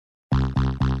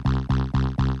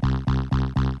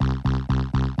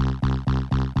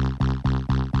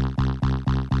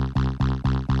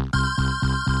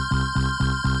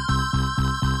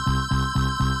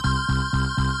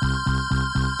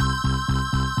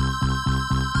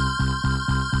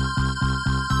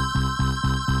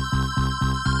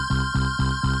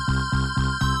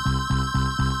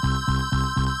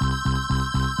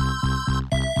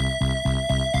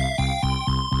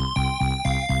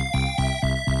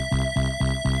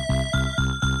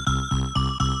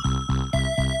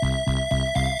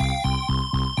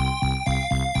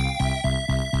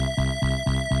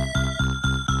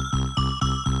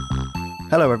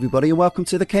Hello, everybody, and welcome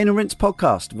to the Cane and Rinse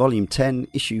podcast, Volume 10,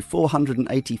 Issue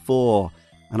 484.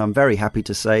 And I'm very happy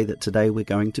to say that today we're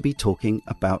going to be talking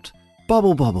about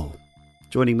Bobble.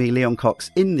 Joining me, Leon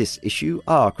Cox, in this issue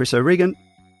are Chris O'Regan.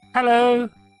 Hello.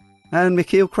 And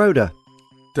Michiel Kroder.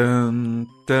 Dun,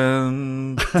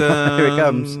 dun, dun. Here it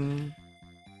comes.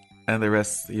 And the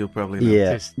rest, you'll probably know.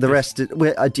 Yeah, the rest,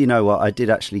 do you know what?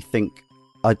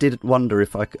 I did wonder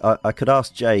if I could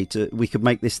ask Jay we could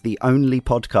make this the only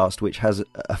podcast which has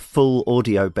a full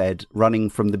audio bed running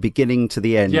from the beginning to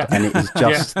the end, and it is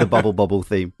just the Bobble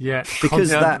theme. Yeah, because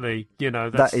that's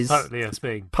that is totally a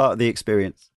thing. Part of the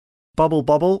experience.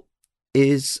 Bobble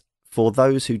is, for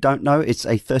those who don't know, it's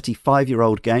a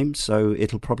 35-year-old game, so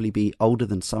it'll probably be older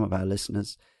than some of our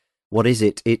listeners. What is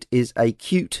it? It is a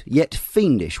cute yet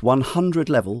fiendish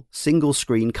 100-level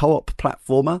single-screen co-op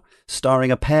platformer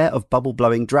starring a pair of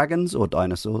bubble-blowing dragons or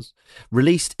dinosaurs,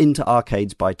 released into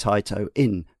arcades by Taito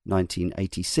in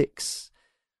 1986.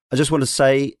 I just want to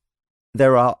say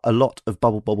there are a lot of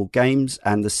Bobble games,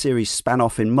 and the series span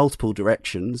off in multiple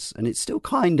directions, and it's still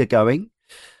kind of going.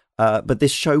 But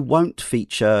this show won't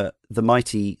feature the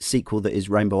mighty sequel that is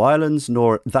Rainbow Islands,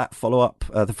 nor that follow-up,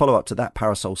 the follow-up to that,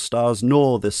 Parasol Stars,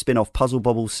 nor the spin-off Puzzle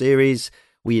Bobble series.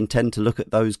 We intend to look at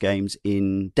those games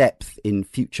in depth in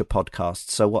future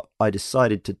podcasts. So what I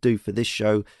decided to do for this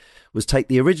show was take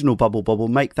the original Bobble,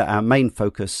 make that our main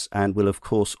focus, and we'll, of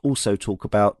course, also talk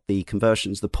about the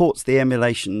conversions, the ports, the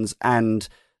emulations, and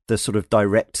the sort of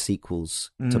direct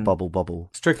sequels to Bobble.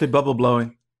 Strictly bubble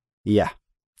blowing. Yeah.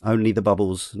 Only the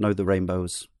bubbles, no the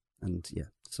rainbows, and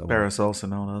so parasols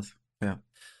and all that. Yeah.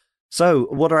 So,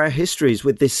 what are our histories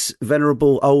with this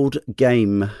venerable old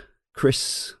game,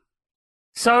 Chris?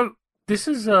 So, this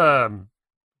is a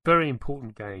very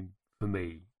important game for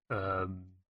me for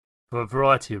a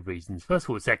variety of reasons. First of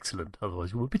all, it's excellent.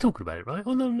 Otherwise, we wouldn't be talking about it, right?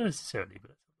 Well, not necessarily,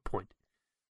 but that's the point.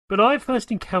 But I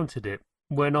first encountered it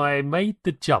when I made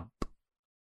the jump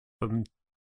from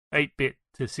 8-bit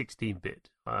to 16-bit.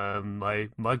 I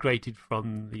migrated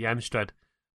from the Amstrad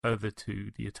over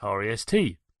to the Atari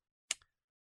ST.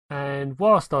 And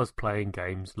whilst I was playing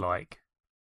games like,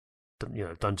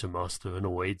 Dungeon Master and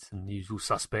Oids and the Usual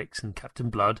Suspects and Captain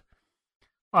Blood,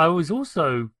 I was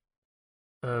also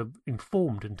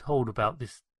informed and told about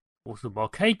this awesome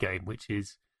arcade game, which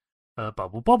is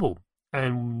Bobble.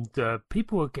 And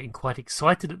people were getting quite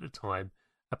excited at the time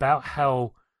about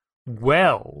how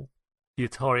well the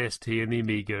Atari ST and the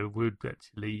Amiga would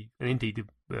actually, and indeed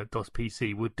the DOS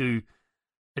PC, would do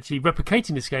actually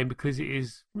replicating this game, because it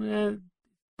is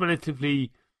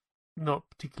relatively not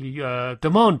particularly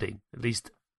demanding, at least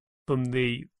from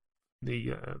the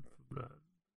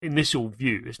initial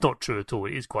view. It's not true at all.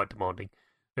 It is quite demanding,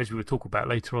 as we will talk about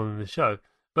later on in the show.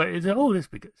 But it's this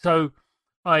big. So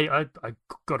I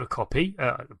got a copy.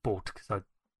 I bought, because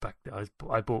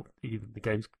I bought even the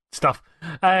game's stuff,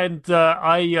 and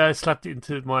I slapped it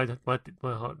into my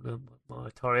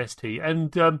Atari ST,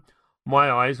 and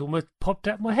my eyes almost popped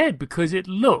out my head, because it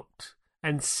looked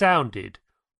and sounded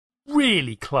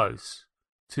really close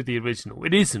to the original.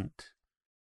 It isn't.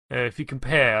 If you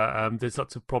compare, there's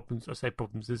lots of problems. I say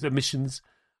problems. There's omissions.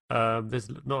 There's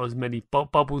not as many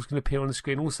bubbles can appear on the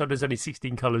screen. Also, there's only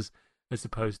 16 colours as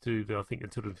opposed to I think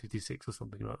 256 or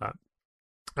something like that.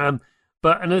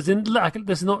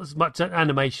 There's not as much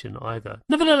animation either.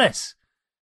 Nevertheless,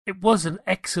 it was an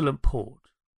excellent port,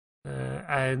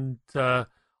 and I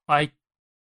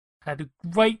had a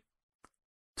great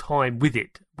time with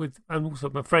it, and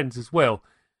also my friends as well.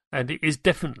 And it is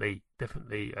definitely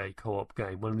a co-op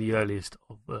game, one of the earliest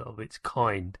of its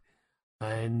kind.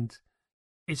 And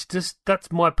it's just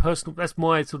that's my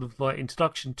sort of like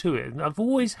introduction to it. And I've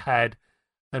always had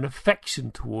an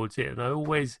affection towards it, and I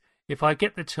always, if I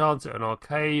get the chance at an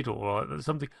arcade or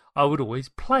something, I would always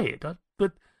play it.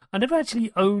 But I never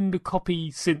actually owned a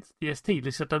copy since the ST. At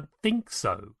least I don't think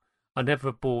so. I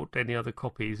never bought any other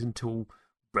copies until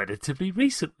relatively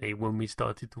recently, when we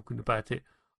started talking about it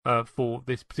for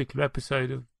this particular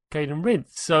episode of Cane and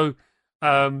Rinse. So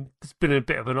it's been a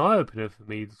bit of an eye-opener for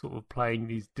me, sort of playing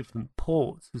these different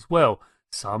ports as well.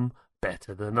 Some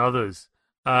better than others.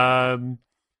 It's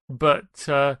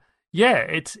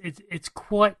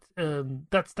quite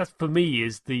that's for me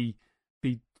is the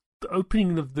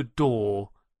opening of the door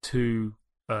to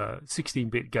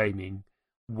 16-bit gaming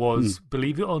was,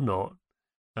 believe it or not,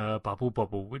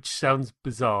 Bobble, which sounds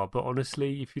bizarre, but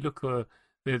honestly, if you look there are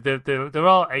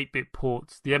 8-bit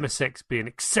ports, the MSX being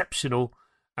exceptional,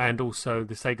 and also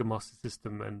the Sega Master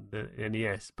System and the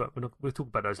NES, but we'll talk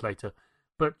about those later.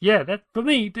 But yeah, that for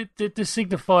me, this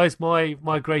signifies my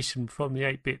migration from the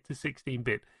 8-bit to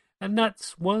 16-bit. And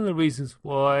that's one of the reasons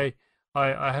why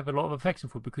I have a lot of affection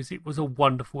for because it was a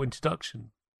wonderful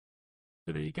introduction.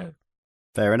 So there you go.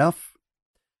 Fair enough.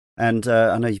 And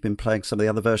I know you've been playing some of the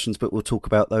other versions, but we'll talk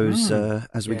about those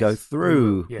as we go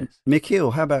through. Yes.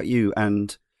 Mikhail, how about you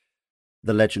and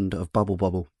the legend of Bubble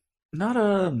Bobble? Not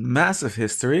a massive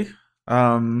history.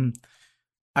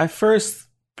 I first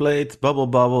played Bubble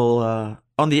Bobble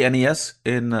on the NES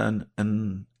in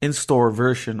an in-store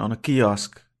version on a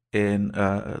kiosk in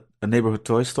a neighborhood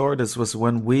toy store. This was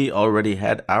when we already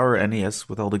had our NES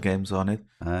with all the games on it.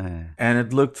 And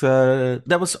it looked,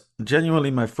 that was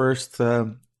genuinely my first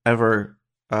ever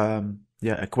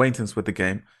acquaintance with the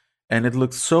game. And it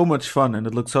looked so much fun and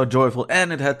it looked so joyful,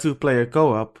 and it had 2-player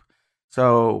co-op.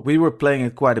 So we were playing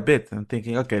it quite a bit and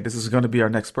thinking, okay, this is going to be our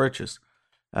next purchase.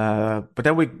 But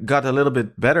then we got a little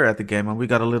bit better at the game and we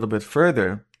got a little bit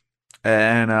further.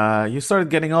 And you started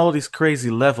getting all these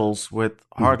crazy levels with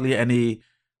hardly any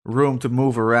room to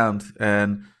move around,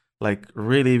 and like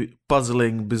really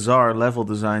puzzling, bizarre level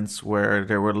designs where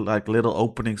there were like little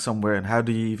openings somewhere, and how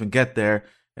do you even get there?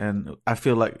 And I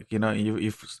feel like, you know,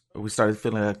 we started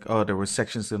feeling like, oh, there were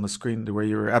sections in the screen where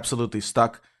you were absolutely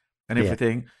stuck and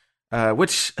everything,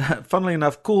 which, funnily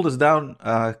enough, cooled us down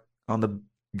on the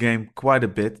game quite a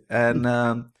bit, and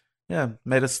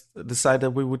made us decide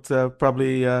that we would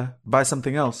probably buy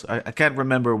something else. I can't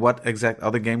remember what exact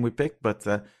other game we picked, but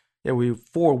we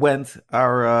forewent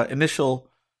our initial.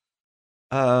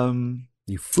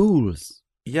 You fools!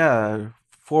 Yeah,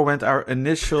 forewent our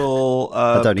initial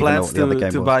I don't even know plans what the other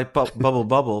game to was. buy Bubble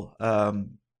Bubble.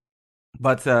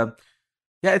 But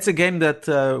it's a game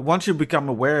that once you become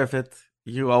aware of it,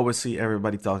 you always see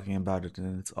everybody talking about it,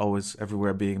 and it's always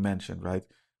everywhere being mentioned, right?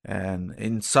 And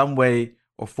in some way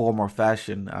or form or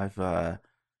fashion, I've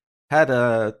had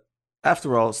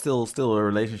after all, still a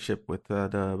relationship with the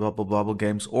Bubble Bobble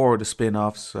games or the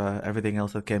spin-offs, everything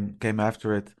else that came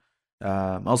after it.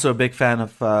 Also a big fan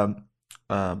of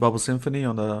Bubble Symphony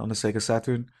on the Sega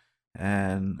Saturn,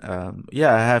 and I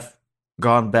have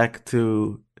gone back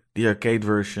to the arcade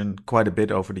version quite a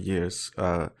bit over the years,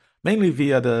 mainly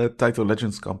via the Taito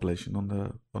Legends compilation on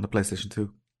the PlayStation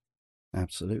 2.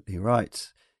 Absolutely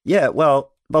right. Yeah,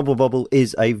 well, Bubble Bobble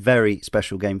is a very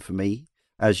special game for me,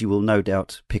 as you will no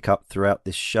doubt pick up throughout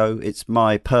this show. It's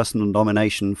my personal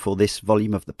nomination for this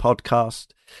volume of the podcast.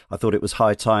 I thought it was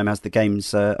high time, as the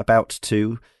game's about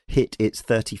to hit its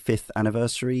 35th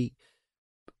anniversary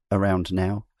around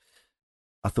now.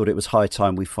 I thought it was high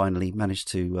time we finally managed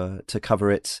to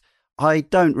cover it. I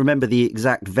don't remember the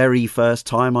exact very first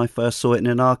time I first saw it in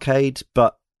an arcade,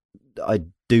 but I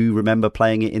do remember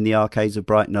playing it in the arcades of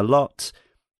Brighton a lot.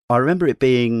 I remember it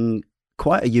being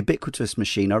quite a ubiquitous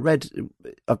machine.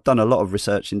 I've done a lot of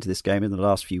research into this game in the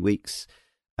last few weeks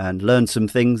and learned some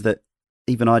things that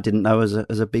even I didn't know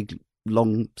as a big,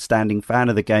 long-standing fan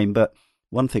of the game. But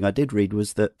one thing I did read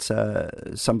was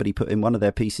that somebody put in one of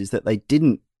their pieces that they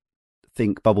didn't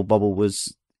think Bubble Bobble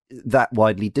was that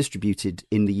widely distributed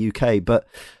in the UK, but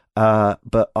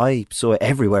I saw it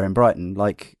everywhere in Brighton.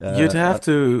 Like you'd have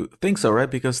to think so,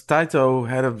 right? Because Taito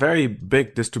had a very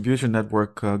big distribution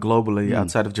network globally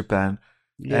outside of Japan.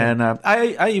 Yeah. And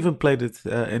I even played it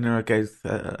in an arcade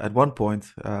at one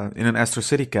point in an Astro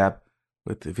City cab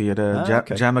via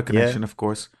the JAMA connection, of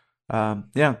course.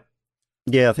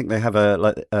 Yeah, I think they have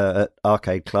a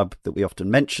arcade club that we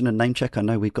often mention and name check. I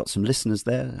know we've got some listeners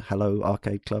there. Hello,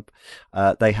 Arcade Club.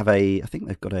 They have I think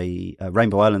they've got a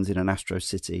Rainbow Islands in an Astro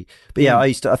City. But yeah,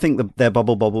 I think their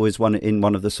Bubble Bobble is one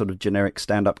of the sort of generic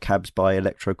stand-up cabs by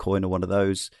Electro Coin or one of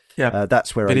those. Yeah,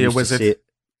 that's where Video I used Wizard. To see it.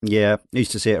 Yeah, I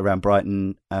used to see it around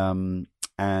Brighton and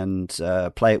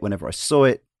play it whenever I saw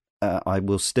it. I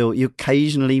will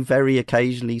very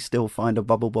occasionally still find a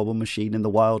Bubble Bobble machine in the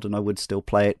wild, and I would still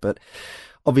play it. But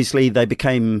obviously they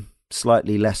became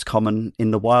slightly less common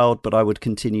in the wild, but I would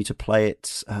continue to play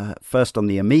it first on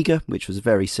the Amiga, which was a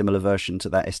very similar version to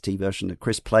that ST version that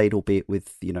Chris played, albeit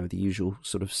with, you know, the usual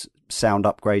sort of sound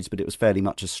upgrades, but it was fairly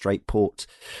much a straight port.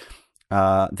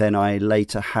 Then I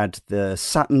later had the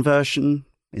Saturn version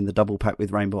in the double pack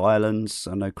with Rainbow Islands.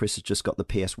 I know Chris has just got the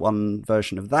PS1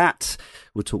 version of that.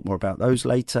 We'll talk more about those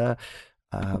later.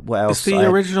 What else? Is the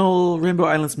original Rainbow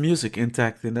Islands music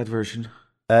intact in that version?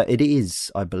 It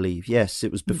is, I believe. Yes,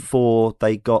 it was before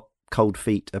they got cold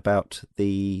feet about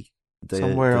the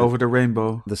Somewhere Over the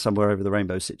Rainbow. The Somewhere Over the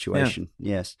Rainbow situation.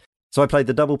 Yeah. Yes. So I played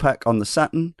the double pack on the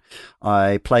Saturn.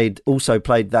 I also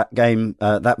played that game,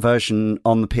 that version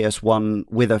on the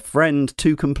PS1 with a friend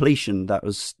to completion. That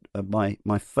was my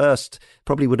first,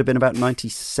 probably would have been about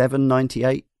 97,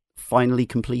 98, finally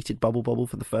completed Bubble Bobble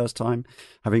for the first time,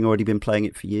 having already been playing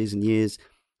it for years and years.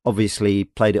 Obviously,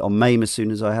 played it on MAME as soon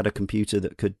as I had a computer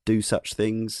that could do such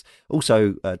things.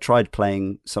 Also, tried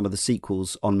playing some of the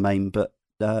sequels on MAME, but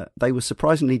they were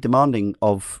surprisingly demanding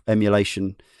of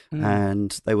emulation,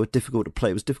 and they were difficult to play.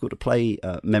 It was difficult to play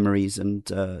Memories and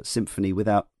Symphony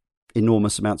without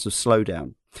enormous amounts of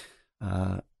slowdown.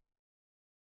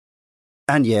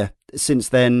 And yeah, since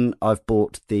then I've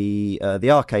bought the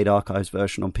Arcade Archives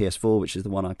version on PS4, which is the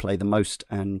one I play the most,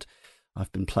 and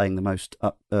I've been playing the most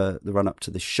up the run up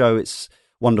to this show. It's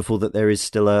wonderful that there is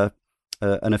still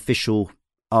an official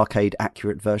arcade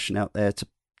accurate version out there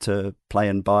to play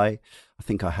and buy. I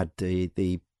think I had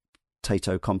the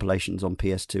Taito compilations on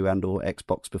PS2 and or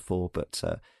Xbox before, but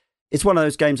it's one of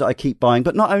those games that I keep buying.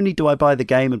 But not only do I buy the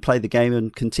game and play the game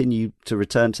and continue to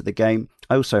return to the game,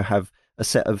 I also have a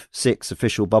set of 6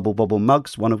 official Bubble Bobble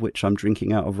mugs, one of which I'm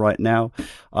drinking out of right now.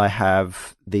 I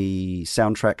have the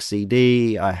soundtrack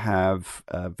CD. I have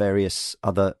various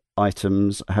other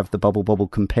items. I have the Bubble Bobble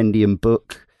compendium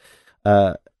book.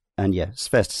 And yeah, it's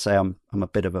fair to say I'm a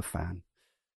bit of a fan.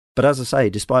 But as I say,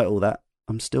 despite all that,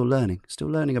 I'm still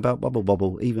learning about Bubble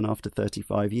Bobble, even after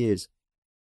 35 years.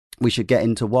 We should get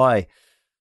into why.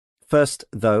 First,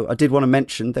 though, I did want to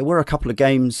mention there were a couple of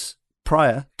games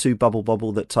prior to Bubble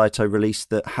Bobble that Taito released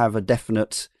that have a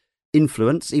definite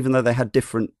influence, even though they had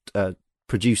different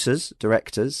producers,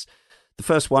 directors. The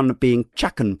first one being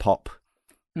Chakan Pop.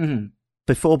 Mm-hmm.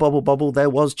 Before Bubble Bobble,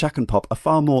 there was Chakan Pop, a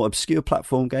far more obscure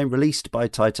platform game released by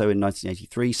Taito in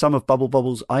 1983. Some of Bubble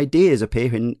Bobble's ideas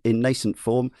appear in nascent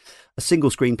form. A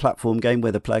single-screen platform game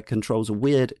where the player controls a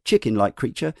weird chicken-like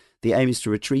creature. The aim is to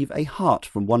retrieve a heart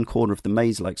from one corner of the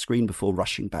maze-like screen before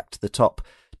rushing back to the top.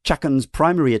 Chakan's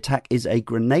primary attack is a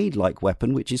grenade-like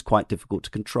weapon, which is quite difficult to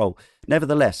control.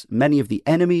 Nevertheless, many of the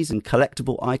enemies and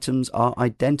collectible items are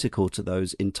identical to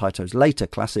those in Taito's later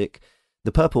classic.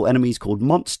 The purple enemies called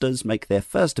monsters make their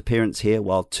first appearance here,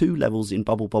 while 2 levels in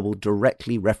Bubble Bobble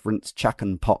directly reference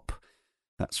Chakan Pop.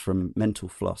 That's from Mental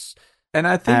Floss. And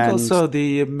I think also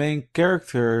the main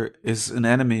character is an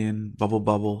enemy in Bubble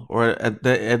Bobble, or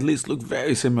they at least look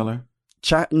very similar.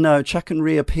 Chakan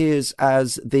reappears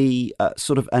as the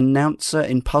sort of announcer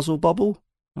in Puzzle Bobble.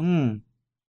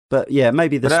 But yeah,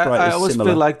 maybe the sprite is similar. I always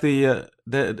feel like the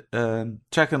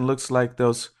Chakan looks like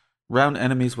those round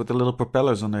enemies with the little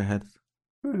propellers on their head.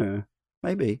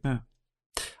 Maybe. Yeah.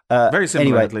 Very similar,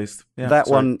 anyway, at least. Yeah, that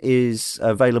one is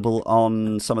available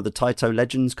on some of the Taito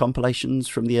Legends compilations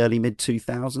from the early mid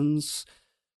 2000s.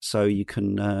 So you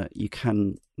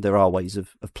can there are ways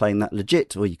of playing that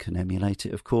legit, or you can emulate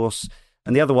it, of course.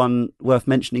 And the other one worth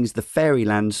mentioning is the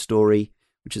Fairyland Story,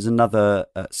 which is another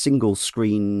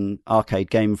single-screen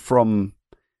arcade game from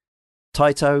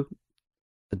Taito,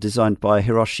 designed by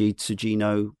Hiroshi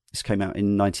Tsujino. This came out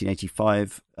in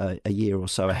 1985, a year or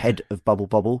so ahead of Bubble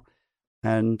Bobble.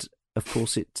 And, of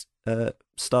course, it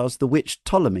stars the witch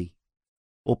Ptolemy,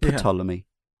 or Ptolemy.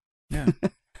 Yeah.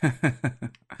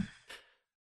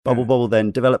 Bubble Bobble,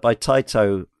 then, developed by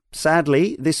Taito.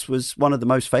 Sadly, this was one of the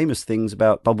most famous things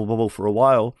about Bubble Bobble for a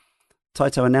while.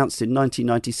 Taito announced in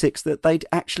 1996 that they'd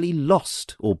actually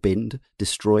lost, or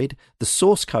destroyed, the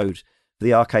source code for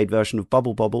the arcade version of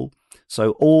Bubble Bobble.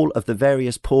 So all of the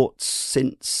various ports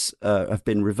since have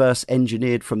been reverse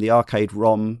engineered from the arcade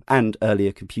ROM and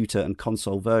earlier computer and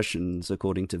console versions,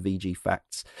 according to VG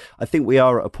Facts. I think we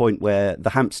are at a point where the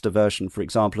hamster version, for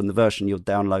example, and the version you'll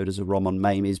download as a ROM on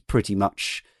MAME is pretty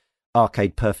much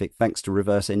arcade perfect thanks to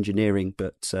reverse engineering,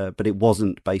 but it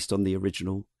wasn't based on the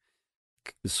original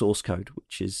source code,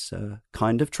 which is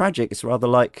kind of tragic. It's rather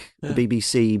like the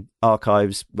BBC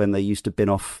archives when they used to bin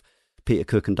off Peter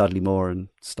Cook and Dudley Moore and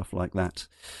stuff like that.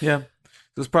 Yeah,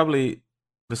 there's probably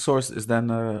the source is then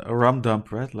a ROM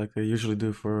dump, right? Like they usually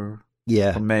do for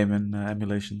MAME and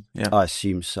emulation. Yeah, I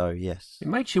assume so. Yes. It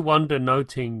makes you wonder,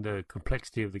 noting the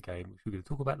complexity of the game, which we're going to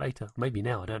talk about later. Maybe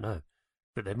now, I don't know,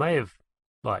 that they may have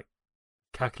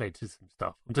calculated some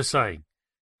stuff. I'm just saying,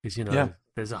 because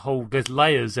there's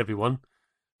layers, everyone.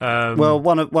 Well,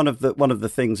 one of the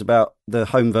things about the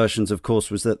home versions, of course,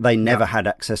 was that they never had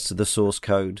access to the source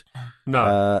code.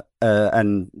 No,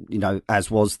 and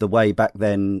as was the way back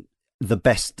then, the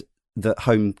best that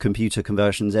home computer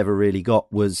conversions ever really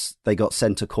got was they got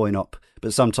sent a coin op.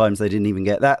 But sometimes they didn't even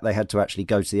get that. They had to actually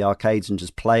go to the arcades and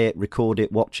just play it, record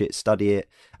it, watch it, study it.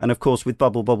 And of course, with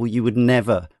Bubble Bobble, you would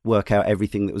never work out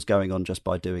everything that was going on just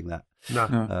by doing that.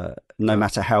 No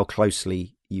matter how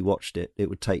closely you watched it, it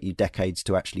would take you decades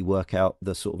to actually work out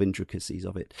the sort of intricacies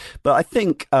of it. But I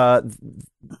think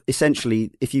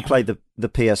essentially, if you play the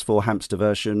PS4 hamster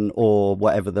version or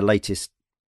whatever the latest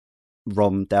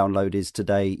ROM download is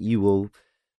today, you will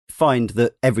find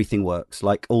that everything works.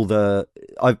 Like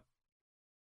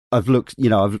I've looked,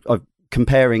 I've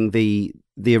comparing the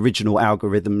original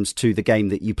algorithms to the game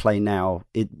that you play now.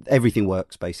 Everything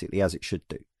works basically as it should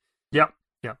do. Yep.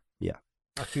 Yeah.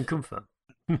 I can confirm.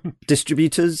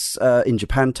 Distributors in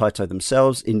Japan, Taito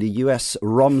themselves. In the US,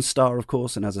 Romstar, of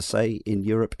course, and as I say, in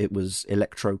Europe, it was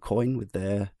Electro Coin with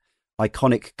their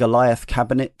iconic Goliath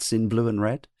cabinets in blue and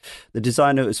red. The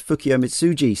designer is Fukio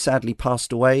Mitsuji, sadly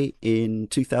passed away in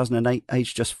 2008,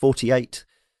 aged just 48,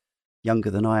 younger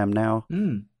than I am now.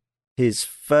 His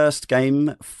first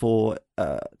game for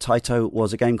Taito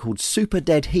was a game called Super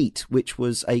Dead Heat, which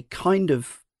was a kind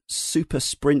of super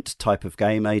sprint type of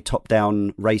game, a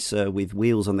top-down racer with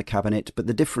wheels on the cabinet. But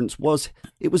the difference was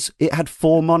it had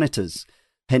 4 monitors.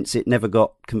 Hence, it never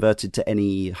got converted to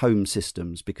any home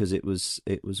systems because it was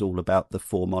all about the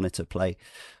 4-monitor play.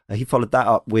 He followed that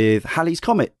up with Halley's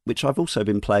Comet, which I've also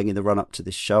been playing in the run-up to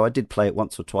this show. I did play it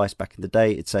once or twice back in the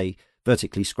day. It's a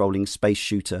vertically scrolling space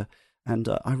shooter, and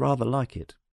I rather like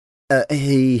it.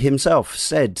 He himself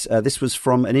said this was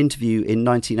from an interview in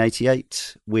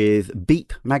 1988 with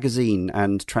Beep magazine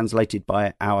and translated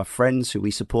by our friends who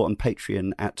we support on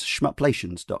Patreon at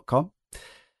shmuplations.com.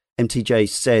 MTJ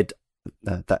said,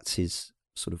 that's his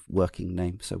sort of working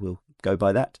name, so we'll go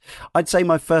by that. I'd say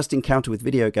my first encounter with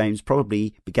video games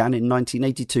probably began in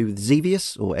 1982 with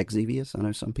Xevious, or Xevious, I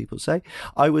know some people say.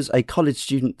 I was a college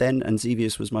student then, and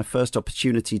Xevious was my first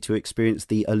opportunity to experience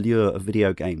the allure of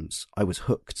video games. I was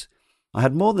hooked. I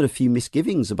had more than a few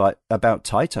misgivings about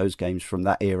Taito's games from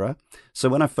that era, so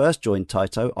when I first joined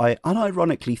Taito, I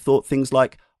unironically thought things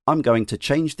like, I'm going to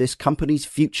change this company's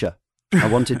future. I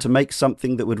wanted to make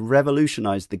something that would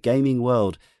revolutionize the gaming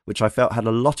world, which I felt had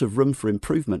a lot of room for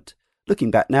improvement. Looking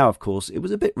back now, of course, it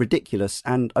was a bit ridiculous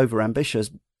and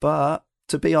overambitious, but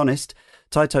to be honest,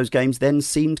 Taito's games then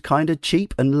seemed kind of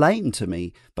cheap and lame to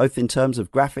me, both in terms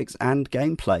of graphics and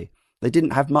gameplay. They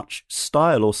didn't have much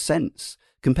style or sense.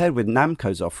 Compared with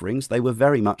Namco's offerings, they were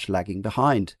very much lagging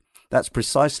behind. That's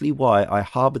precisely why I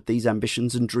harboured these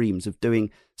ambitions and dreams of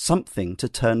doing something to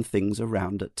turn things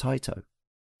around at Taito.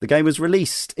 The game was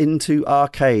released into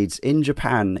arcades in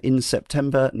Japan in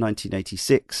September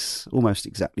 1986, almost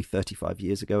exactly 35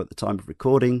 years ago at the time of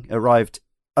recording. Arrived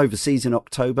overseas in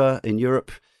October in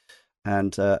Europe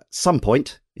and some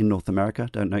point in North America,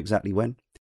 don't know exactly when.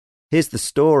 Here's the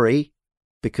story,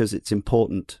 because it's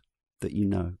important that you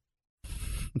know.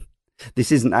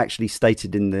 This isn't actually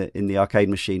stated in the arcade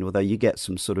machine, although you get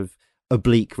some sort of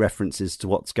oblique references to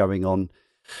what's going on.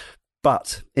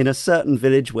 But in a certain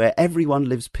village where everyone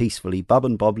lives peacefully, Bub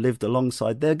and Bob lived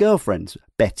alongside their girlfriends,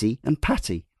 Betty and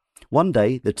Patty. One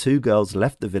day, the two girls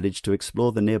left the village to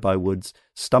explore the nearby woods,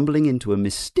 stumbling into a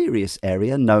mysterious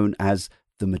area known as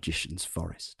the Magician's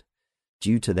Forest.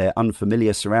 Due to their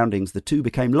unfamiliar surroundings, the two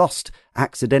became lost,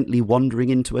 accidentally wandering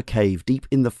into a cave deep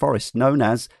in the forest known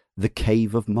as the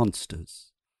Cave of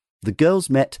Monsters. The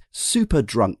girls met Super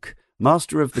Drunk,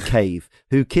 master of the cave,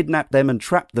 who kidnapped them and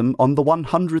trapped them on the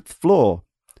 100th floor.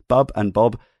 Bub and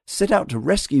Bob set out to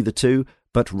rescue the two,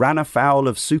 but ran afoul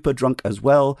of Super Drunk as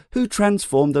well, who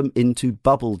transformed them into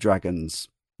bubble dragons.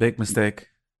 Big mistake.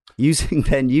 Using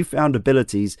their newfound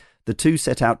abilities, the two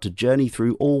set out to journey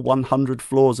through all 100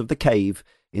 floors of the cave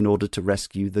in order to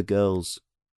rescue the girls.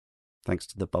 Thanks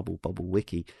to the Bubble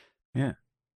Wiki. Yeah.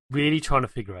 Really trying to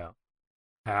figure out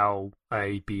how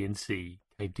A, B, and C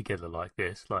came together like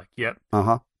this. Like, yep.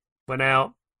 Went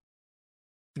out,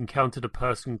 encountered a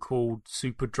person called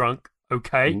Super Drunk.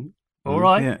 Okay. All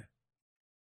right. Yeah.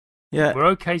 Yeah. We're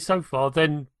okay so far.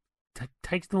 Then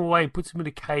takes them away and puts them in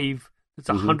a cave that's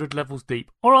 100 levels deep.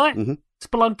 All right.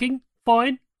 Spelunking.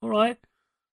 Fine. All right.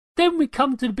 Then we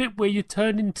come to the bit where you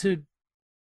turn into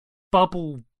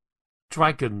bubble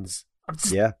dragons.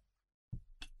 Yeah.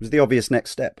 It was the obvious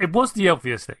next step. It was the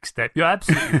obvious next step. You're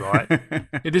absolutely right.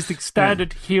 It is the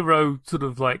standard hero sort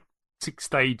of like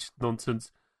 6-stage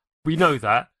nonsense. We know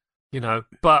that,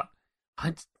 but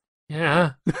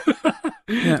yeah.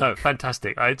 No,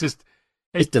 fantastic.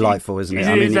 It's delightful, isn't it?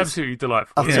 It is absolutely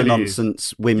delightful. Utter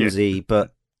nonsense, whimsy,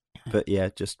 but yeah,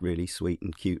 just really sweet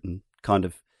and cute and kind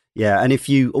of. Yeah, and if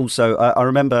you also, I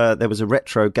remember there was a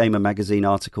Retro Gamer magazine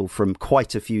article from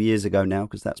quite a few years ago now,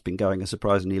 because that's been going a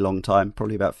surprisingly long time,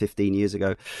 probably about 15 years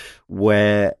ago,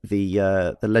 where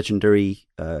the legendary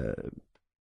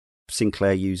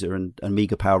Sinclair user and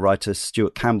Amiga Power writer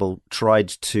Stuart Campbell tried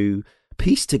to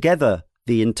piece together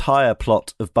the entire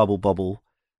plot of Bubble Bobble,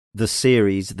 the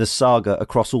series, the saga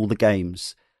across all the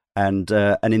games. And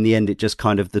in the end, it just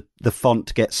kind of the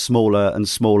font gets smaller and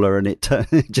smaller, and it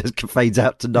just fades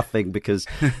out to nothing because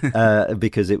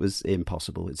it was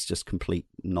impossible. It's just complete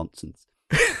nonsense.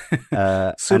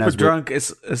 Super Drunk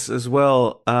is as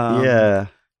well. Yeah,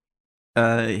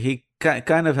 he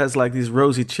kind of has like these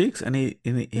rosy cheeks, and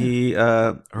he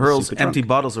hurls super empty drunk.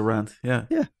 bottles around. Yeah,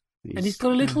 Yeah. And he's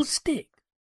got a little stick.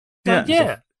 yeah, Like,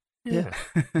 yeah. yeah.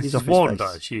 It's He's a off his wand, face.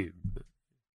 I assume.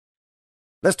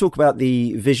 Let's talk about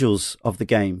the visuals of the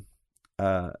game.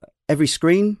 Every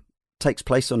screen takes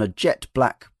place on a jet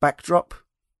black backdrop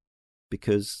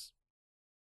because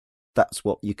that's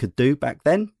what you could do back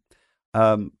then.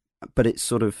 But it's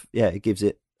sort of, it gives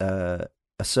it a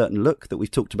certain look that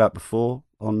we've talked about before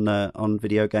on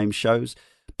video game shows.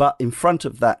 But in front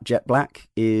of that jet black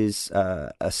is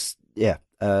a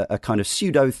kind of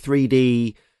pseudo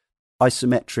 3D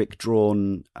isometric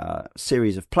drawn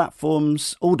series of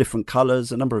platforms, all different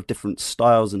colors, a number of different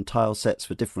styles and tile sets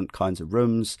for different kinds of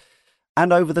rooms.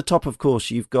 And over the top, of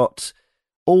course, you've got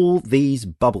all these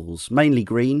bubbles, mainly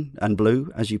green and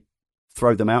blue, as you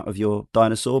throw them out of your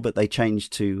dinosaur, but they change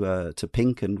to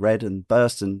pink and red and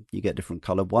burst, and you get different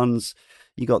colored ones.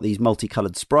 You got these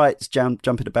multicolored sprites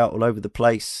jumping about all over the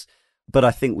place. But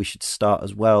I think we should start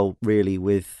as well, really,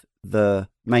 with the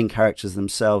main characters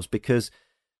themselves, because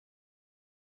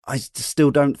I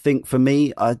still don't think, for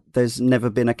me, there's never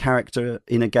been a character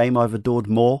in a game I've adored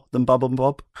more than Bubble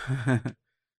Bob.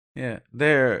 Yeah,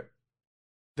 they're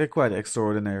quite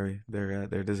extraordinary. Their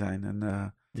design,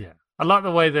 and Yeah. I like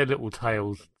the way their little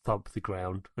tails thump the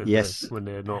ground Yes. when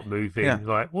they're not moving. Yeah.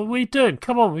 Like, what are we doing?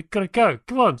 Come on, we've got to go.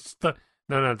 Come on.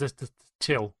 No, just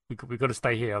chill. We've got to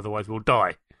stay here, otherwise we'll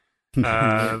die.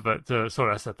 But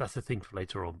sorry, that's a thing for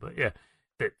later on. But yeah,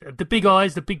 the big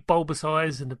eyes, the big bulbous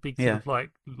eyes, and the big sort of like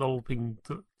lolping,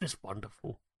 just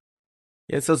wonderful.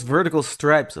 Yeah, it's those vertical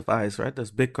stripes of eyes, right?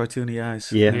 Those big cartoony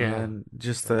eyes. Yeah. And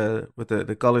just with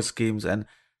the color schemes and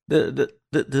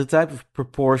the type of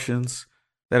proportions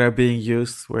that are being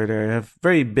used, where they have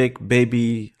very big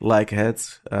baby-like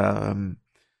heads.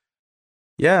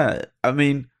 Yeah, I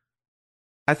mean,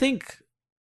 I think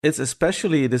it's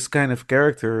especially this kind of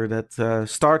character that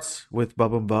starts with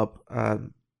Bubble Bob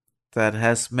that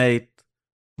has made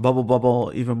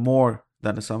Bubble even more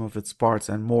than the sum of its parts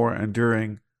and more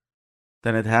enduring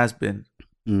than it has been.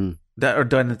 Or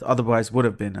than it otherwise would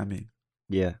have been, I mean.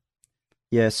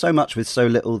 Yeah, so much with so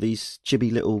little. These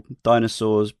chibi little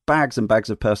dinosaurs, bags and bags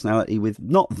of personality with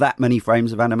not that many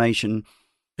frames of animation.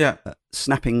 Yeah.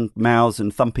 Snapping mouths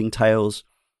and thumping tails.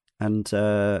 And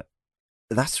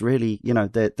that's really,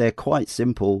 they're quite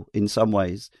simple in some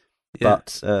ways. Yeah.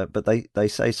 But they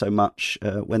say so much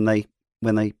when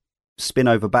they spin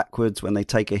over backwards, when they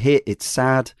take a hit, it's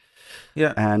sad.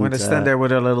 Yeah, and when they stand there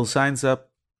with their little signs up.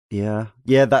 Yeah,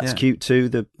 that's cute too.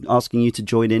 The asking you to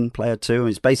join in player 2.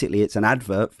 It's an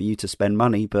advert for you to spend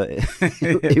money, but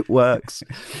it works.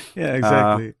 Yeah,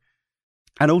 exactly.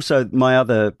 And also, my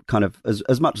other kind of,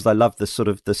 as much as I love the sort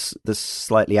of the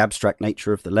slightly abstract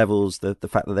nature of the levels, the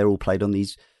fact that they're all played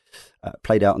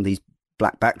out on these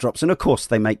black backdrops, and of course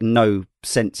they make no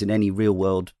sense in any real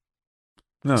world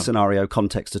scenario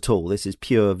context at all. This is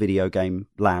pure video game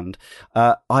land.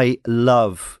 I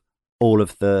love all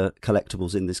of the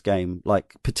collectibles in this game,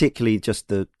 like particularly just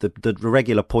the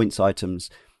regular points items,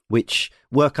 which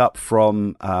work up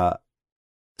from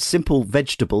simple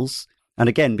vegetables. And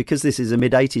again, because this is a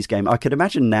mid-80s game, I could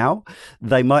imagine now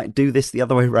they might do this the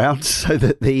other way around, so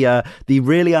that the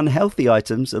really unhealthy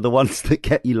items are the ones that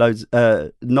get you loads,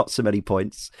 not so many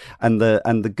points, and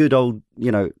the good old,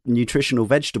 nutritional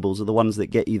vegetables are the ones that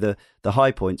get you the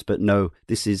high points. But no,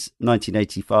 this is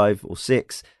 1985 or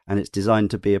 6, and it's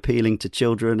designed to be appealing to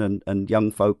children and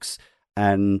young folks.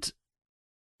 And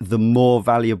the more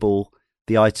valuable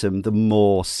the item, the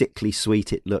more sickly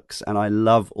sweet it looks. And I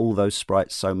love all those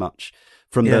sprites so much.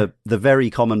 From the very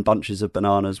common bunches of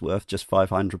bananas worth just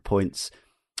 500 points,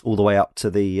 all the way up to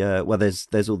the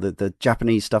there's all the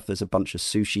Japanese stuff. There's a bunch of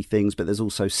sushi things, but there's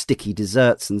also sticky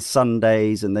desserts and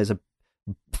sundaes, and there's a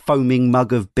foaming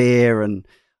mug of beer. And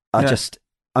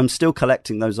I'm still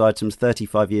collecting those items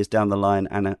 35 years down the line,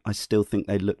 and I still think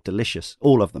they look delicious,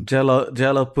 all of them.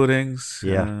 Jello puddings,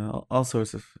 all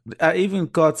sorts of. I even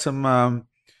got some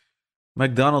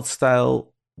McDonald's style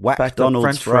Whack-Donald's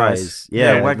French fries.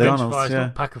 Yeah, Whack-Donald's.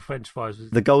 A pack of French fries.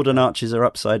 The golden arches are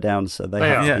upside down, so they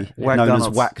have to be known as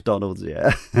Whack-Donald's.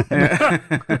 Yeah.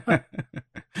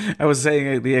 I was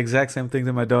saying the exact same thing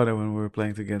to my daughter when we were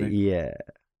playing together. Yeah,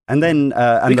 and then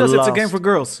because it's a game for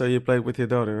girls, so you played with your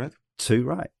daughter, right? Too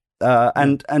right.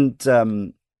 And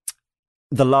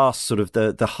the last sort of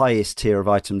the highest tier of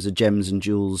items are gems and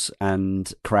jewels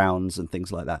and crowns and things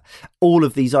like that. All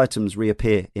of these items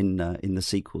reappear in the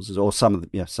sequels, or some of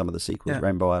the sequels,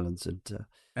 Rainbow Islands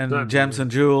and gems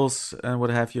and jewels and what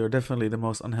have you are definitely the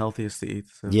most unhealthiest to eat.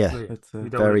 So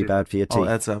very bad for your teeth. All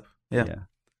adds up. Yeah.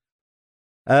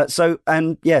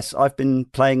 And yes, I've been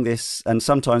playing this, and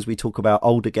sometimes we talk about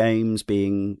older games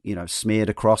being, smeared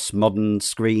across modern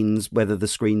screens, whether the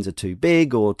screens are too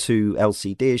big or too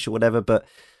LCD-ish or whatever. But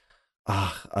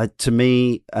to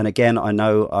me, and again, I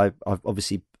know I've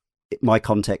obviously, my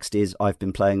context is I've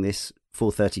been playing this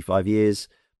for 35 years,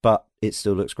 but it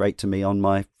still looks great to me on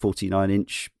my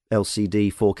 49-inch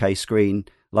LCD 4K screen.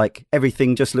 Like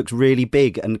everything just looks really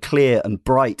big and clear and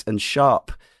bright and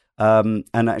sharp. And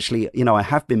actually, I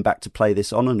have been back to play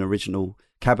this on an original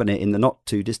cabinet in the not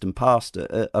too distant past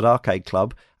at Arcade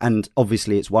Club, and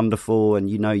obviously it's wonderful, and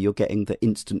you're getting the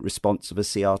instant response of a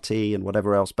CRT and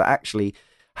whatever else. But actually,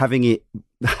 having it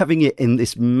in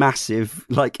this massive,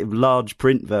 like large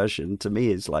print version, to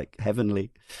me is like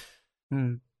heavenly.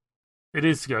 It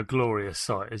is a glorious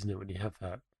sight, isn't it, when you have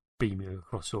that beaming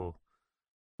across your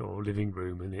living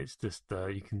room, and it's just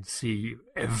you can see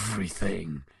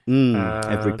everything.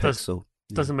 Every pixel.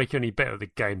 Doesn't make you any better at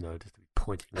the game, though, just to be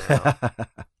pointing it out.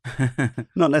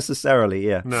 Not necessarily,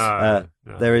 yeah. No.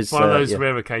 There is one of those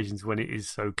rare occasions when it is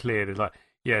so clear. It's like,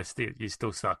 yes, you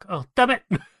still suck. Oh, damn it!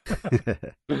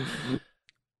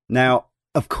 Now,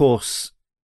 of course,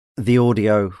 the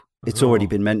audio. It's already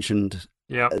been mentioned.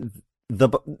 Yeah. The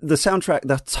soundtrack,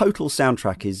 the total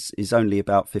soundtrack is only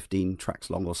about 15 tracks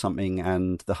long or something,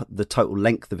 and the total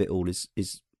length of it all is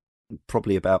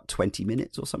probably about 20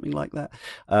 minutes or something like that.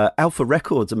 Alpha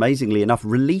Records, amazingly enough,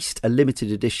 released a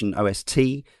limited edition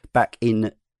OST back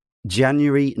in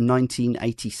January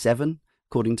 1987,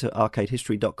 according to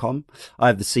arcadehistory.com. I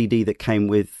have the CD that came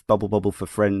with Bubble Bobble for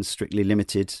Friends Strictly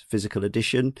Limited physical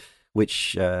edition,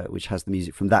 which has the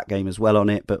music from that game as well on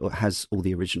it, but has all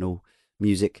the original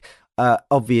music.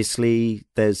 Obviously,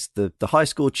 there's the high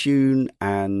score tune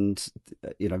and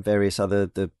various other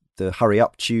the hurry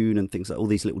up tune and things like all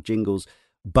these little jingles.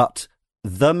 But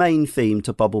the main theme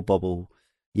to Bubble Bobble,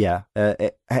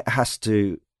 it has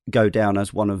to go down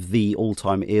as one of the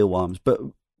all-time earworms. But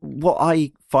what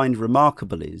I find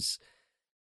remarkable is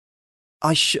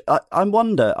I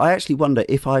actually wonder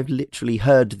if I've literally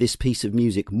heard this piece of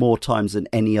music more times than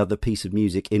any other piece of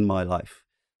music in my life.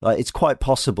 Like, it's quite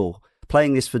possible.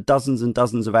 Playing this for dozens and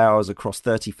dozens of hours across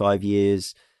 35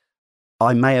 years,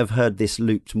 I may have heard this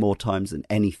looped more times than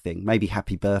anything. Maybe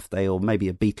Happy Birthday or maybe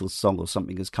a Beatles song or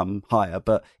something has come higher,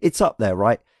 but it's up there,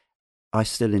 right? I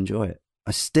still enjoy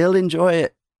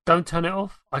it. Don't turn it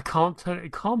off. I can't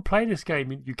play this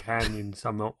game. You can in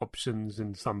some options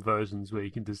and some versions where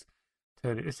you can just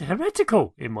turn it. It's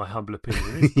heretical, in my humble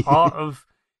opinion. It's part of,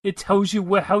 it tells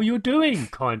you how you're doing,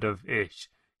 kind of ish.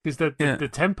 Because the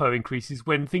tempo increases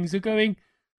when things are going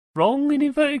wrong, in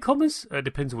inverted commas.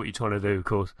 Depends on what you're trying to do, of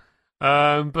course.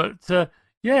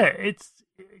 It's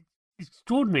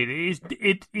extraordinary.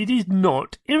 It is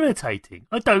not irritating.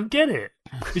 I don't get it.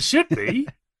 It should be.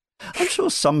 I'm sure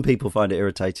some people find it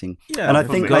irritating. Yeah, and I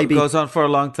think maybe it goes on for a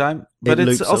long time. But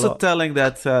it's also telling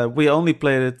that we only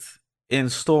played it in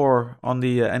store on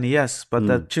the NES, but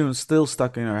that tune's still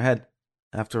stuck in our head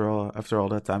after all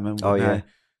that time. And when I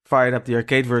fired up the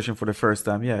arcade version for the first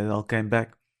time, it all came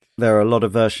back. There are a lot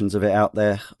of versions of it out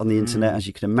there on the internet, as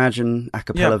you can imagine, a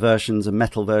cappella versions and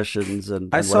metal versions.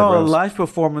 And I saw a live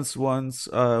performance once.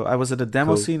 I was at a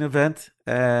demo scene event,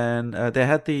 and they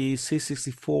had the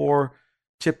C64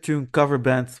 chiptune cover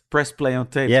band press play on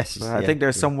tape. Yes. I think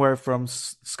they're somewhere from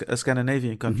a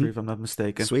Scandinavian country, if I'm not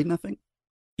mistaken. Sweden, I think.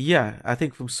 Yeah, I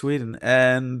think from Sweden.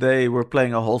 And they were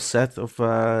playing a whole set of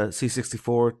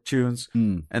C64 tunes.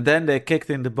 And then they kicked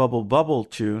in the Bubble Bubble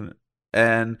tune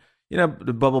and, the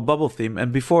Bubble Bubble theme.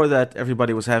 And before that,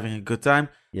 everybody was having a good time.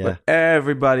 Yeah. But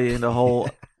everybody in the whole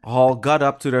hall got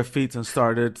up to their feet and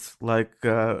started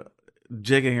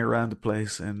jigging around the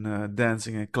place and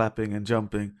dancing and clapping and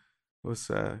jumping. It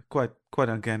was quite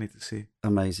uncanny to see.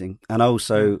 Amazing. And I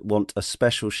also want a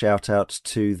special shout out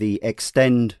to the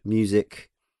Extend music,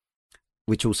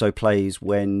 which also plays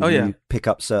when you pick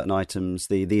up certain items,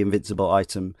 the invincible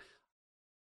item.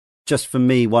 Just for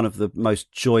me, one of the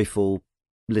most joyful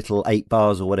little 8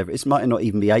 bars or whatever. It might not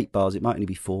even be 8 bars. It might only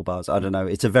be 4 bars. I don't know.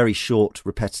 It's a very short,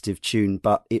 repetitive tune,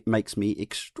 but it makes me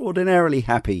extraordinarily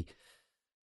happy.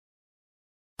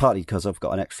 Partly because I've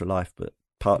got an extra life, but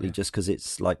partly just because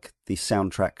it's like the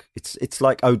soundtrack. It's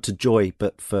like Ode to Joy,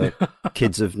 but for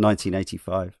kids of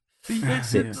 1985.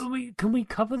 Can we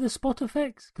cover the spot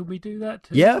effects? Can we do that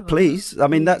too? Yeah, please. I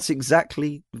mean, that's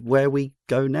exactly where we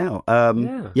go now.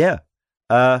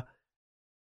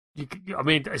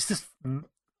 It's just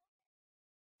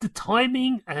the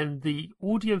timing and the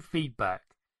audio feedback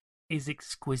is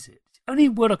exquisite. Only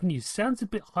word I can use. Sounds a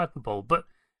bit hyperbole, but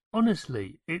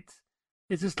honestly, it's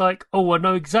it's just like, oh, I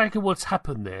know exactly what's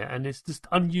happened there, and it's just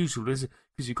unusual, because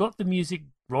you've got the music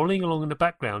rolling along in the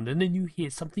background, and then you hear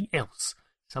something else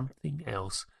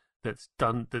that's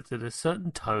done that's at a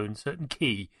certain tone, certain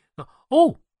key.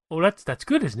 Oh, that's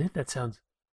good, isn't it? That sounds.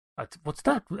 What's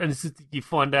that? And it's just, you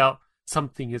find out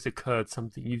something has occurred,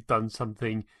 something you've done,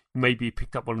 something maybe you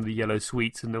picked up one of the yellow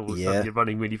sweets, and all of a sudden you're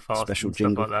running really fast Special and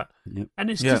jingle. stuff like that. Yep. And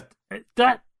it's just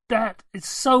that it's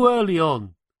so early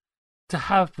on to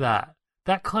have that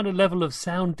kind of level of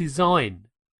sound design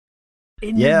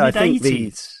in the I think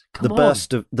mid-80s.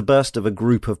 the burst of a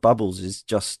group of bubbles is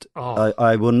just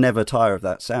I will never tire of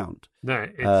that sound. No,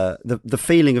 the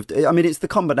feeling of, I mean, it's the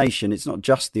combination. It's not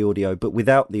just the audio, but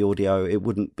without the audio, it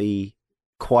wouldn't be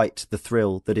quite the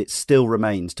thrill that it still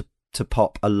remains to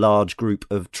pop a large group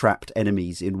of trapped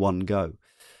enemies in one go.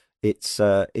 It's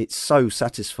so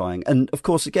satisfying, and of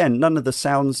course, again, none of the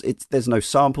sounds. There's no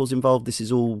samples involved. This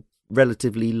is all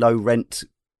relatively low rent.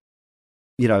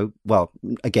 Well,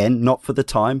 again, not for the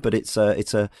time, but it's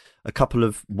a couple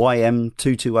of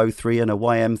YM2203 and a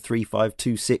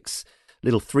YM3526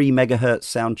 little 3 megahertz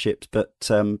sound chips. But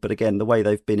again, the way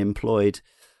they've been employed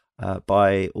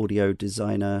by audio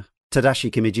designer Tadashi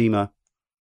Kimijima,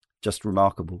 just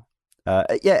remarkable.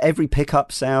 Every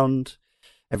pickup sound,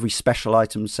 every special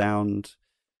item sound,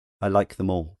 I like them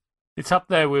all. It's up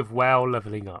there with WoW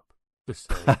leveling up.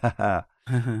 Just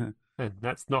saying. And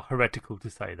that's not heretical to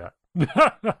say that.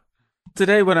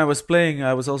 Today, when I was playing,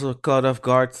 I was also caught off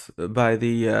guard by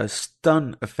the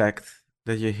stun effect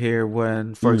that you hear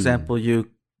when, for example,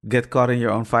 you get caught in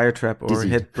your own fire trap or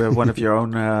hit one of your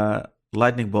own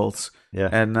lightning bolts. Yeah,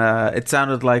 and it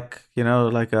sounded like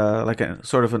like a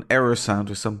sort of an error sound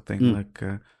or something.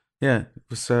 It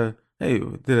was. Hey,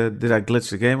 did I glitch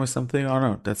the game or something? Oh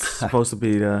no, that's supposed to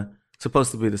be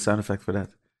the sound effect for that.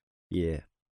 Yeah.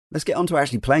 Let's get on to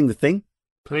actually playing the thing.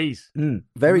 Please.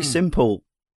 Very simple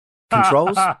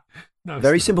controls.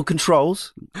 Simple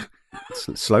controls.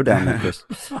 Slow down there, Chris.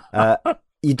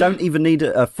 You don't even need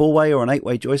a 4-way or an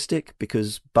 8-way joystick,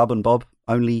 because Bub and Bob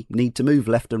only need to move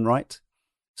left and right.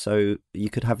 So you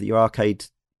could have your arcade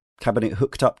cabinet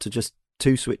hooked up to just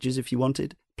 2 switches if you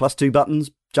wanted, plus 2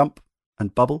 buttons, jump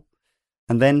and bubble.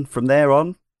 And then from there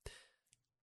on,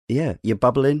 you're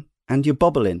bubbling and you're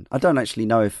bobbling. I don't actually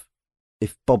know if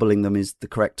bobbling them is the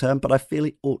correct term, but I feel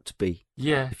it ought to be.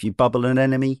 Yeah. If you bubble an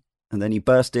enemy and then you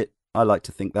burst it, I like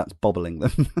to think that's bobbling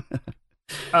them.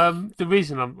 The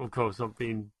reason I'm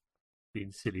being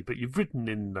silly, but you've written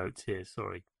in notes here,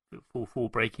 sorry, for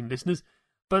breaking listeners,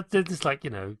 but they're just like,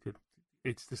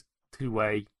 it's just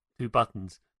 2-way, 2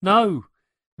 buttons. No,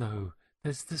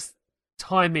 there's this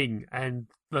timing and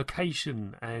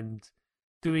location and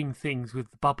doing things with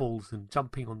the bubbles and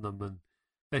jumping on them and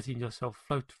letting yourself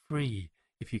float free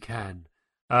if you can.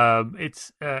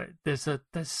 There's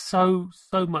so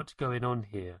much going on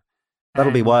here.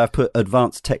 That'll be why I've put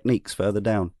advanced techniques further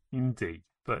down. Indeed,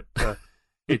 but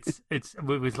it's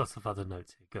with lots of other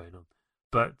notes here going on.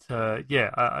 But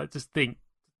I just think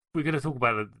we're going to talk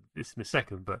about this in a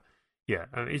second. But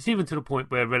it's even to the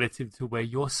point where, relative to where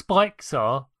your spikes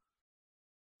are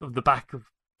of the back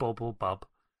of Bob or Bub,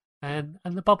 and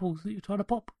the bubbles that you're trying to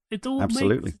pop, it's all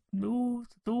absolutely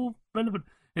it's all relevant,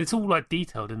 and it's all like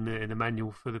detailed in the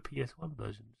manual for the PS1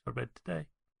 version I read today.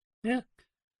 Yeah.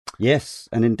 Yes,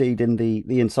 and indeed in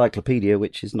the encyclopedia,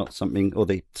 which is not something, or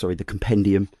the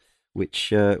compendium,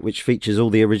 which features all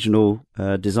the original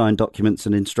design documents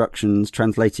and instructions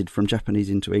translated from Japanese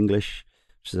into English,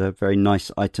 which is a very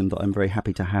nice item that I'm very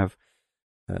happy to have.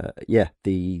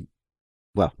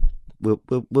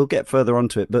 We'll get further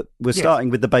onto it, but we're starting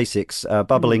with the basics,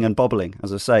 bubbling and bobbling,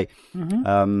 as I say,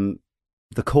 the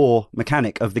core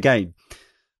mechanic of the game.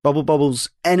 Bubble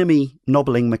Bobble's enemy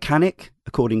nobbling mechanic,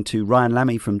 according to Ryan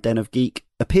Lammy from Den of Geek,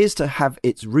 appears to have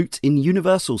its roots in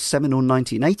Universal's seminal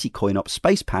 1980 coin-op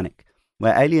Space Panic,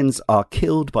 where aliens are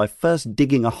killed by first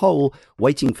digging a hole,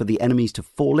 waiting for the enemies to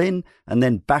fall in, and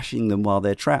then bashing them while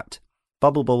they're trapped.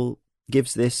 Bubble Bobble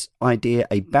gives this idea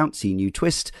a bouncy new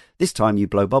twist. This time you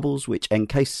blow bubbles which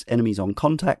encase enemies on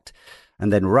contact,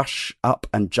 and then rush up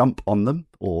and jump on them,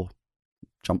 or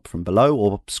jump from below,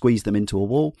 or squeeze them into a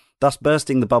wall, thus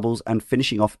bursting the bubbles and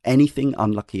finishing off anything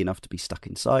unlucky enough to be stuck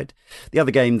inside. The other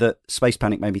game that Space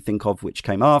Panic made me think of, which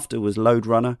came after, was Lode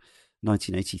Runner,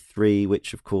 1983,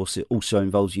 which of course it also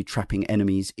involves you trapping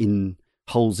enemies in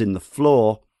holes in the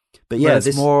floor. But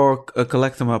it's more a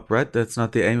collect them up, right? That's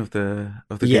not the aim of the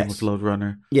game of Lode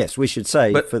Runner. Yes, we should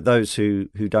say, but for those who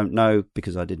don't know,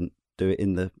 because I didn't do it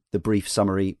in the brief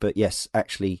summary, but yes,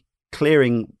 actually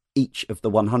clearing each of the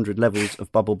 100 levels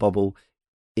of Bubble Bobble,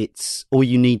 it's all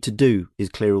you need to do is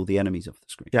clear all the enemies off the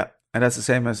screen. Yeah, and that's the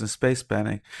same as in Space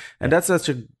Panic. And Yeah. that's such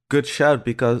a good shout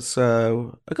because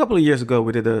a couple of years ago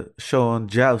we did a show on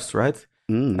Joust, right?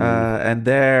 And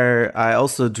there I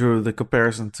also drew the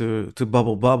comparison to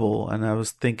Bubble Bubble, and I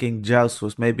was thinking Joust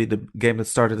was maybe the game that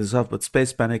started this off, but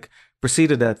Space Panic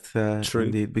preceded that True.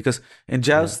 indeed. Because in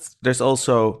Joust, there's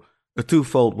also a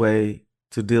twofold way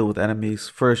to deal with enemies.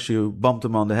 First, you bump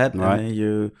them on the head, Right. and then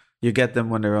you get them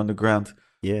when they're on the ground.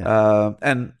 Yeah.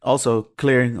 And also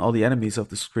clearing all the enemies off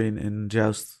the screen in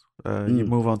Joust. You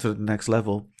move on to the next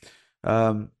level.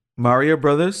 Mario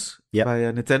Brothers Yep. by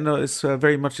Nintendo is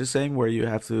very much the same, where you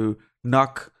have to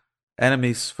knock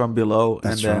enemies from below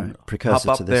That's and then right. Precursor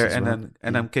hop to up this there as and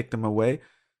well. then kick them away.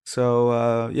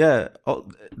 So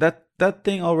that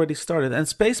thing already started. And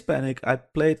Space Panic I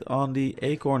played on the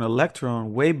Acorn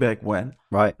Electron way back when.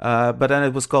 Right. But then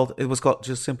it was called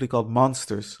just simply called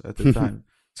Monsters at the time.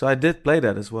 So I did play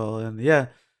that as well, and yeah,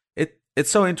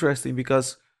 it's so interesting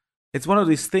because it's one of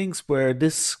these things where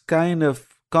this kind of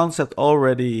concept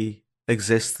already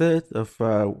existed of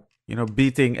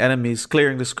beating enemies,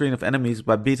 clearing the screen of enemies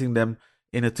by beating them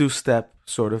in a two-step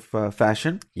sort of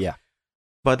fashion. Yeah.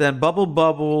 But then Bubble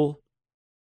Bubble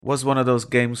was one of those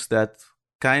games that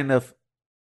kind of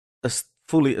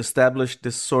fully established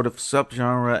this sort of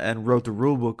subgenre and wrote the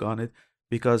rulebook on it,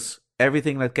 because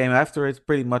everything that came after it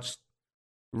pretty much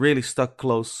really stuck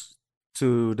close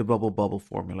to the Bubble Bubble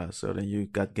formula. So then you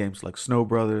got games like Snow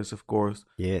Brothers, of course,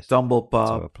 Yes. Tumble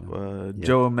Pop, Yeah.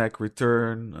 Joe and Mac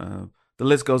Return. The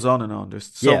list goes on and on.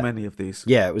 There's so many of these.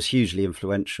 Yeah, it was hugely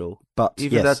influential. But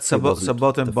even yes, that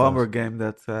Sabot and Bomber game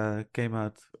that came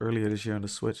out earlier this year on the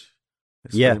Switch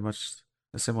is very much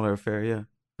a similar affair. Yeah.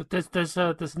 But there's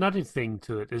another thing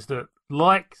to it, is that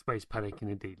like Space Panic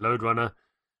and indeed Lode Runner,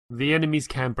 the enemies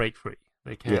can break free.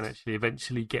 They can actually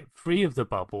eventually get free of the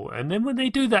bubble, and then when they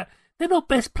do that, they're not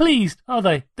best pleased, are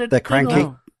they? They're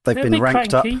cranky. They've been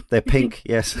ranked cranky. up. They're pink.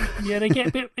 Yes. Yeah, they get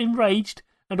a bit enraged,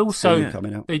 and also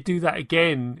coming out. they do that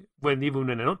again even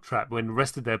when they're not trapped. When the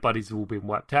rest of their buddies have all been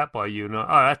wiped out by you,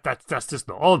 and that's just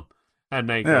not on, and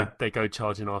they go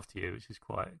charging after you, which is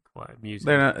quite amusing.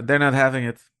 They're not having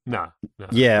it. No.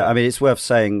 Yeah, I mean, it's worth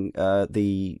saying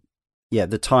the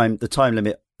time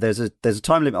limit. There's a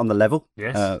time limit on the level.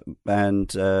 Yes.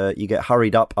 And you get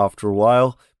hurried up after a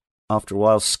while.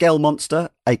 Skell Monster,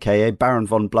 aka Baron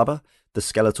von Blubber, the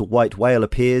skeletal white whale,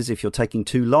 appears if you're taking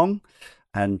too long,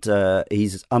 and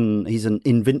he's an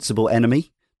invincible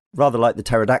enemy, rather like the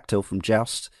pterodactyl from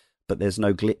Joust. But there's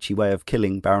no glitchy way of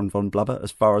killing Baron von Blubber,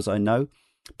 as far as I know.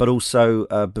 But also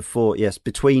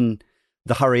between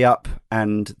the hurry up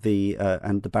and the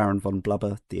Baron von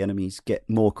Blubber, the enemies get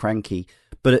more cranky.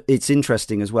 But it's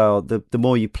interesting as well. The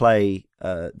more you play,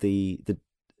 the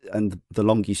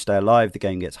longer you stay alive, the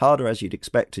game gets harder, as you'd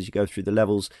expect, as you go through the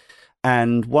levels.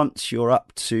 And once you're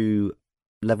up to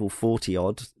level 40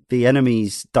 odd, the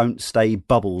enemies don't stay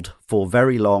bubbled for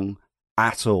very long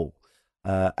at all.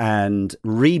 And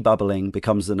rebubbling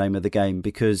becomes the name of the game,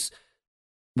 because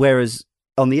whereas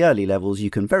on the early levels, you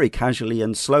can very casually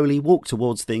and slowly walk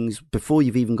towards things before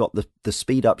you've even got the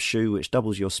speed up shoe, which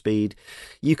doubles your speed.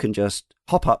 You can just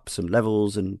hop up some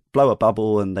levels and blow a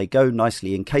bubble, and they go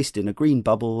nicely encased in a green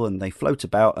bubble, and they float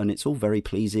about, and it's all very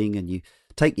pleasing. And you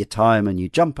take your time and you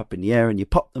jump up in the air and you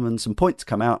pop them, and some points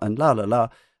come out, and la la la.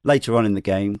 Later on in the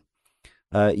game,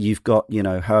 you've got,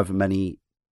 however many,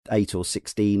 8 or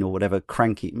 16 or whatever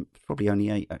cranky, probably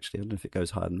only 8 actually, I don't know if it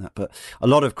goes higher than that, but a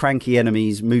lot of cranky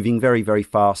enemies moving very, very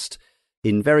fast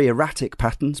in very erratic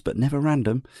patterns, but never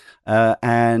random,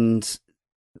 and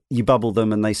you bubble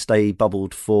them and they stay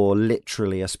bubbled for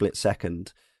literally a split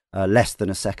second, less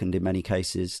than a second in many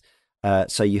cases,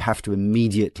 so you have to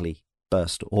immediately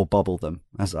burst or bubble them,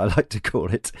 as I like to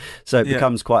call it, so it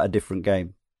becomes quite a different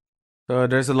game. So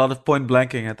there's a lot of point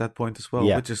blanking at that point as well,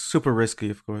 Yeah. which is super risky,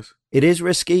 of course. It is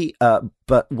risky,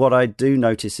 but what I do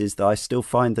notice is that I still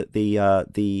find that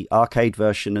the arcade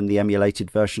version and the emulated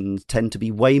versions tend to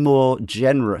be way more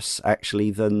generous,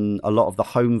 actually, than a lot of the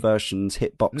home versions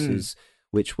hitboxes,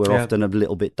 which were often a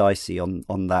little bit dicey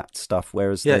on that stuff.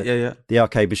 Whereas the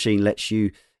arcade machine lets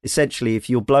you, essentially, if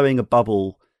you're blowing a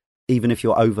bubble, even if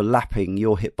you're overlapping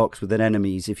your hitbox with an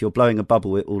enemy's, if you're blowing a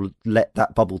bubble, it will let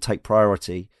that bubble take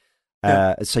priority.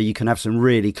 So you can have some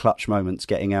really clutch moments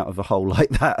getting out of a hole like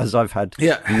that, as I've had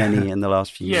many in the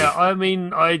last few years. Yeah, I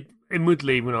mean,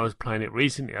 admittedly, when I was playing it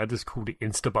recently, I just called it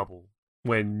Insta-Bubble.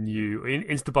 When you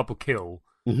Insta-Bubble kill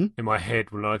in my head,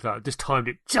 when I just timed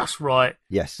it just right.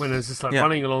 Yes. When I was just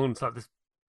running along, and it's like this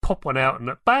pop one out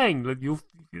and bang!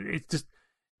 It's just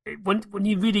when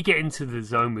you really get into the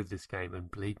zone with this game, and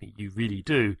believe me, you really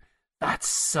do. That's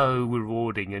so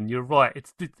rewarding, and you're right.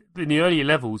 It's in the earlier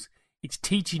levels. it's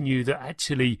teaching you that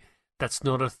actually that's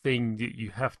not a thing that you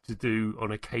have to do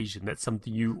on occasion. That's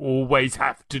something you always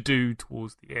have to do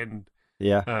towards the end.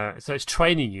 Yeah. So it's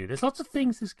training you. There's lots of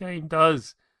things this game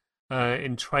does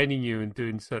in training you and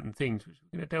doing certain things, which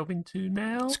we're going to delve into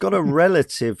now. It's got a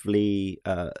relatively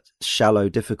shallow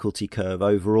difficulty curve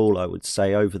overall, I would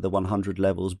say, over the 100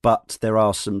 levels, but there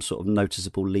are some sort of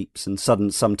noticeable leaps, and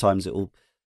sometimes it will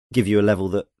give you a level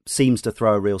that seems to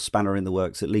throw a real spanner in the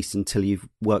works, at least until you've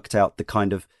worked out the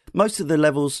kind of... Most of the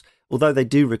levels, although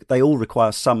they all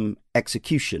require some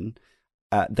execution,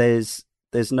 there's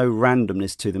no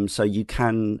randomness to them, so you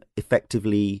can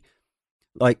effectively...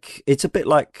 Like, it's a bit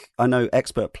like, I know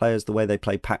expert players, the way they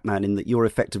play Pac-Man, in that you're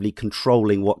effectively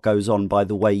controlling what goes on by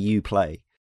the way you play.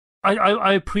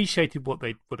 I appreciated what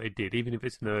they did, even if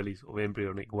it's an early sort of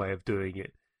embryonic way of doing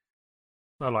it.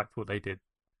 I liked what they did.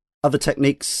 Other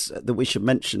techniques that we should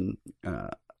mention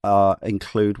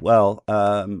include,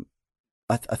 I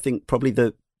think probably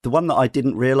the one that I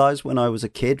didn't realise when I was a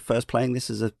kid, first playing this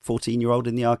as a 14-year-old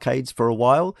in the arcades for a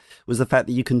while, was the fact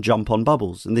that you can jump on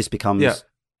bubbles, and this becomes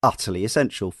utterly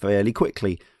essential fairly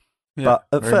quickly. But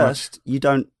at first, you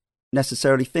don't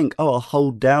necessarily think, I'll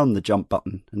hold down the jump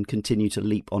button and continue to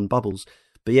leap on bubbles.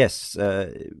 But yes,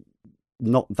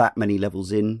 not that many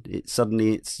levels in,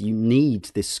 you need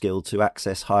this skill to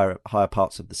access higher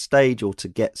parts of the stage, or to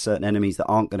get certain enemies that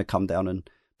aren't going to come down and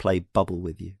play bubble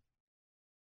with you.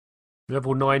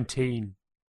 Level 19.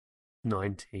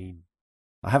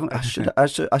 I haven't.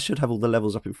 I should have all the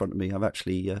levels up in front of me. I've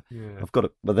actually. I've got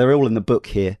it. Well, they're all in the book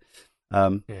here.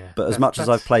 But as much as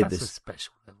I've played this, that's a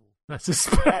special level. That's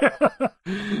a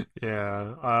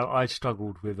yeah. I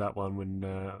struggled with that one when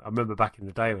I remember back in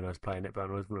the day when I was playing it, but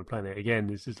when I was playing it again,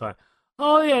 it's just like,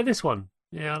 oh yeah, this one.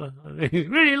 Yeah, I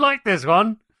really like this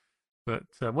one. But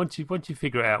once you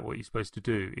figure out what you're supposed to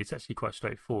do, it's actually quite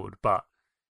straightforward. But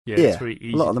it's very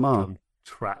easy a lot of them to are become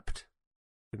trapped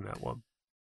in that one.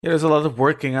 Yeah, there's a lot of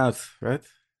working out, right?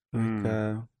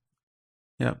 Like,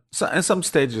 So, and some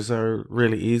stages are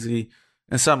really easy,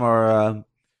 and some are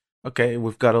okay.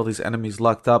 We've got all these enemies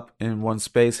locked up in one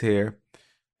space here,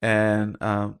 and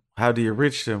how do you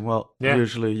reach them? Well,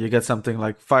 usually you get something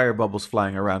like fire bubbles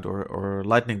flying around, or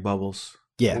lightning bubbles.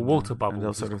 Yeah, well, water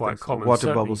bubbles is quite common.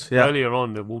 Water bubbles. Earlier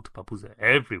on, the water bubbles are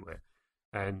everywhere,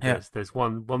 and there's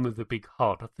one with the big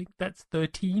heart. I think that's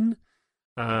 13.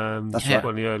 That's one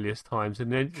of the earliest times,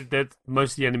 and then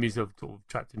most of the enemies are sort of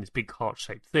trapped in this big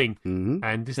heart-shaped thing,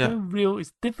 and there's no real.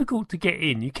 It's difficult to get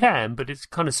in. You can, but it's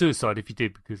kind of suicide if you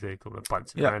did, because they're kind of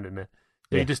bouncing around in there.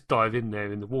 So you just dive in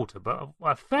there in the water. But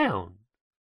I found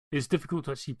it's difficult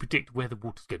to actually predict where the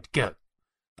water's going to go.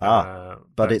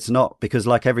 But it's not, because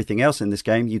like everything else in this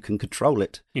game, you can control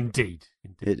it. Indeed.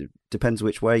 It depends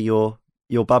which way your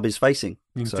bub is facing.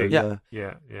 Indeed. So,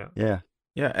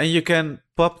 Yeah, and you can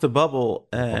pop the bubble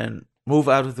and move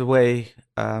out of the way,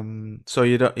 so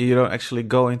you don't actually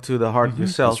go into the heart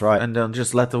yourself. That's right. And then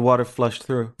just let the water flush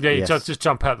through. Yeah, you just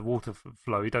jump out the water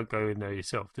flow. You don't go in there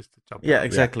yourself, just to jump. Yeah, out.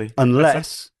 exactly. Yeah.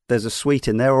 Unless there's a suite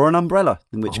in there or an umbrella,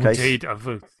 in which case. Indeed,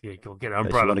 you got to get an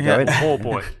umbrella. Go in. Poor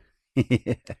boy.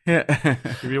 Yeah.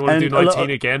 If you want to do 19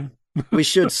 again. We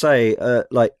should say,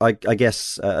 I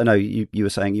guess, I know you were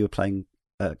saying you were playing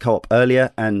co-op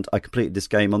earlier, and I completed this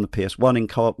game on the PS1 in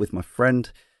co-op with my friend,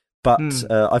 but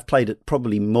I've played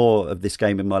probably more of this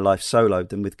game in my life solo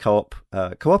than with co-op.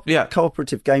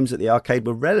 Cooperative games at the arcade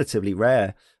were relatively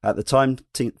rare at the time.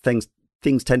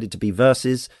 Things tended to be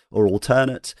versus or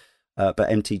alternate, but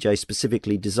MTJ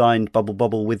specifically designed Bubble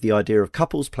Bobble with the idea of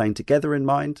couples playing together in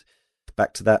mind.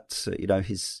 Back to that,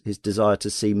 his desire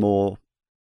to see more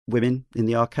women in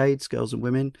the arcades, girls and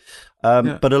women.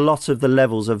 But a lot of the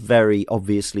levels are very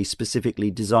obviously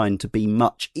specifically designed to be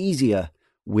much easier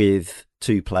with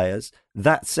two players.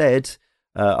 That said,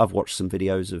 I've watched some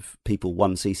videos of people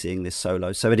 1cc'ing this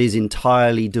solo, so it is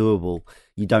entirely doable.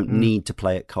 You don't need to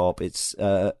play it co-op. It's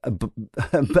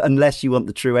unless you want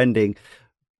the true ending,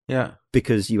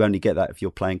 because you only get that if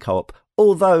you're playing co-op.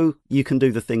 Although you can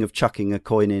do the thing of chucking a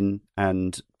coin in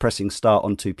and pressing start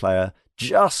on 2-player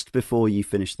just before you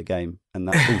finish the game, and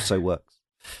that also works.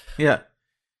 Yeah,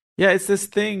 it's this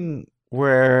thing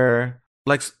where,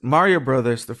 like, Mario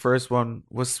Brothers, the first one,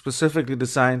 was specifically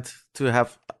designed to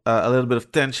have a little bit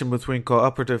of tension between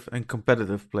cooperative and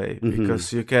competitive play,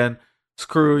 because you can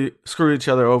screw each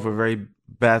other over very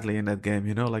badly in that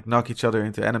game, like knock each other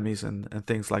into enemies and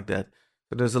things like that.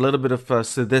 So there's a little bit of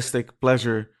sadistic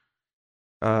pleasure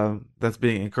that's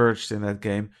being encouraged in that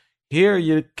game. Here,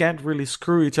 you can't really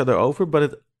screw each other over, but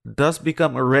it does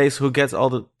become a race who gets all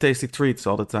the tasty treats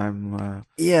all the time. And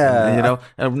Yeah,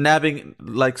 nabbing,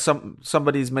 like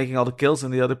somebody's making all the kills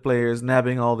and the other player is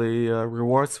nabbing all the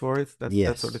rewards for it. That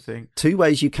sort of yes. thing. Two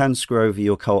ways you can screw over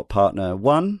your co-op partner.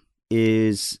 One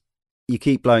is you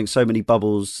keep blowing so many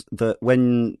bubbles that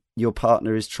when your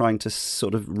partner is trying to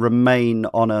sort of remain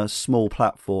on a small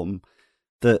platform,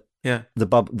 that Yeah.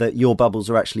 that your bubbles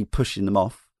are actually pushing them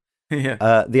off.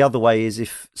 Yeah. The other way is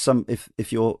if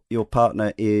your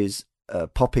partner is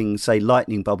popping, say,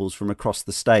 lightning bubbles from across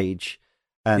the stage,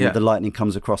 and Yeah. the lightning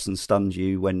comes across and stuns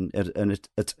you when at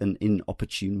an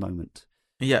inopportune moment.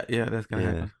 Yeah, that's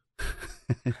gonna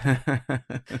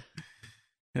happen.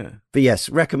 Yeah. But yes,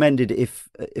 recommended if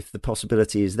the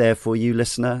possibility is there for you,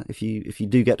 listener. If you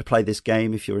do get to play this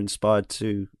game, if you're inspired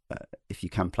to, if you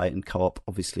can play it in co-op,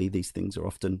 obviously these things are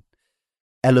often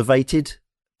elevated.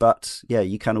 But yeah,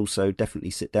 you can also definitely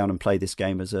sit down and play this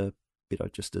game as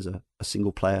just as a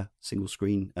single player, single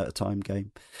screen at a time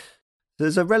game.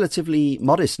 There's a relatively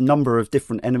modest number of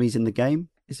different enemies in the game.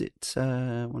 Is it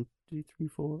 1, 2, 3,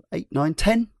 4, 8, 9,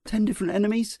 10 different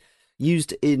enemies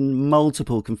used in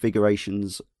multiple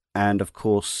configurations, and of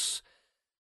course,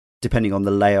 depending on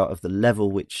the layout of the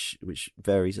level, which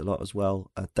varies a lot as well,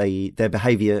 their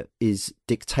behavior is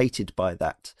dictated by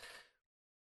that.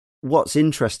 What's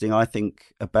interesting, I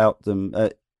think, about them,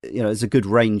 there's a good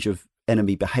range of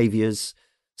enemy behaviors.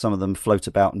 Some of them float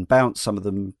about and bounce. Some of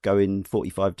them go in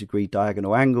 45-degree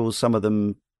diagonal angles. Some of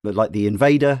them, like the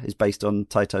Invader, is based on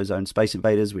Taito's own Space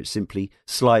Invaders, which simply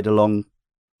slide along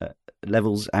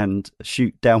levels and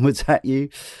shoot downwards at you.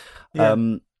 Yeah.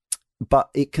 But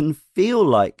it can feel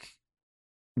like,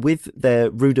 with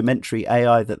their rudimentary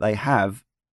AI that they have,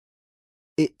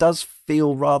 it does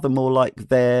feel rather more like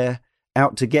they're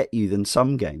out to get you than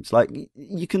some games. Like,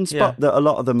 you can spot that a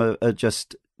lot of them are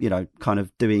just, kind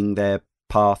of doing their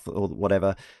path or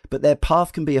whatever, but their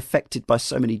path can be affected by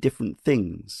so many different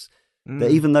things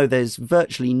that even though there's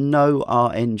virtually no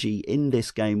RNG in this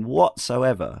game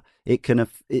whatsoever, it gives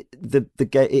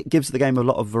the game a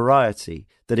lot of variety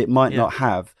that it might not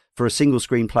have for a single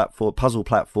screen puzzle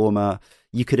platformer.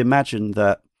 You could imagine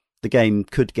that the game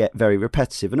could get very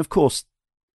repetitive, and of course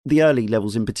the early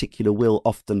levels in particular will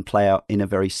often play out in a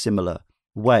very similar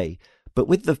way. But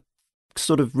with the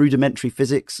sort of rudimentary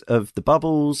physics of the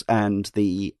bubbles and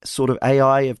the sort of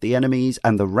AI of the enemies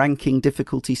and the ranking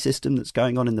difficulty system that's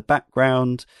going on in the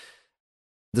background,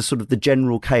 the sort of the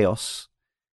general chaos,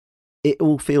 it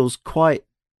all feels quite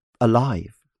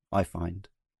alive, I find.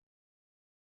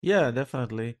 Yeah,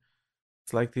 definitely.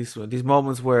 It's like these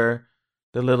moments where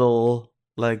the little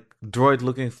like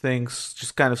droid-looking things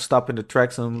just kind of stop in the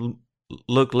tracks and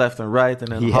look left and right,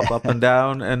 and then hop up and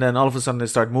down, and then all of a sudden they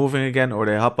start moving again, or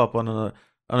they hop up on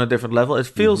a different level. It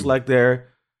feels like they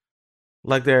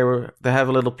have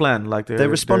a little plan, like they're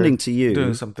responding to you,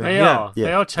 doing something. They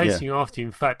are chasing after you.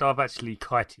 In fact, I've actually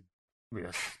kited.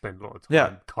 I spend a lot of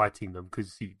time kiting them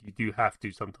because you do have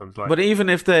to sometimes. But even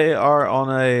if they are on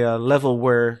a level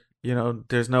where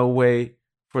there's no way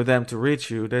for them to reach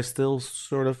you, they still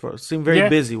sort of seem very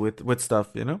busy with stuff.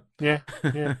 Yeah.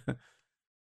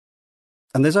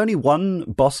 And there's only one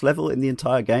boss level in the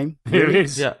entire game. Really? It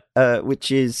is. Yeah.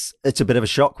 Which is, it's a bit of a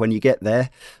shock when you get there.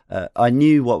 I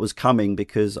knew what was coming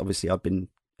because obviously I've been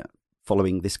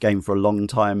following this game for a long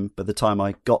time by the time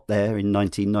I got there in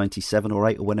 1997 or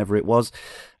 8 or whenever it was.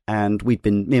 And me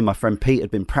and my friend Pete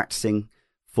had been practicing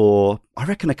for, I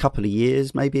reckon, a couple of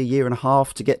years, maybe a year and a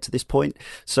half to get to this point.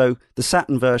 So the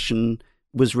Saturn version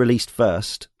was released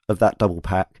first of that double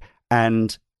pack,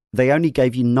 and they only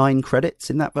gave you 9 credits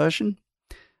in that version.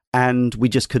 And we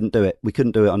just couldn't do it. We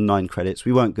couldn't do it on 9 credits.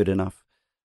 We weren't good enough.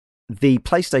 The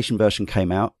PlayStation version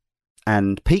came out,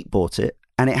 and Pete bought it,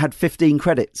 and it had 15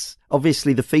 credits.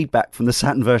 Obviously, the feedback from the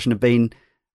Saturn version had been,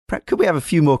 could we have a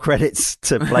few more credits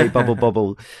to play Bubble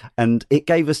Bobble? And it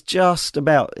gave us just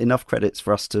about enough credits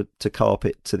for us to co-op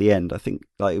it to the end. I think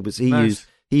it was he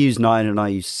used 9 and I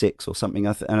used 6 or something.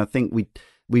 And I think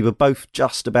we were both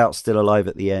just about still alive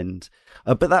at the end.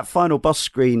 But that final boss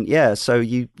screen, so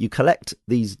you collect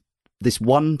this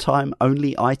one-time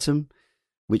only item,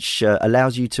 which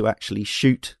allows you to actually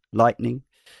shoot lightning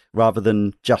rather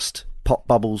than just pop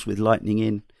bubbles with lightning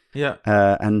in. Yeah.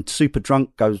 And Super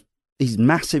Drunk goes, he's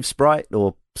massive sprite,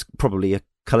 or probably a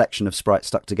collection of sprites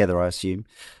stuck together, I assume.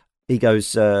 He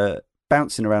goes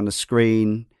bouncing around the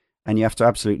screen, and you have to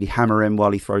absolutely hammer him while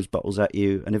he throws bottles at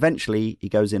you. And eventually he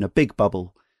goes in a big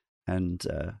bubble, and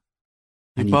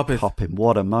you pop him.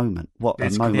 What a moment.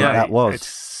 That was. It's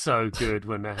so good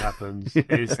when that happens.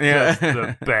 It's just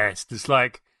the best. It's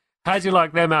like, how'd you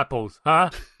like them apples, huh?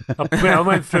 I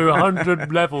went through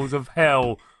 100 levels of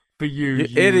hell for you, You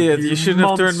idiot! You shouldn't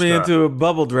have turned me monster. into a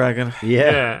bubble dragon.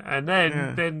 Yeah. And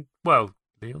then, well,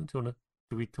 Leon, do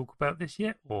we talk about this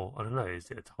yet? Or, I don't know, is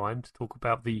it a time to talk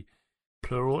about the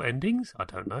plural endings? I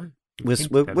don't know.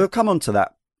 We'll come on to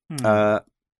that. Hmm.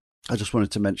 I just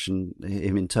wanted to mention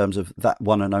him in terms of that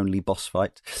one and only boss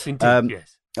fight. Indeed,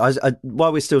 yes.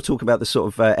 While we're still talking about the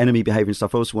sort of enemy behavior and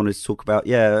stuff, I also wanted to talk about,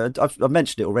 I've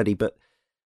mentioned it already, but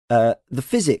the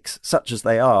physics, such as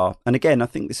they are, and again, I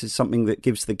think this is something that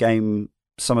gives the game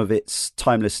some of its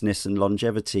timelessness and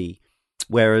longevity,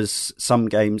 whereas some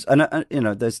games, and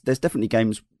there's definitely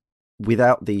games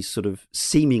without these sort of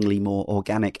seemingly more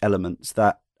organic elements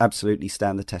that absolutely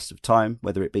stand the test of time,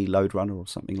 whether it be Lode Runner or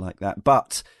something like that.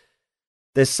 But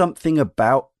there's something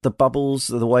about the bubbles,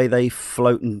 the way they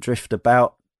float and drift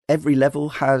about. Every level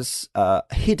has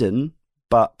hidden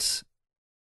but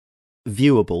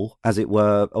viewable, as it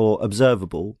were, or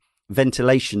observable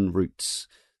ventilation routes.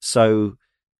 So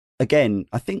again,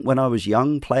 I think when I was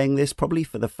young playing this, probably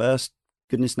for the first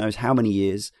goodness knows how many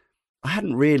years, I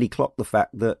hadn't really clocked the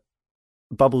fact that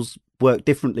bubbles work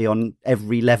differently on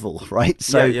every level, right?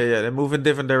 So yeah. They move in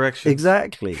different directions.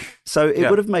 exactly. So it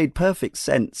would have made perfect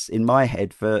sense in my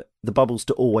head for the bubbles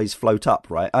to always float up,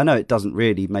 right? I know it doesn't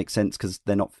really make sense because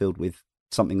they're not filled with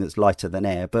something that's lighter than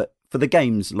air, but for the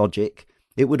game's logic,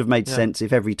 it would have made sense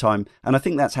if every time, and I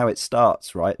think that's how it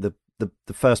starts, right? The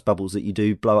first bubbles that you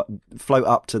do float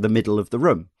up to the middle of the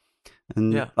room.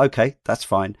 And okay, that's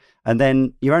fine. And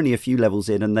then you're only a few levels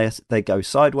in and they go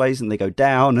sideways and they go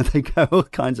down and they go all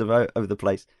kinds of over the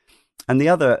place. And the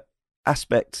other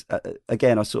aspect,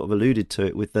 again, I sort of alluded to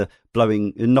it with the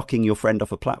knocking your friend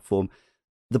off a platform.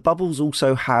 The bubbles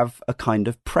also have a kind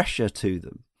of pressure to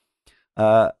them.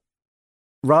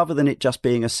 Rather than it just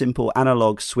being a simple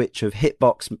analog switch of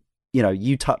hitbox,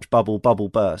 you touch bubble, bubble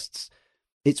bursts.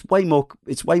 It's way more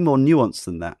nuanced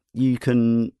than that. You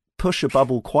can push a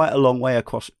bubble quite a long way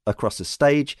across a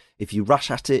stage. If you rush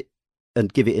at it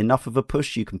and give it enough of a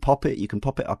push, you can pop it. You can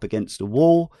pop it up against a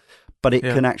wall, but it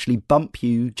can actually bump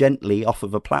you gently off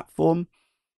of a platform.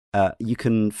 You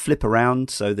can flip around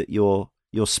so that your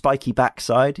spiky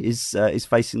backside is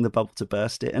facing the bubble to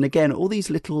burst it. And again, all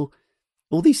these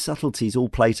subtleties all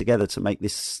play together to make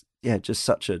this, just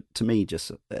to me,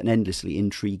 just an endlessly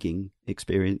intriguing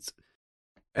experience.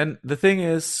 And the thing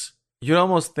is, you'd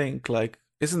almost think, like,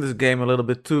 isn't this game a little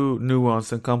bit too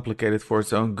nuanced and complicated for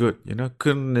its own good?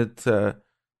 Couldn't it do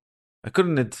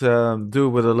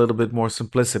with a little bit more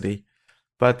simplicity?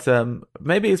 But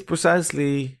maybe it's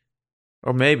precisely,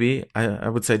 or maybe I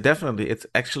would say definitely, it's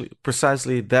actually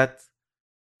precisely that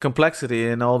complexity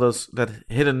and all that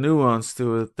hidden nuance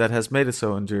to it that has made it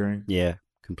so enduring. Yeah,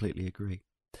 completely agree.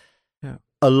 Yeah.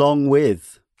 Along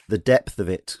with the depth of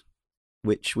it,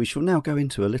 which we shall now go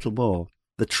into a little more,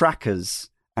 the trackers,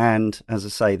 and as I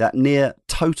say, that near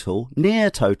total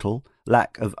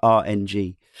lack of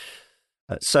RNG.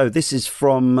 So this is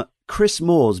from Chris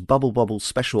Moore's Bubble Bobble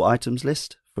special items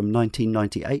list from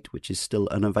 1998, which is still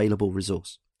an available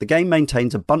resource. The game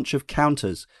maintains a bunch of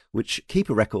counters, which keep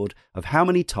a record of how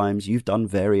many times you've done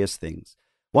various things.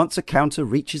 Once a counter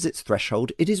reaches its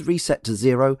threshold, it is reset to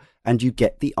 0, and you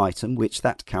get the item which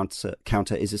that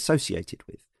counter is associated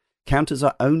with. Counters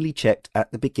are only checked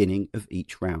at the beginning of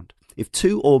each round. If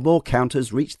 2 or more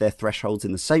counters reach their thresholds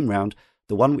in the same round,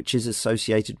 the one which is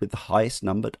associated with the highest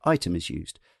numbered item is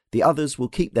used. The others will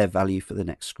keep their value for the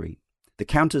next screen. The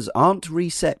counters aren't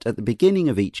reset at the beginning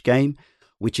of each game,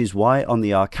 which is why on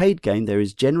the arcade game there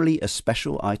is generally a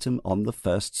special item on the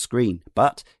first screen.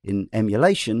 But in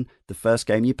emulation, the first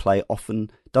game you play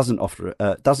often doesn't offer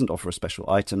a special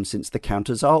item, since the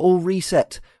counters are all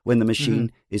reset when the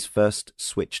machine is first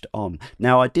switched on.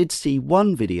 Now, I did see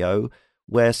one video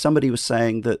where somebody was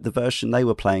saying that the version they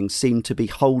were playing seemed to be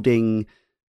holding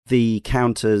the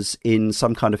counters in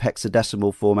some kind of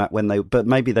hexadecimal format but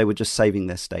maybe they were just saving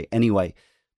their state anyway.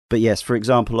 But yes, for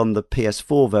example, on the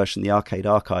PS4 version, the Arcade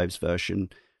Archives version,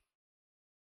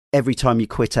 every time you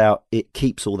quit out, it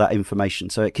keeps all that information.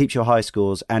 So it keeps your high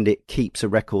scores and it keeps a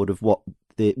record of what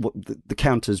the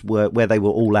counters were, where they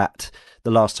were all at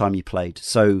the last time you played.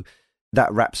 So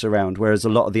that wraps around, whereas a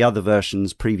lot of the other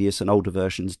versions, previous and older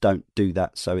versions, don't do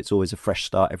that. So it's always a fresh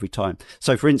start every time.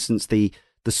 So for instance, the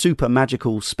super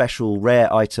magical special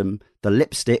rare item, the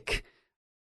lipstick,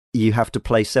 you have to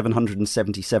play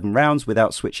 777 rounds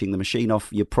without switching the machine off.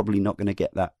 You're probably not going to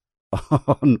get that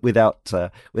on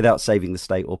without saving the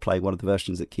state or playing one of the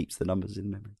versions that keeps the numbers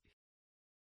in memory.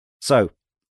 So,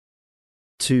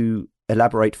 to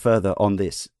elaborate further on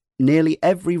this, Nearly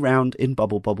every round in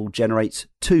Bubble Bobble generates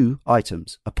 2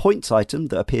 items. A points item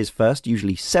that appears first,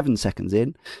 usually 7 seconds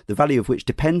in, the value of which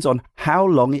depends on how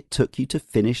long it took you to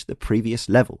finish the previous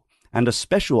level, and a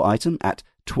special item at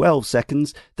 12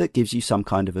 seconds that gives you some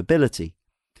kind of ability.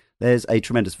 There's a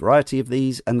tremendous variety of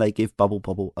these, and they give Bubble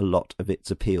Bobble a lot of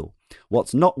its appeal.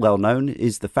 What's not well known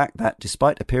is the fact that,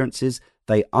 despite appearances,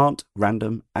 they aren't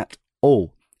random at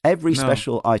all. Every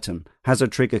special item has a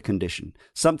trigger condition,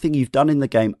 something you've done in the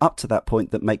game up to that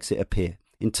point that makes it appear.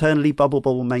 Internally, Bubble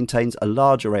Bobble maintains a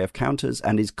large array of counters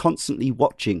and is constantly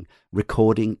watching,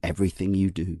 recording everything you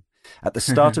do. At the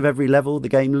start of every level, the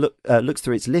game looks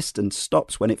through its list and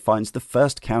stops when it finds the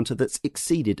first counter that's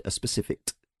exceeded a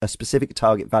specific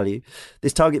target value.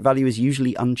 This target value is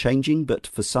usually unchanging, but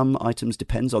for some items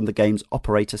depends on the game's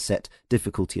operator set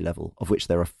difficulty level, of which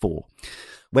there are 4.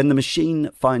 When the machine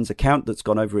finds a count that's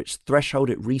gone over its threshold,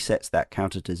 it resets that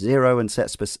counter to 0 and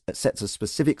sets a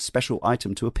specific special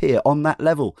item to appear on that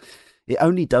level. It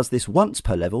only does this once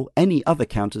per level. Any other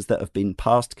counters that have been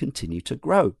passed continue to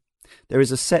grow. There is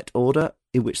a set order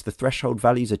in which the threshold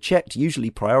values are checked,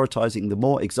 usually prioritizing the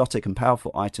more exotic and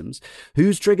powerful items,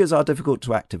 whose triggers are difficult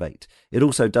to activate. It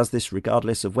also does this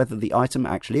regardless of whether the item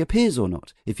actually appears or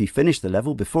not. If you finish the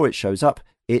level before it shows up,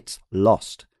 it's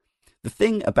lost. The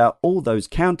thing about all those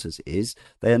counters is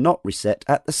they are not reset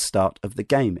at the start of the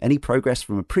game. Any progress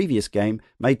from a previous game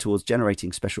made towards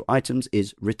generating special items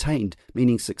is retained,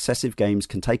 meaning successive games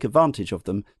can take advantage of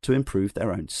them to improve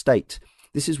their own state.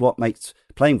 This is what makes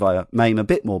playing via MAME a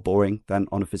bit more boring than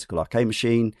on a physical arcade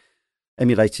machine.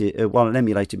 While an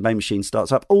emulated MAME machine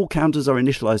starts up, all counters are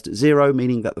initialized at 0,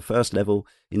 meaning that the first level,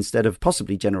 instead of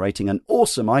possibly generating an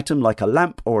awesome item like a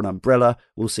lamp or an umbrella,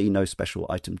 will see no special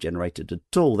item generated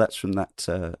at all. That's from that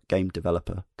game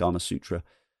developer Gama Sutra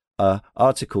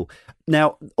article.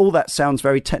 Now, all that sounds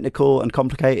very technical and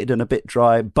complicated and a bit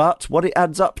dry, but what it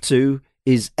adds up to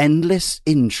is endless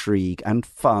intrigue and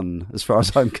fun, as far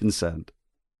as I'm concerned.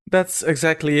 That's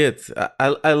exactly it.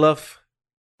 I love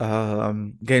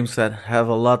games that have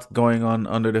a lot going on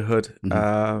under the hood.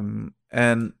 Mm-hmm.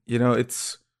 And, you know,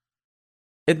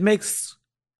 it makes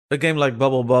a game like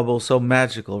Bubble Bobble so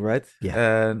magical, right?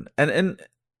 Yeah. And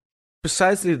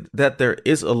precisely that there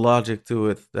is a logic to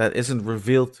it that isn't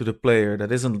revealed to the player,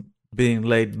 that isn't being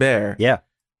laid bare. Yeah.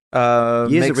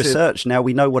 Years of research, now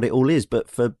we know what it all is, but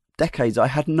for decades I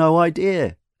had no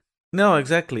idea. No,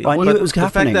 exactly. I knew it was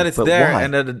happening, the fact that it's but there why?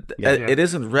 and that it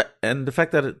isn't, and the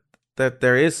fact that that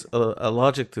there is a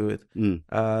logic to it,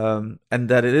 and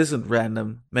that it isn't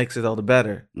random makes it all the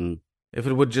better. If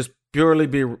it would just purely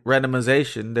be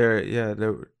randomization,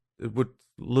 it would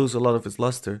lose a lot of its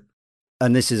luster.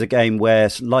 And this is a game where,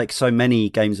 like so many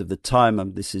games of the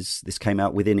time, this came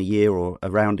out within a year or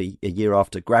around a year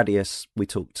after Gradius. We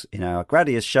talked in our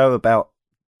Gradius show about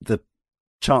the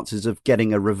chances of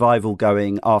getting a revival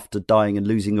going after dying and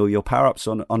losing all your power-ups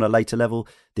on a later level.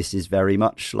 This is very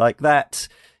much like that.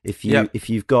 If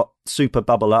you've got super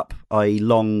bubble up, i.e.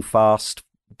 long, fast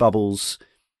bubbles,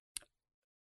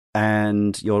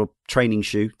 and your training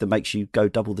shoe that makes you go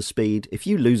double the speed, if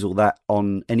you lose all that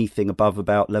on anything above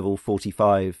about level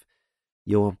 45,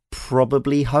 you're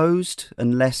probably hosed,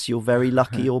 unless you're very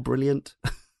lucky or brilliant.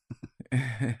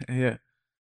 Yeah.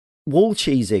 Wall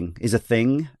cheesing is a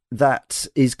thing that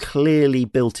is clearly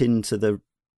built into the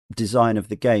design of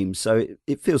the game, so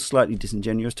it feels slightly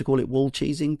disingenuous to call it wall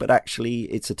cheesing, but actually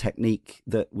it's a technique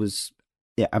that was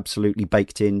absolutely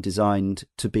baked in, designed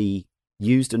to be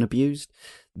used and abused.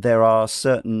 There are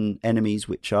certain enemies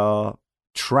which are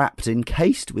trapped,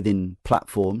 encased within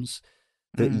platforms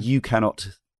that you cannot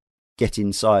get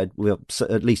inside, well,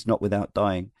 at least not without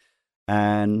dying,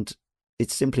 and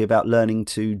it's simply about learning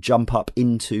to jump up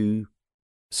into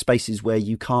spaces where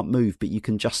you can't move, but you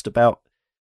can just about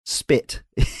spit,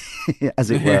 as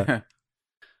it were.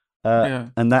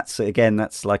 And that's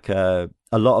like a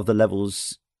lot of the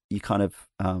levels, you kind of,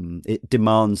 it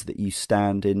demands that you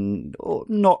stand in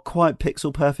not quite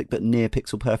pixel perfect, but near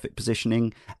pixel perfect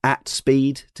positioning at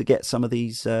speed to get some of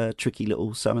these tricky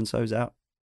little so-and-sos out.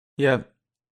 Yeah,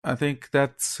 I think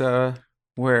that's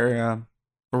where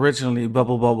originally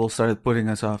Bubble Bobble started putting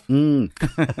us off.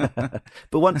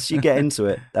 But once you get into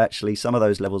it, actually, some of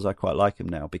those levels I quite like them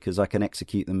now because I can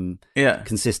execute them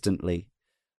consistently.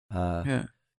 I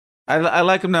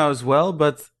like them now as well,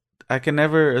 but I can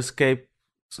never escape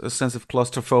a sense of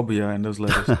claustrophobia in those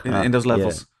levels. in those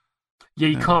levels,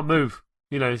 you can't move.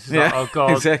 You know, it's like, oh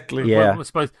god, exactly. Well, I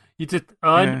suppose you just.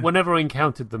 Whenever I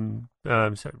encountered them,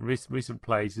 recent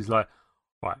plays is like,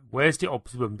 right, where's the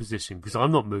optimum position? Because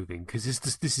I'm not moving. Because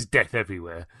this is death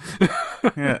everywhere.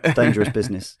 Yeah. Dangerous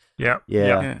business. Yeah.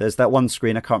 Yeah, there's that one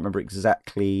screen. I can't remember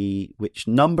exactly which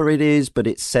number it is, but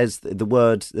it says the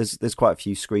word. There's quite a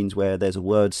few screens where there's a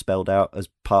word spelled out as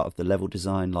part of the level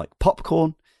design, like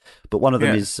popcorn. But one of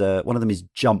them is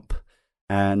jump,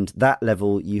 and that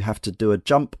level you have to do a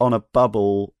jump on a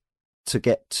bubble to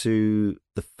get to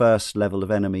the first level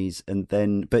of enemies,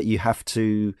 but you have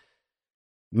to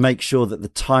make sure that the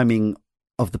timing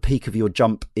of the peak of your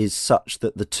jump is such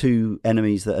that the two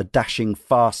enemies that are dashing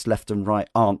fast left and right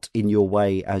aren't in your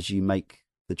way as you make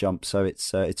the jump. So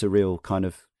it's a real kind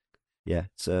of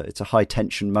it's a high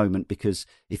tension moment, because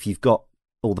if you've got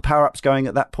all the power ups going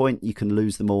at that point, you can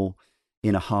lose them all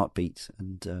in a heartbeat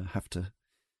and have to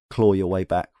claw your way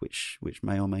back, which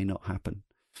may or may not happen.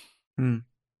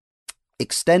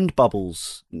 Extend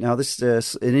bubbles. Now this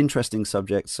is an interesting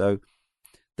subject. So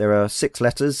there are 6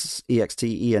 letters: E, X,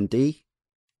 T, E, and D.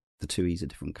 The 2 E's are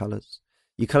different colours.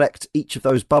 You collect each of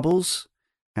those bubbles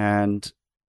and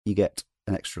you get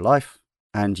an extra life,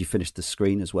 and you finish the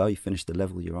screen as well. You finish the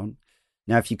level you're on.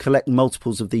 Now, if you collect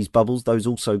multiples of these bubbles, those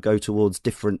also go towards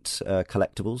different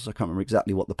collectibles. I can't remember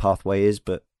exactly what the pathway is,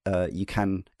 but you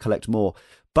can collect more.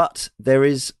 But there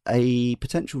is a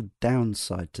potential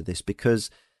downside to this,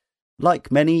 because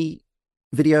like many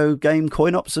video game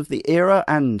coin-ops of the era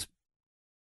and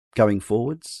going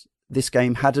forwards, this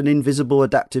game had an invisible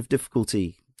adaptive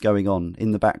difficulty going on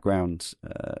in the background,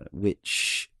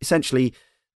 which essentially,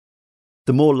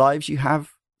 the more lives you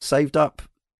have saved up,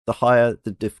 the higher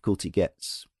the difficulty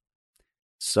gets.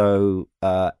 So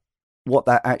what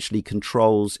that actually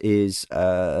controls is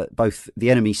both the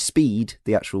enemy speed,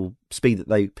 the actual speed that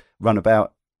they run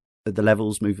about, the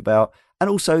levels move about, and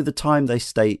also the time they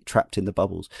stay trapped in the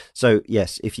bubbles. So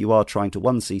yes, if you are trying to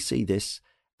 1cc this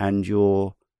and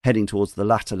you're heading towards the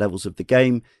latter levels of the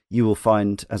game, you will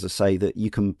find, as I say, that you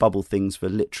can bubble things for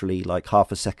literally like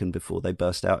half a second before they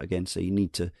burst out again. So you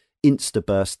need to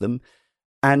insta-burst them.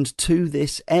 And to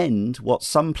this end, what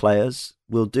some players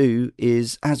will do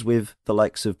is, as with the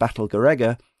likes of Battle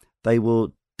Garega, they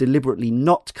will deliberately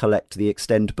not collect the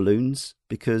extend balloons,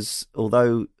 because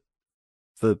although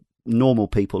for normal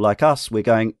people like us, we're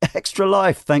going, extra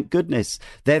life, thank goodness.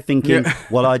 They're thinking,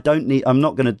 well, I'm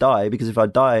not going to die, because if I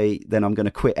die, then I'm going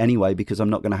to quit anyway, because I'm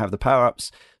not going to have the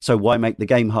power-ups. So why make the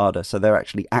game harder? So they're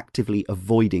actually actively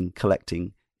avoiding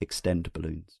collecting extend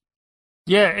balloons.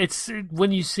 Yeah, it's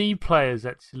when you see players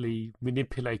actually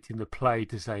manipulating the play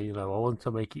to say, I want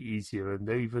to make it easier, and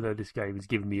even though this game is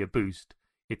giving me a boost,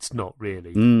 it's not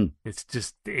really. It's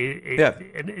just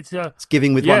it's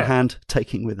giving with one hand,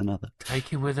 taking with another.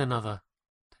 Taking with another.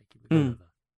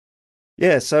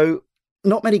 Yeah, so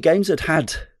not many games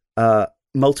had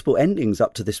multiple endings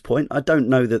up to this point. I don't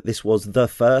know that this was the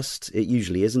first. It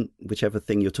usually isn't. Whichever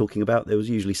thing you're talking about, there was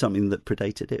usually something that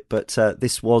predated it. But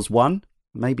this was one,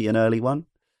 maybe an early one.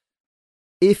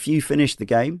 If you finish the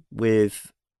game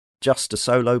with just a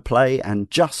solo play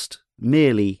and just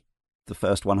merely the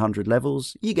first 100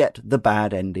 levels, you get the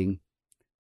bad ending.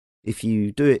 If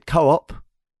you do it co-op,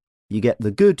 you get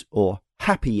the good or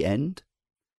happy end.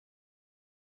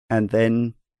 And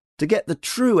then to get the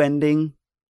true ending,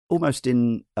 almost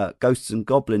in Ghosts and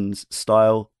Goblins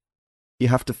style, you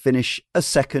have to finish a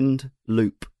second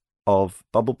loop of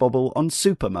Bubble Bobble on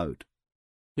super mode.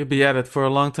 You'll be at it for a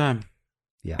long time.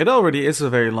 Yeah, it already is a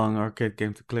very long arcade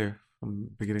game to clear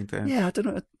from beginning to end. Yeah, I don't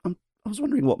know. I was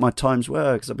wondering what my times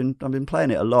were, because I've been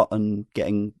playing it a lot and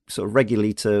getting sort of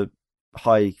regularly to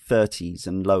high 30s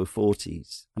and low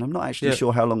 40s, and I'm not actually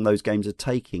sure how long those games are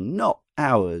taking. Not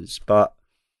hours, but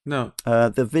no.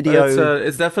 The video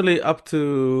it's definitely up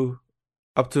to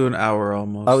an hour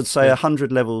almost. I would say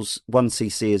 100 levels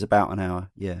 1cc is about an hour.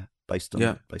 Yeah, based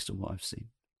on what I've seen.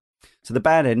 So the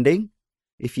bad ending,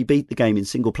 if you beat the game in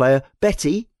single player,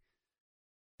 Betty,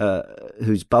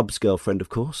 who's Bub's girlfriend, of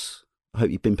course, I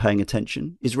hope you've been paying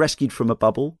attention, is rescued from a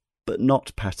bubble, but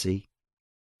not Patty.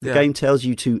 The game tells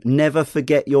you to never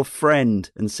forget your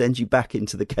friend and sends you back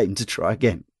into the game to try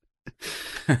again.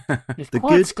 It's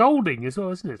quite scolding as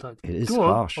well, isn't it? Like, it is go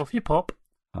harsh. On, off you pop.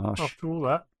 Harsh. After all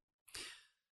that.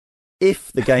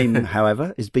 If the game,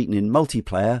 however, is beaten in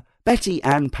multiplayer, Betty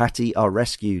and Patty are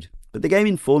rescued, but the game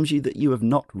informs you that you have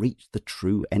not reached the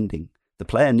true ending. The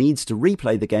player needs to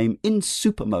replay the game in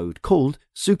super mode, called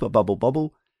Super Bubble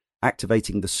Bobble.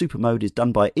 Activating the super mode is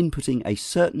done by inputting a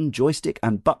certain joystick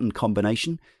and button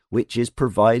combination, which is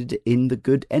provided in the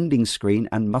good ending screen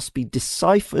and must be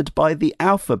deciphered by the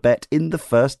alphabet in the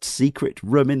first secret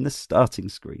room in the starting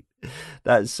screen.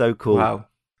 That's so cool. Wow.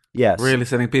 Yes. Really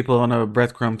setting people on a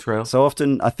breadcrumb trail. So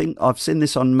often, I think I've seen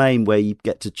this on MAME where you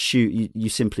get to choose. You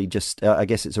simply just, I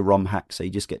guess it's a ROM hack, so you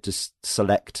just get to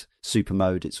select super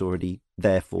mode. It's already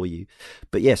there for you.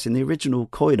 But yes, in the original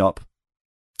coin-op,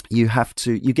 you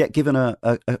get given a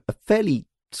fairly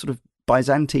sort of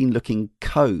Byzantine-looking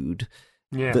code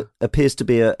that appears to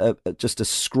be just a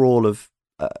scroll of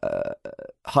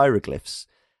hieroglyphs.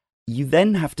 You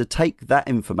then have to take that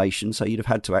information, so you'd have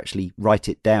had to actually write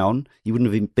it down. You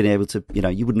wouldn't have been able to,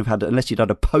 you wouldn't have had, unless you'd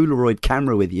had a Polaroid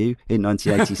camera with you in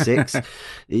 1986,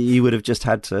 you would have just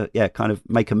had to, kind of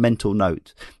make a mental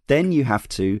note. Then you have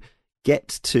to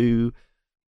get to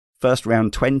first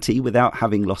round 20 without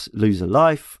having lose a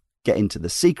life, get into the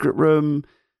secret room,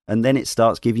 and then it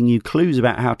starts giving you clues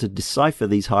about how to decipher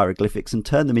these hieroglyphics and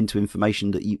turn them into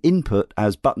information that you input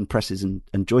as button presses and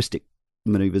joystick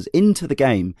maneuvers into the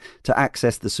game to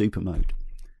access the super mode.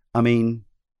 I mean,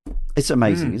 it's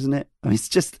amazing, isn't it? I mean,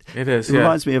 it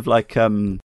reminds me of like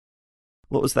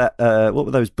what was that? What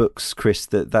were those books, Chris,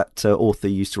 that author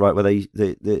used to write where they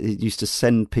used to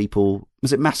send people?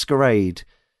 Was it Masquerade?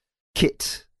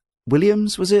 Kit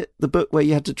Williams, was it the book where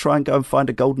you had to try and go and find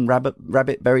a golden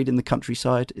rabbit buried in the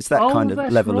countryside? It's that kind of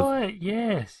level right.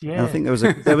 Yes, yeah. And I think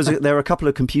there were a couple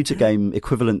of computer game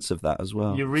equivalents of that as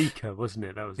well. Eureka, wasn't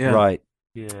it? That was right.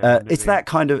 Yeah, it's that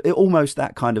kind of almost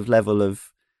that kind of level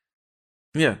of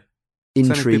intrigue.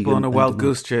 Sending people on a wild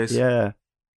goose chase. Yeah,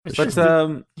 but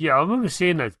I remember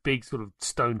seeing those big sort of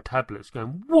stone tablets.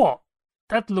 Going, what?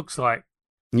 That looks like.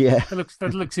 Yeah,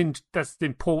 that's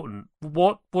important.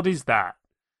 What is that?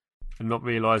 And not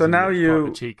realizing. So now it's part of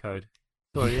a cheat code.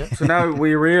 Sorry, yeah. So now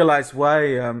we realize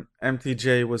why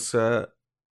MTJ was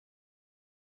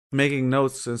making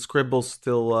notes and scribbles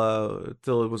till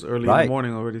it was early in the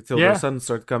morning already, till the sun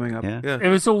started coming up. Yeah. It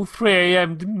was all 3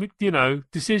 a.m.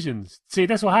 Decisions. See,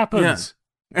 that's what happens.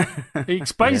 Yeah. He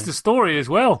explains the story as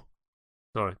well.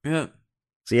 Sorry. Yeah.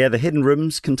 So the hidden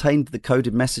rooms contained the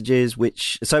coded messages,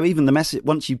 so even the message,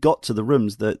 once you got to the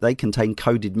rooms, they contain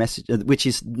coded messages, which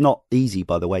is not easy,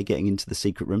 by the way, getting into the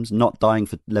secret rooms, not dying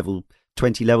for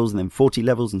 20 levels and then 40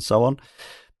 levels and so on.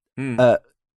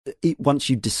 Once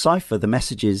you decipher the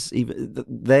messages,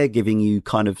 they're giving you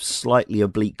kind of slightly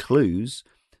oblique clues.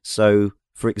 So,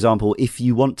 for example, if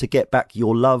you want to get back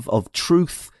your love of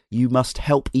truth, you must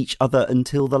help each other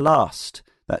until the last.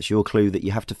 That's your clue that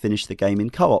you have to finish the game in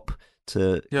co-op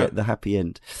to get the happy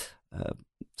end,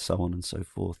 so on and so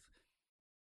forth.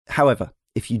 However,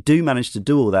 if you do manage to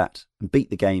do all that and beat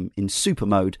the game in super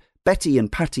mode, Betty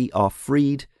and Patty are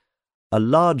freed. A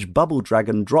large bubble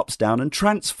dragon drops down and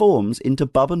transforms into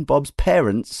Bub and Bob's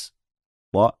parents.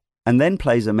 What? And then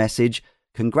plays a message.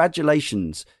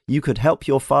 Congratulations, you could help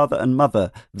your father and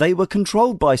mother. They were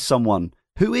controlled by someone.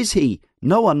 Who is he?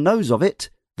 No one knows of it.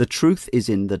 The truth is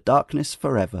in the darkness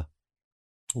forever.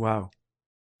 Wow.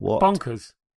 What?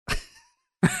 Bonkers.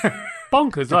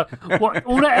 Bonkers. Like, what?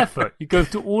 All that effort. You go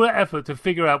through all that effort to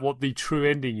figure out what the true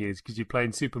ending is because you're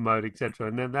playing super mode, etc.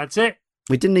 And then that's it.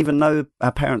 We didn't even know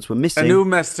our parents were missing. A new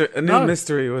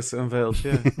mystery was unveiled.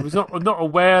 Yeah, I was not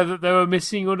aware that they were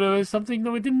missing or there was something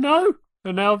that we didn't know.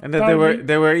 And that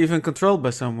they were even controlled by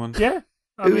someone. Yeah.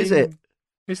 Who is it?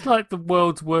 It's like the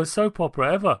world's worst soap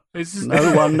opera ever. It's just,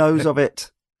 no one knows of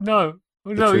it. No,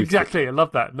 exactly. I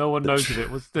love that. No one knows of it.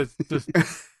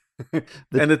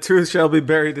 And the truth shall be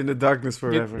buried in the darkness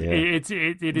forever. It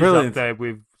is up there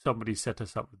with somebody set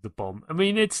us up with the bomb. I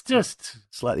mean, it's just...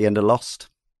 It's like the end of Lost.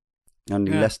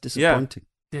 Only less disappointing.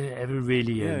 Did it ever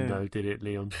really end, though, did it,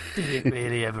 Leon? Did it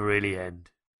really ever really end?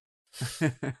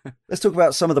 Let's talk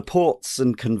about some of the ports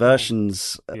and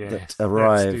conversions that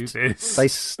arrived. They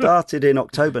started in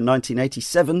October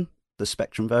 1987, the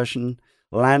Spectrum version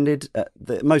landed.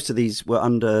 Most of these were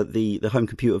under the home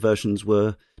computer versions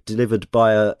were delivered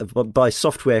by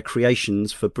Software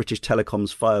Creations for British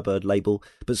Telecom's Firebird label,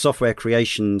 but Software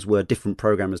Creations were different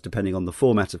programmers depending on the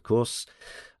format, of course.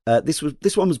 This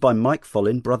one was by Mike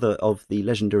Follin, brother of the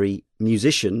legendary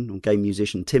game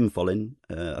musician Tim Follin.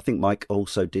 I think Mike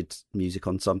also did music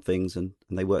on some things, and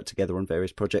they worked together on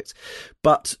various projects.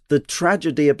 But the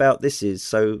tragedy about this is,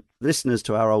 so listeners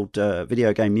to our old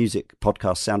video game music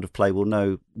podcast, Sound of Play, will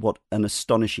know what an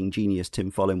astonishing genius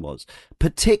Tim Follin was,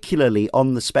 particularly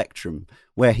on the Spectrum,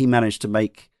 where he managed to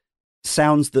make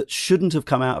sounds that shouldn't have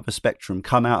come out of a Spectrum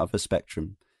come out of a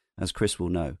Spectrum, as Chris will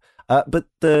know. But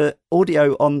the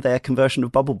audio on their conversion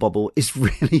of Bubble Bobble is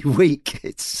really weak.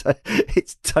 It's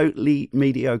totally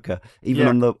mediocre. Even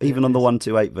on the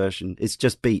 128 version, it's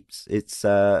just beeps. It's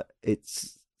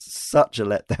such a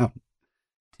letdown.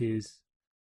 It is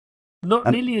not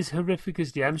nearly as horrific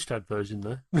as the Amstrad version,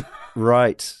 though.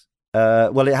 Right.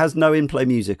 Well, it has no in-play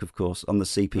music, of course, on the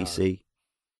CPC.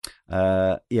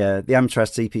 No. The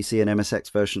Amstrad CPC and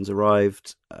MSX versions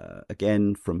arrived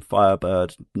again from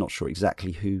Firebird. Not sure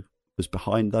exactly who was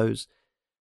behind those.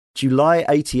 July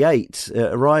 88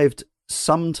 arrived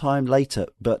sometime later,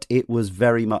 but it was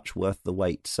very much worth the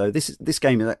wait. So this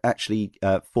game actually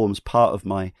forms part of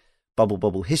my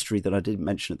Bubble history that I didn't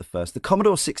mention at the first. The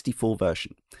Commodore 64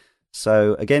 version.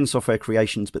 So again, Software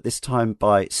Creations, but this time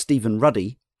by Stephen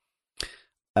Ruddy,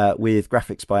 with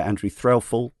graphics by Andrew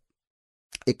Threlfall.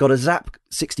 It got a Zap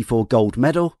 64 gold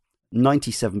medal,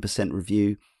 97%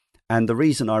 review. And the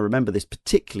reason I remember this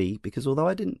particularly, because although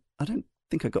I don't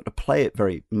think I got to play it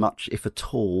very much, if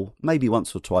at all, maybe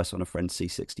once or twice on a friend's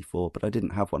C64, but I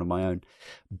didn't have one of my own.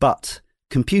 But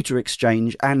Computer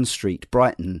Exchange, Ann Street,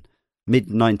 Brighton,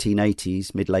 mid-late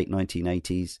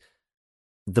 1980s.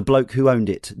 The bloke who owned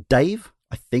it, Dave,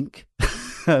 I think.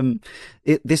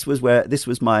 This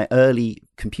was my early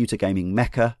computer gaming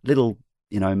mecca. Little,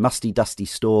 musty, dusty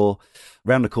store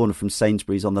round the corner from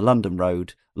Sainsbury's on the London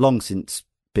Road. Long since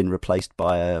been replaced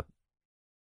by a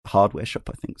hardware shop,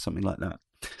 I think, something like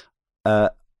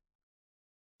that.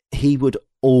 He would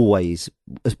always,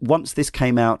 once this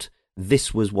came out,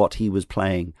 this was what he was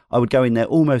playing. I would go in there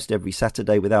almost every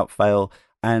Saturday without fail,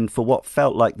 and for what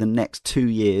felt like the next 2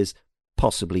 years,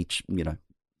 possibly,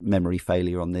 memory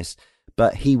failure on this,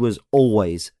 but he was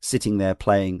always sitting there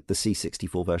playing the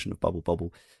C64 version of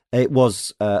Bubble. It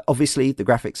was, obviously, the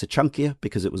graphics are chunkier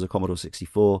because it was a Commodore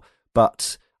 64,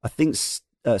 but I think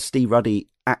Steve Ruddy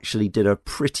actually did a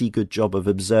pretty good job of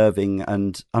observing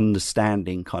and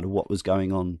understanding kind of what was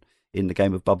going on in the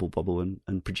game of Bubble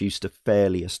and produced a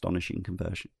fairly astonishing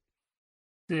conversion.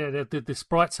 Yeah, the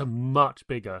sprites are much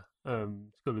bigger,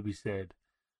 it's got to be said.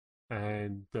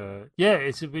 And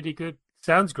it's a really good,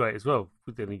 sounds great as well.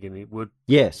 But then again, it would.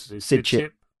 Yes, Sid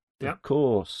Chip. Yeah, of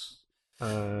course.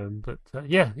 The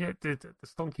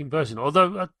stonking version.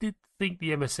 Although I did think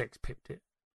the MSX pipped it.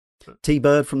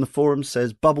 T-Bird from the forums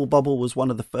says, Bubble was one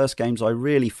of the first games I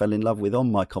really fell in love with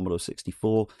on my Commodore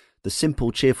 64. The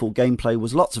simple, cheerful gameplay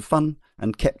was lots of fun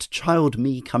and kept child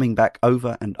me coming back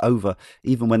over and over,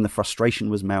 even when the frustration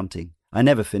was mounting. I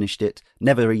never finished it,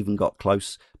 never even got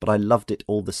close, but I loved it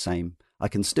all the same. I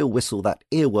can still whistle that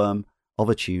earworm of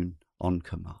a tune on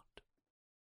command.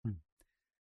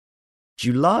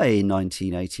 July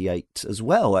 1988 as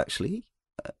well, actually.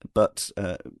 But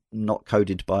not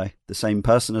coded by the same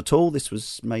person at all. This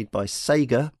was made by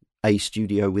Sega, a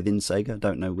studio within Sega,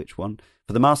 don't know which one,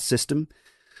 for the Master System.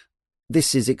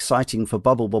 This is exciting for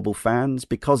Bubble fans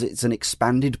because it's an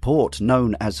expanded port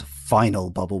known as Final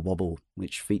Bubble,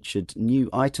 which featured new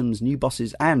items, new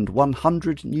bosses, and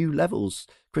 100 new levels.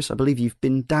 Chris, I believe you've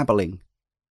been dabbling.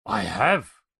 I have.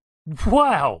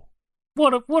 Wow,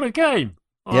 what a game!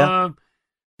 Yeah.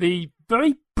 The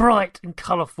very bright and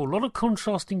colourful, a lot of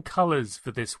contrasting colours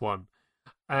for this one,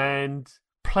 and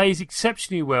plays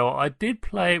exceptionally well. I did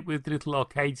play it with the little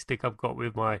arcade stick I've got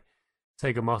with my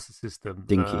Sega Master System.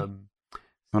 Dinky.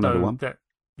 Another one.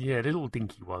 Little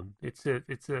dinky one. It's a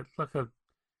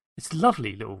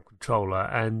lovely little controller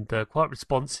and quite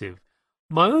responsive.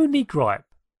 My only gripe,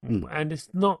 and it's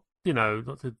not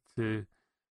not to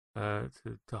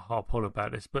harp on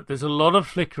about this, but there's a lot of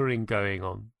flickering going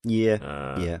on.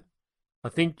 Yeah. I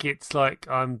think it's like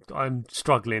I'm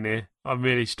struggling here. I'm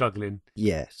really struggling.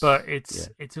 Yes. But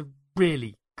it's a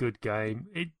really good game.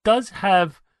 It does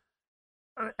have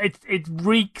it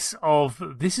reeks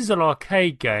of, this is an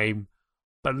arcade game,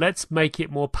 but let's make it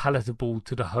more palatable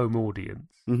to the home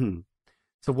audience. Mm-hmm.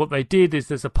 So what they did is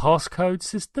there's a passcode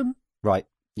system. Right.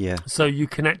 Yeah. So you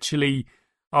can actually,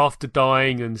 after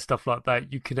dying and stuff like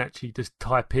that, you can actually just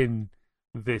type in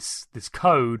this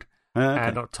code.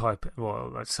 And not type it.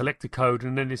 Well, select a code,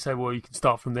 and then they say, "Well, you can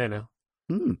start from there now."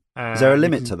 Is there a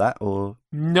limit to that, or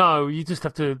no? You just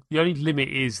have to. The only limit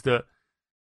is that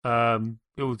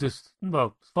it will just.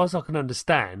 Well, as far as I can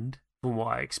understand from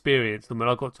what I experienced, and when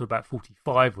I got to about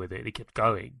 45 with it, it kept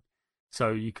going.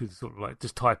 So you could sort of like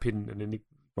just type in and then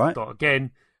start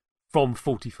again from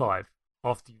 45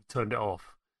 after you turned it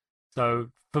off. So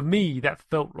for me, that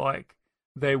felt like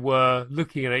they were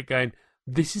looking at it, going,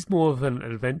 this is more of an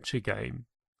adventure game.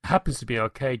 It happens to be an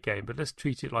arcade game, but let's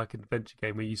treat it like an adventure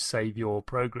game where you save your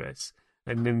progress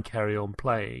and then carry on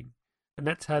playing. And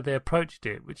that's how they approached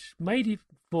it, which made it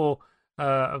for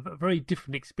a very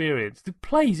different experience. It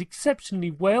plays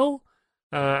exceptionally well,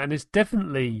 and it's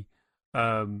definitely,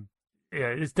 they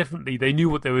knew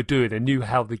what they were doing. They knew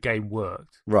how the game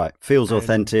worked. Right. Feels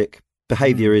authentic.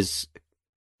 Behavior is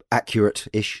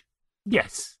accurate-ish.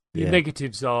 Yes. The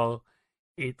negatives are,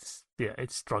 it's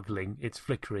it's struggling, it's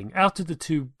flickering. Out of the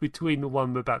two, between the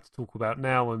one we're about to talk about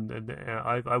now and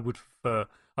I would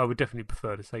definitely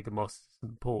prefer the Sega Master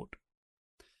System port.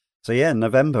 So yeah,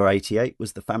 November 88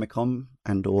 was the Famicom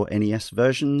and or NES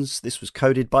versions. This was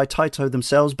coded by Taito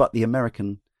themselves, but the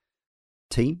American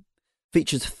team.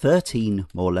 Features 13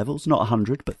 more levels, not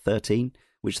 100, but 13,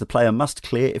 which the player must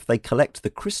clear if they collect the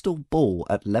crystal ball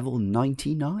at level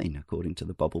 99, according to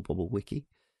the Bobble wiki.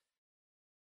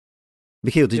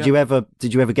 Mikhail, did you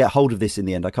ever get hold of this in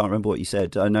the end? I can't remember what you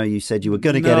said. I know you said you were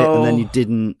going to get it, and then you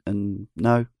didn't, and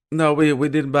no? No, we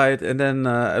didn't buy it, and then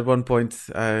at one point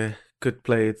I could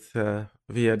play it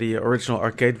via the original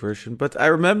arcade version, but I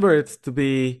remember it to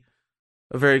be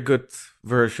a very good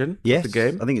version of the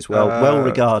game. I think it's well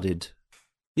regarded.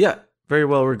 Yeah, very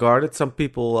well regarded. Some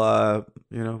people,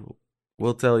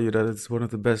 will tell you that it's one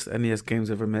of the best NES games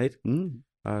ever made, even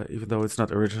though it's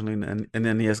not originally an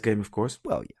NES game, of course.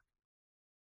 Well,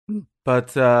 yeah.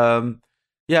 But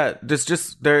there's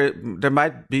just there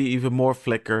might be even more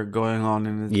flicker going on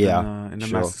in the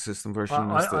Master System version.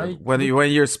 When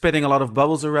you're spinning a lot of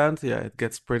bubbles around, it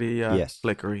gets pretty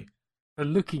flickery.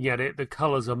 And looking at it, the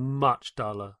colours are much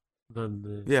duller than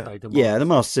the the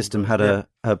Master System had a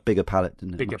bigger palette,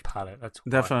 didn't it? Bigger palette, that's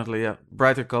right. Definitely,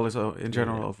 brighter colours in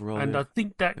general overall. And I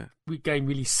think that game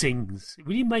really sings. It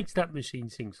really makes that machine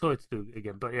sing. Sorry to do it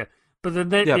again, but But the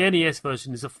NES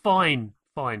version is a fine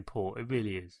port. It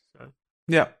really is. So.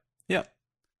 Yeah.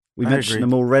 We mentioned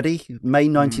them already. May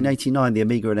 1989, the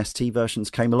Amiga and ST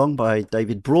versions came along by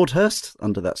David Broadhurst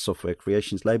under that Software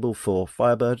Creations label for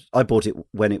Firebird. I bought it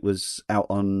when it was out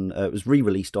on, it was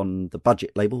re-released on the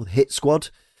budget label, Hit Squad,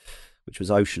 which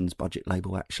was Ocean's budget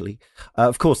label, actually.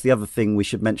 Of course, the other thing we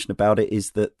should mention about it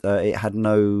is that it had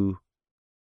no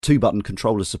 2-button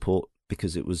controller support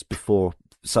because it was before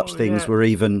such things were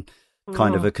even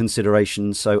kind of a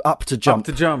consideration. So up to jump.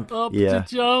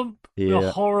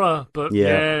 The horror, but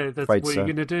that's what you're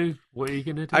gonna do.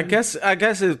 I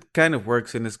guess it kind of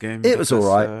works in this game. It was all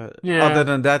right. Other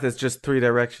than that, it's just 3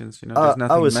 directions. There's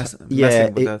nothing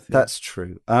messing with that. That's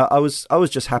true. I was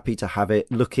just happy to have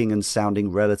it looking and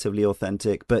sounding relatively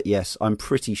authentic. But yes, I'm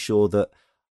pretty sure that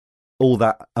all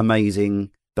that amazing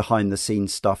behind the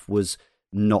scenes stuff was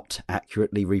not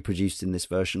accurately reproduced in this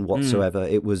version whatsoever.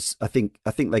 It was. I think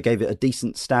they gave it a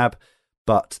decent stab.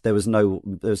 But there was no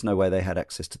way they had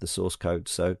access to the source code.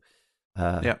 So,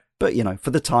 but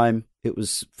for the time, it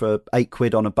was for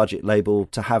 £8 on a budget label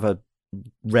to have a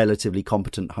relatively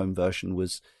competent home version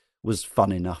was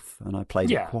fun enough, and I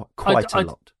played it quite a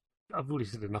lot. I've already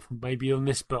said enough maybe on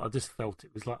this, but I just felt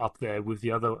it was like up there with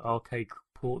the other arcade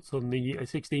ports on the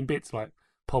 16 bits, like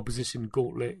Pole Position,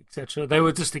 Gauntlet, etc. They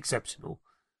were just exceptional.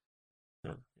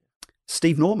 Yeah.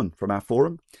 Steve Norman from our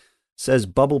forum says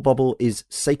Bobble is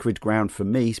sacred ground for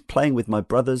me. Playing with my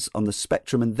brothers on the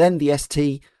Spectrum and then the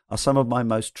ST are some of my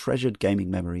most treasured gaming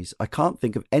memories. I can't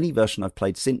think of any version I've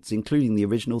played since, including the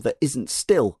original, that isn't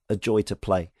still a joy to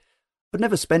play. I've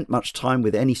never spent much time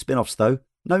with any spin-offs though.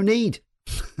 No need.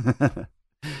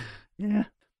 Yeah.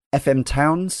 FM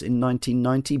Towns in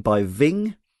 1990 by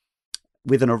Ving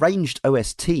with an arranged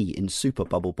OST in Super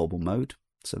Bubble mode.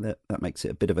 So that makes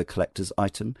it a bit of a collector's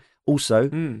item.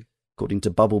 Also, according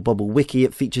to Bubble Wiki,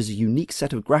 it features a unique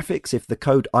set of graphics. If the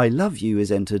code I love you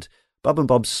is entered, Bub and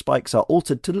Bob's spikes are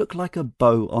altered to look like a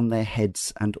bow on their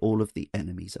heads and all of the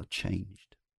enemies are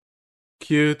changed.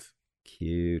 Cute.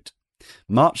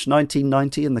 March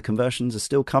 1990 and the conversions are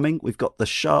still coming. We've got the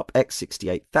Sharp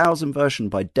X68000 version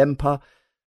by Dempa.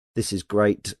 This is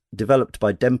great. Developed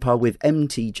by Dempa with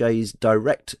MTJ's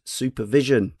direct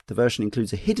supervision. The version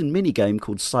includes a hidden minigame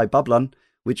called Cybublun,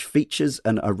 which features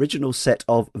an original set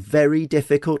of very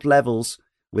difficult levels,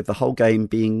 with the whole game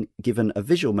being given a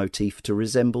visual motif to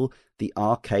resemble the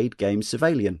arcade game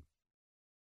Civilian.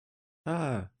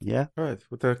 Ah. Yeah. Right,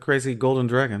 with the crazy golden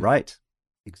dragon. Right,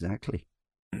 exactly.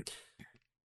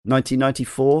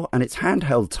 1994, and it's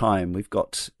handheld time. We've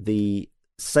got the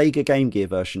Sega Game Gear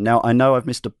version. Now, I know I've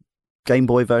missed a Game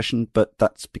Boy version, but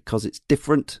that's because it's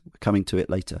different. We're coming to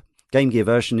it later. Game Gear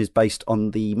version is based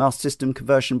on the Master System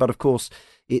conversion, but of course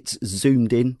it's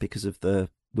zoomed in because of the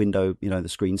window, the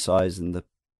screen size and the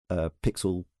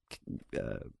pixel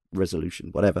resolution,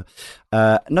 whatever.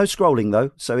 No scrolling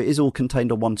though, so it is all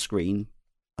contained on one screen,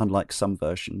 unlike some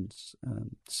versions.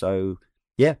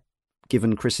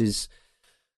 Given Chris's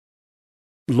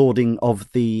lauding of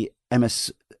the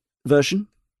MS version,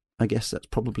 I guess that's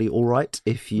probably all right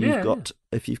if you've got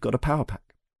a power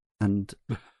pack and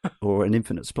or an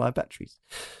infinite supply of batteries.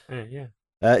 Yeah.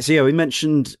 We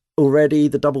mentioned already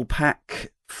the double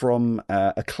pack from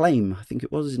Acclaim, I think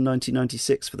it was in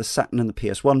 1996 for the Saturn and the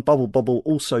PS1. Bubble Bobble,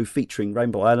 also featuring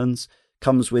Rainbow Islands,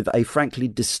 comes with a frankly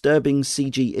disturbing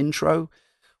CG intro,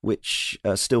 which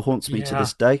still haunts me to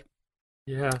this day.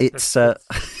 Yeah, it's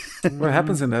What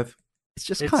happens in that? It's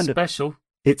just it's kind of special.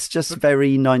 It's just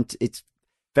very it's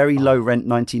very low rent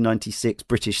 1996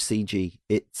 British CG.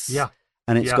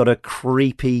 And it's got a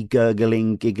creepy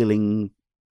gurgling, giggling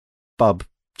bub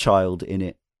child in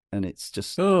it, and it's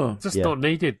just not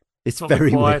needed. It's not very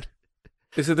required. weird.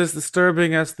 Is it as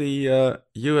disturbing as the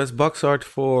US box art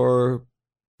for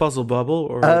Puzzle Bubble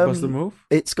or Buzz the Move?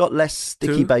 It's got less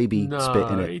sticky baby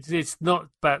spit in it. It's not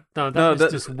bad. No,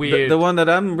 that's just weird. The one that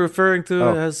I'm referring to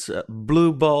has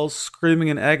blue balls screaming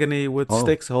in agony with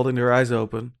sticks holding their eyes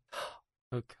open.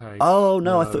 Okay. Oh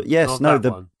no, I thought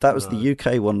that was the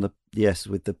UK one.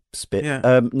 With the spit.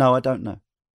 Yeah. No, I don't know.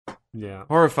 Yeah.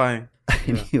 Horrifying.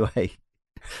 Anyway.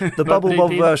 The Bubble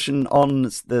Bob version on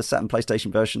the Saturn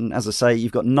PlayStation version, as I say,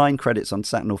 you've got 9 credits on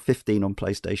Saturn or 15 on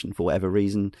PlayStation for whatever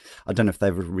reason. I don't know if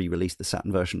they've ever re-released the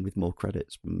Saturn version with more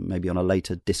credits, maybe on a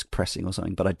later disc pressing or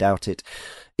something, but I doubt it.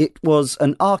 It was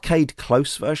an arcade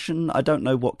close version. I don't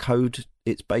know what code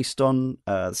it's based on.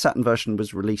 The Saturn version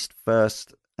was released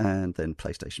first and then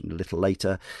PlayStation a little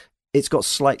later. It's got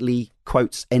slightly,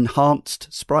 quotes,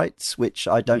 enhanced sprites, which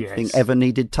I don't think ever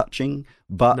needed touching.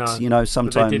 But,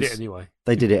 sometimes but they did it anyway.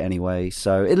 They did it anyway.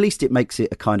 So at least it makes it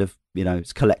a kind of,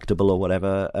 it's collectible or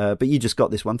whatever. But you just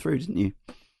got this one through, didn't you?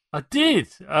 I did.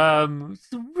 It's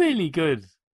a really good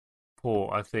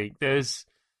port, I think. There's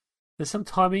some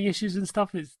timing issues and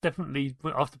stuff. It's definitely,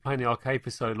 after playing the arcade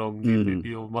for so long,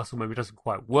 your muscle memory doesn't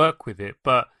quite work with it.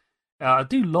 But I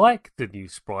do like the new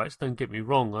sprites, don't get me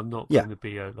wrong. I'm not going to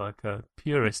be a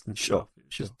purist and stuff. It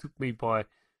just took me by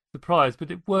surprise, but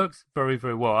it works very,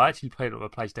 very well. I actually played it on a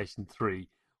PlayStation 3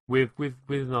 with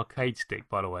an arcade stick,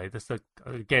 by the way. That's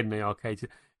again the arcade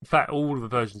stick. In fact, all of the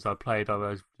versions I played, I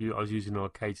was using an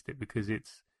arcade stick because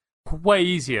it's way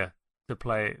easier to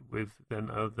play it with than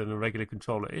a regular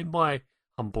controller, in my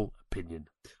humble opinion.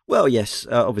 Well, yes,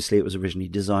 obviously it was originally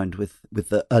designed with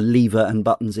a lever and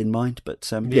buttons in mind, but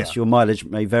yes, your mileage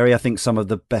may vary. I think some of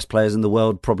the best players in the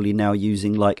world probably now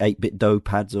using 8-bit dough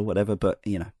pads or whatever, but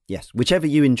yes, whichever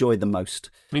you enjoy the most.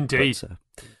 Indeed.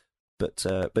 But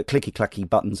clicky clacky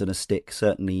buttons and a stick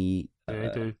certainly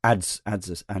adds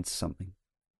something.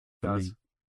 Does.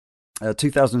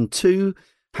 2002,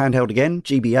 handheld again,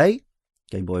 GBA,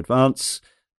 Game Boy Advance.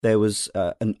 There was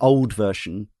an old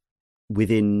version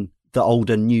within the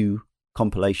older new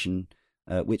compilation,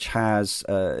 which has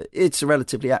it's a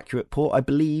relatively accurate port, I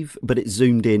believe, but it's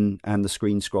zoomed in and the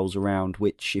screen scrolls around,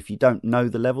 which if you don't know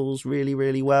the levels really,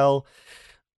 really well,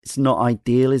 it's not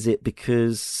ideal, is it?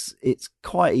 Because it's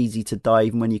quite easy to die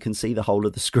even when you can see the whole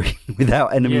of the screen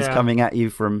without enemies coming at you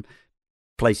from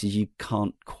places you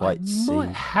can't quite see. I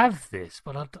might have this,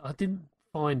 but I didn't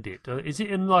find it. Is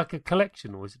it in a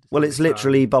collection, or is it? Well, it's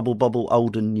literally Bubble Bobble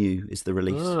Old and New is the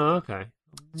release. Oh, okay.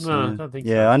 No, I don't think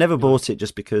so. Yeah, I never bought it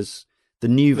just because the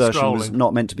new version was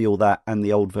not meant to be all that, and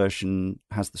the old version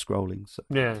has the scrolling. So.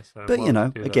 Yeah, but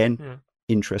again,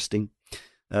 interesting.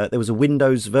 There was a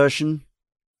Windows version,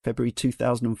 February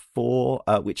 2004,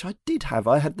 which I did have.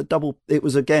 I had the double. It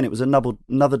was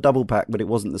another double pack, but it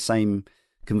wasn't the same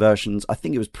conversions. I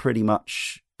think it was pretty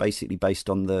much basically based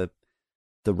on the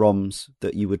ROMs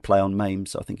that you would play on MAME.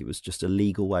 So I think it was just a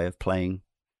legal way of playing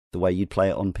the way you'd play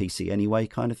it on PC anyway,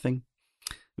 kind of thing.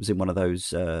 It was in one of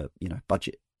those,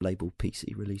 budget label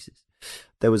PC releases.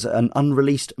 There was an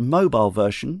unreleased mobile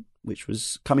version, which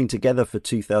was coming together for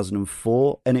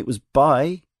 2004, and it was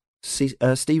by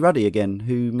Steve Ruddy again,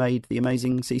 who made the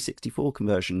amazing C64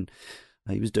 conversion.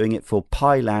 He was doing it for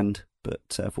Pyland,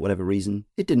 but for whatever reason,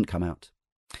 it didn't come out.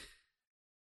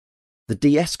 The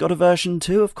DS got a version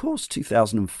too, of course,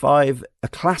 2005, a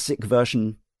classic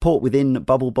version port within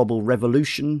Bubble Bobble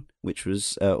Revolution, which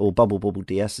was, or Bubble Bobble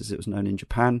DS as it was known in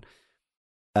Japan,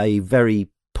 a very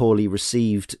poorly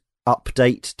received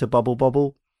update to Bubble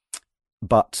Bobble,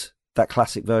 but that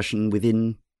classic version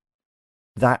within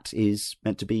that is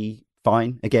meant to be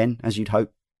fine, again, as you'd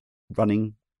hope,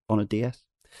 running on a DS.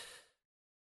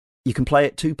 You can play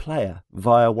it 2-player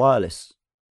via wireless.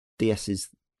 DS is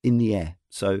in the air,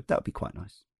 so that would be quite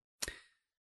nice.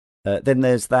 Then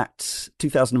there's that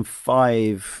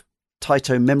 2005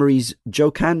 Taito Memories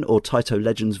Jokan, or Taito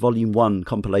Legends Volume 1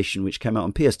 compilation, which came out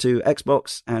on PS2,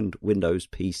 Xbox, and Windows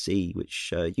PC,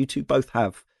 which you two both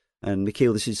have. And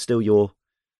Michiel, this is still your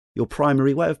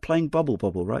primary way of playing Bubble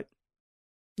Bobble, right?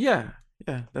 Yeah,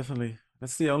 definitely.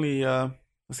 That's the only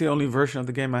That's the only version of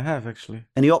the game I have, actually.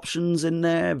 Any options in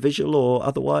there, visual or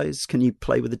otherwise? Can you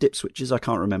play with the dip switches? I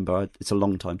can't remember. It's a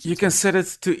long time since. You can set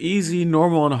it to easy,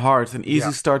 normal, and hard. And easy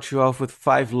Yeah. starts you off with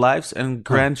 5 lives and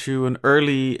grants you an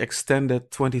early extended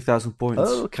 20,000 points.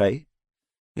 Oh, okay.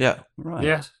 Yeah. Right.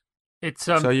 Yeah. It's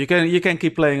So you can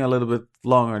keep playing a little bit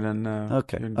longer than.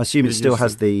 Okay. I assume it still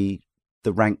has the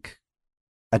rank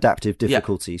adaptive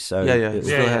difficulty. So yeah, it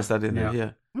still has that in there.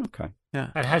 Yeah. Okay.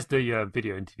 Yeah. It has the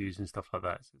video interviews and stuff like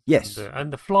that. Yes.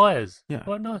 And the flyers. Yeah.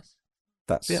 Quite nice.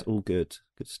 That's all good.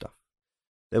 Good stuff.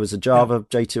 There was a Java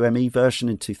J2ME version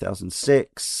in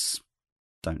 2006.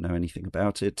 Don't know anything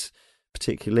about it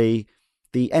particularly.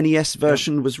 The NES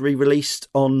version was re-released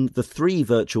on the 3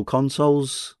 virtual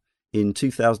consoles in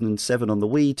 2007 on the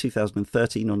Wii,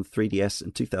 2013 on the 3DS,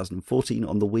 and 2014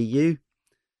 on the Wii U.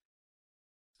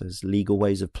 There's legal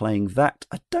ways of playing that.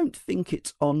 I don't think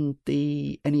it's on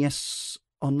the NES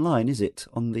Online, is it?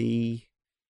 On the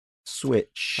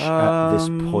Switch at this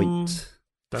point.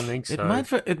 Don't think so.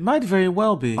 It might very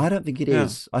well be. I don't think it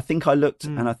is. I think I looked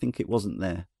and I think it wasn't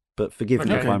there. But forgive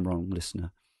me if I'm wrong,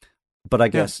 listener. But I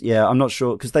guess, I'm not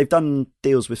sure because they've done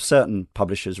deals with certain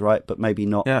publishers, right? But maybe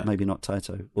not. Maybe not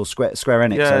Taito or Square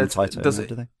Enix own Taito.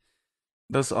 Do they?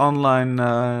 Those online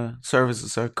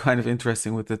services are kind of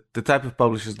interesting with the type of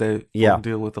publishers they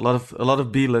deal with. A lot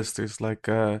of B-listers like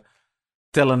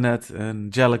Telenet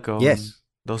and Jellico. Yes, and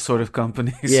those sort of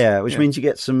companies. Yeah, which means you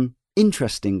get some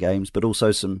interesting games, but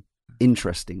also some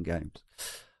interesting games.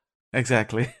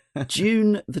 Exactly.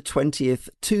 June the 20th,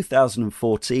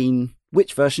 2014.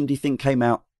 Which version do you think came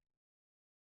out?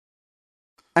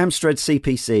 Amstrad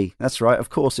CPC. That's right. Of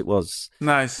course it was.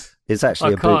 Nice. It's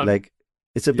actually a bootleg.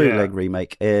 It's a bootleg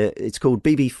remake. It's called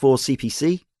BB4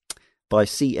 CPC by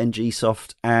CNG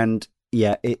Soft. And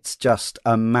it's just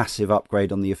a massive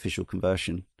upgrade on the official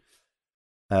conversion.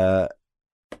 It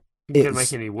can't make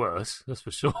it any worse, that's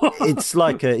for sure. It's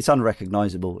like it's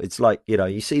unrecognizable. It's like,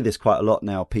 you see this quite a lot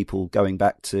now, people going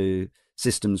back to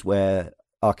systems where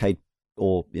arcade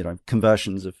or,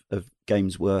 conversions of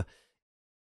games were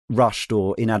rushed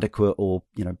or inadequate or,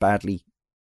 badly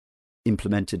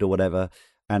implemented or whatever.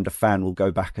 And a fan will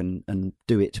go back and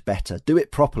do it better, do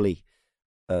it properly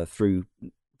through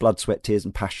blood, sweat, tears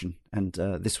and passion. And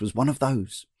this was one of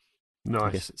those. Nice.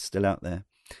 I guess it's still out there.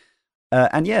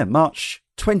 March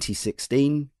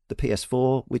 2016, the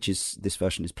PS4, this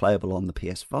version is playable on the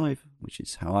PS5, which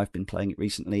is how I've been playing it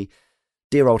recently.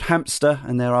 Dear Old Hamster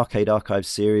and their Arcade Archive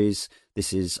series.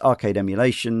 This is arcade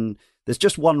emulation. There's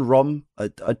just one ROM. I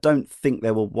don't think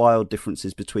there were wild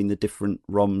differences between the different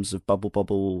ROMs of Bubble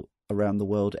Bobble around the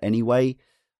world anyway.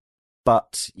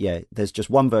 But there's just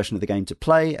one version of the game to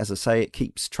play. As I say, it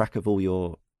keeps track of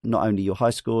all not only your high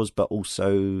scores, but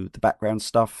also the background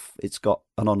stuff. It's got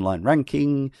an online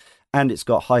ranking, and it's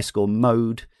got high score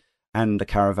mode and a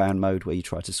caravan mode where you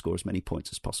try to score as many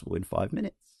points as possible in 5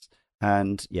 minutes.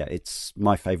 And it's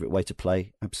my favourite way to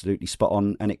play. Absolutely spot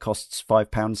on. And it costs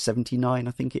 £5.79,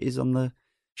 I think it is, on the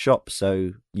shop.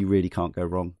 So you really can't go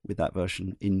wrong with that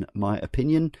version, in my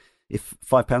opinion. If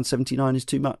 £5.79 is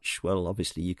too much, well,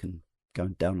 obviously you can go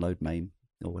and download MAME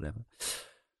or whatever.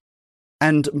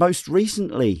 And most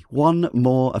recently, one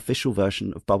more official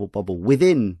version of Bubble Bobble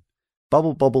within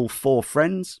Bubble Bobble 4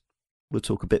 Friends. We'll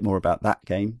talk a bit more about that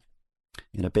game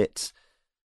in a bit.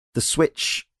 The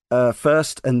Switch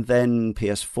first and then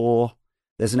PS4.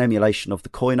 There's an emulation of the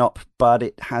coin-op, but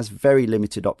it has very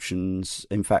limited options.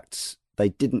 In fact, they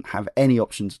didn't have any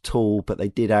options at all, but they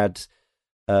did add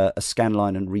a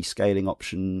scanline and rescaling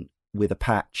option with a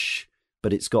patch,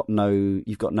 but you've got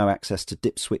no access to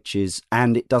dip switches,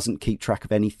 and it doesn't keep track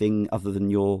of anything other than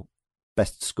your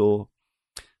best score.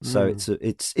 So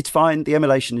it's fine. The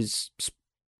emulation is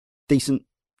decent.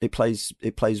 It plays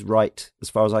right as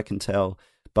far as I can tell.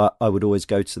 But I would always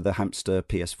go to the Hamster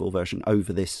PS4 version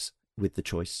over this with the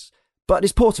choice. But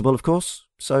it's portable, of course,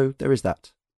 so there is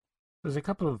that. There's a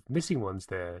couple of missing ones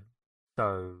there.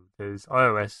 So there's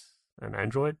iOS and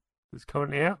Android that's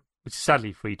currently out, which is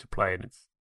sadly free to play, and it's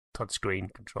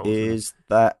touchscreen controls. Is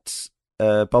that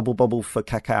Bubble Bobble for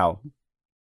Cacao?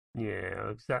 Yeah,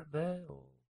 is that there? Or?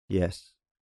 Yes.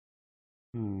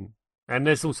 And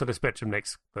there's also the Spectrum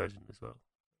Next version as well.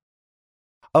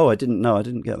 Oh, I didn't know. I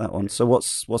didn't get that one. So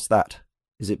what's that?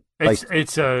 Is it?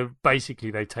 It's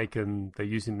basically they're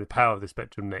using the power of the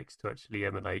Spectrum Next to actually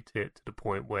emulate it to the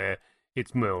point where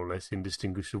it's more or less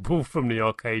indistinguishable from the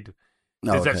arcade.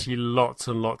 There's actually lots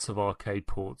and lots of arcade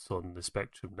ports on the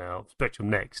Spectrum now. Spectrum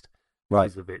Next,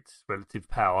 because of its relative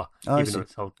power, even though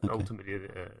it's ultimately,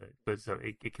 but so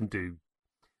it can do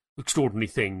extraordinary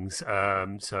things.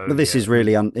 But this is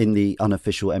really in the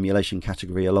unofficial emulation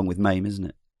category, along with MAME, isn't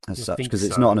it? as I such, think because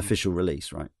it's so. not an official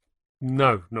release, right?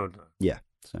 No. Yeah.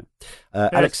 So,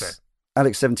 That's fair.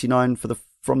 Alex79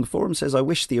 from the forum says, I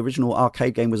wish the original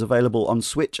arcade game was available on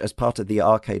Switch as part of the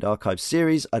Arcade Archive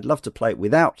series. I'd love to play it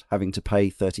without having to pay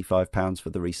 £35 for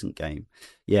the recent game.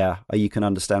 Yeah, you can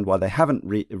understand why they haven't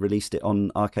released it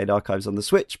on Arcade Archives on the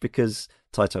Switch, because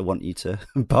Taito want you to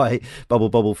buy Bubble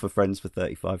Bobble for friends for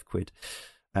 35 quid.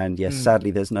 And yes,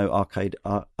 sadly, there's no Arcade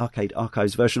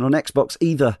Archives version on Xbox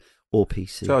either, or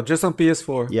PC. So just on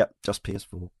PS4. Yep, just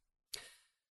PS4.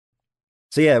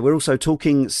 So yeah, we're also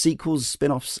talking sequels,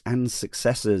 spin-offs, and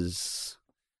successors.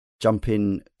 Jump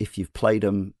in if you've played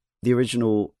them. The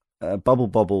original Bubble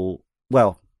Bobble,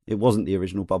 well, it wasn't the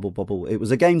original Bubble Bobble. It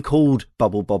was a game called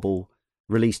Bubble Bobble,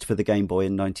 released for the Game Boy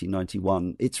in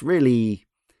 1991.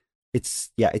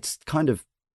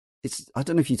 I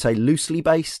don't know if you'd say loosely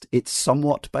based. It's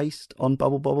somewhat based on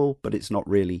Bubble Bobble, but it's not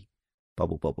really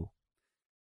Bubble Bobble.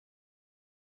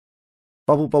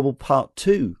 Bubble Bobble Part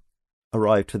 2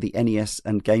 arrived for the NES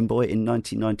and Game Boy in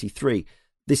 1993.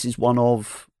 This is one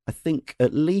of, I think,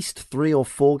 at least 3 or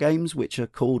 4 games which are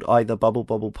called either Bubble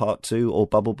Bobble Part 2 or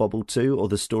Bubble Bobble 2 or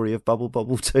the story of Bubble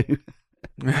Bobble 2.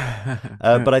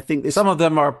 But I think some of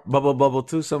them are Bubble Bubble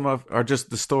 2, some are just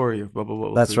the story of Bubble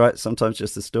Bubble 2. That's right, sometimes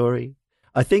just the story.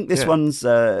 I think this one's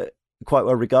quite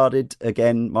well regarded.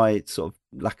 Again, my sort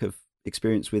of lack of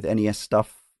experience with NES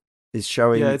stuff is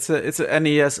showing. Yeah, it's a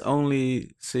NES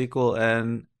only sequel,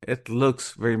 and it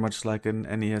looks very much like an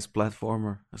NES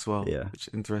platformer as well. Yeah, which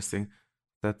is interesting.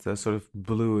 That sort of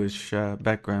bluish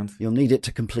background. You'll need it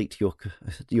to complete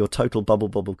your total Bubble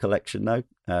Bobble collection, though.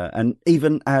 And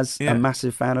even as a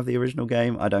massive fan of the original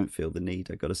game, I don't feel the need,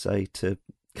 I've got to say, to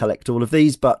collect all of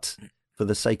these. But for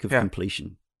the sake of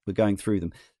completion, we're going through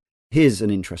them. Here's an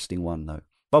interesting one, though.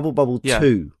 Bubble Bobble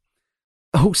 2,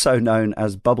 also known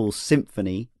as Bubble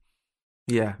Symphony.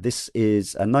 Yeah. This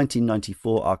is a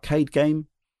 1994 arcade game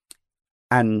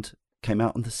and came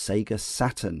out on the Sega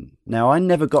Saturn. Now, I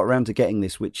never got around to getting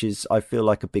this, which is, I feel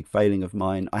like, a big failing of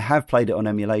mine. I have played it on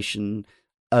emulation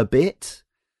a bit,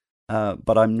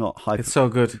 but I'm not hyper. It's so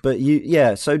good. But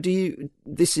so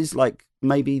this is like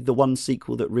maybe the one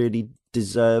sequel that really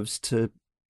deserves to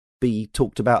be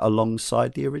talked about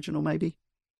alongside the original, maybe?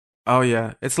 Oh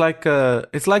yeah, it's like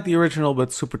the original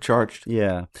but supercharged.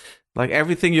 Yeah, like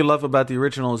everything you love about the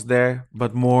original is there,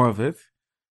 but more of it.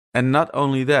 And not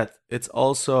only that, it's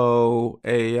also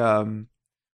a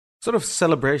sort of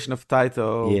celebration of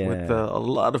Taito with a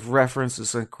lot of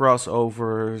references and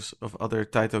crossovers of other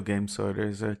Taito games. So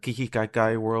there's a Kiki Kai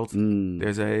Kai world,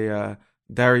 there's a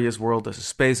Darius world, there's a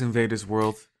Space Invaders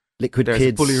world. There's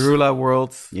Kids. A Polyrula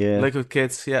world. Yeah. Liquid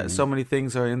Kids. Yeah, so many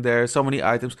things are in there. So many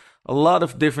items. A lot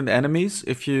of different enemies.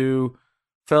 If you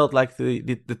felt like the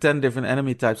 10 different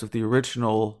enemy types of the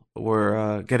original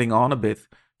were getting on a bit,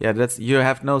 you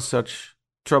have no such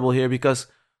trouble here, because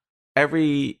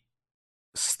every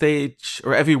stage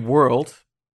or every world,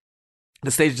 the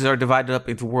stages are divided up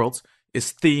into worlds,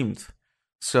 is themed.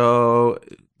 So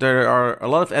there are a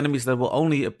lot of enemies that will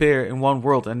only appear in one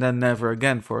world and then never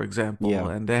again, for example. Yeah.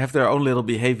 And they have their own little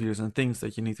behaviors and things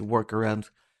that you need to work around.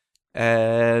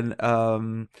 And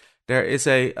there is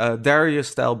a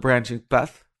Darius-style branching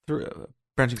path throughout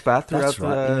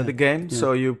the game. Yeah.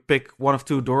 So you pick one of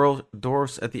 2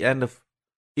 doors at the end of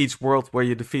each world where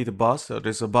you defeat a boss. So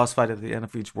there's a boss fight at the end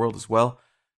of each world as well.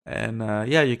 And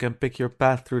you can pick your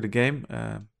path through the game.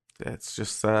 It's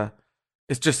just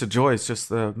a joy. It's just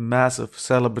a massive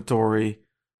celebratory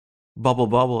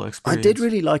bubble experience. I did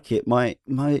really like it. My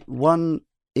one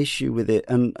issue with it,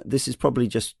 and this is probably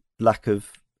just lack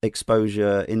of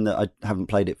exposure in that I haven't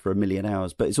played it for a million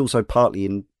hours, but it's also partly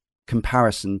in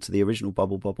comparison to the original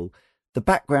Bubble Bobble. The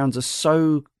backgrounds are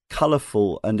so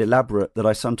colourful and elaborate that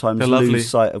I sometimes lose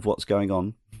sight of what's going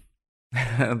on.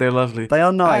 They're lovely. They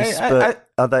are nice, but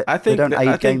they don't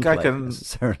aid gameplay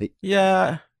necessarily.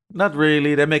 Yeah. Not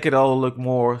really. They make it all look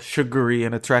more sugary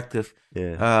and attractive.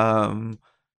 Yeah.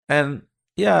 And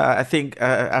I think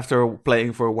after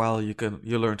playing for a while, you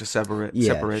learn to separate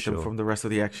them from the rest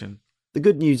of the action. The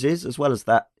good news is, as well as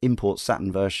that import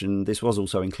Saturn version, this was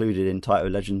also included in Taito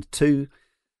Legend 2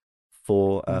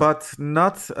 but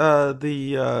not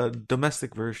the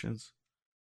domestic versions.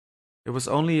 It was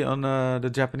only on the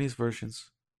Japanese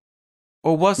versions.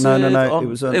 Or was no, it? No. It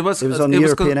was on the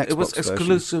European Xbox. It was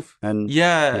exclusive. Version.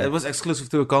 It was exclusive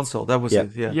to a console. That was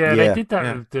it. Yeah, they did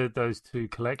that with those 2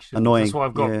 collections. Annoying. That's why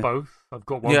I've got both. I've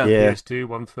got one for PS2,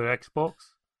 one for Xbox.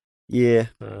 Yeah.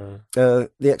 The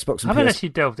Xbox. I haven't actually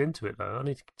delved into it though. I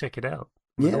need to check it out.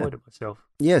 I'm annoyed at myself.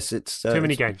 Yes, it's too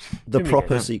many games. The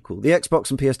proper sequel. The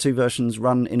Xbox and PS2 versions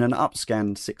run in an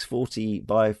upscanned 640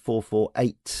 by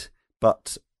 448,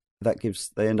 but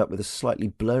they end up with a slightly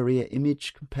blurrier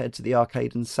image compared to the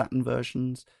arcade and Saturn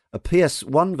versions. A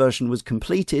PS1 version was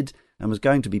completed and was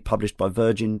going to be published by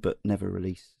Virgin, but never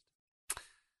released,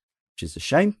 which is a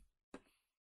shame.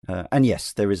 And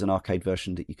yes, there is an arcade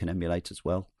version that you can emulate as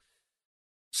well.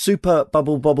 Super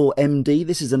Bubble Bobble MD.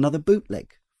 This is another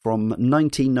bootleg from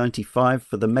 1995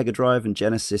 for the Mega Drive and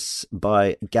Genesis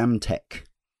by Gamtech,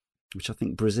 which I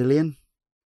think Brazilian.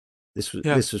 This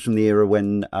was from the era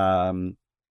when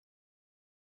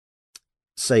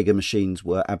Sega machines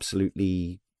were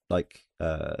absolutely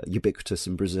ubiquitous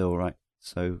in Brazil, right?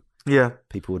 So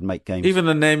people would make games. Even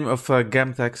the name of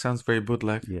Gamtech sounds very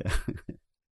bootleg. Yeah.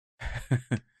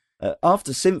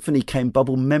 After Symphony came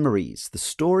Bubble Memories, the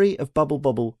story of Bubble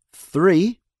Bobble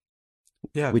 3,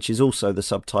 which is also the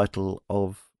subtitle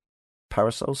of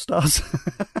Parasol Stars.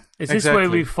 Is this where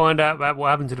we find out about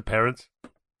what happened to the parents?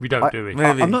 We don't, do we?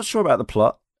 Maybe. I'm not sure about the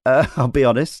plot. I'll be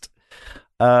honest.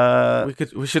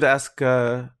 We should ask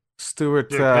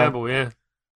Stuart Campbell. Yeah,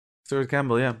 Stuart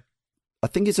Campbell. Yeah, I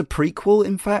think it's a prequel.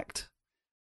 In fact,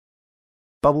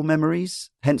 Bubble Memories,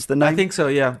 hence the name. I think so.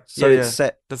 Yeah. So it's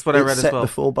set. That's what I read as well.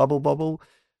 Before Bubble Bobble,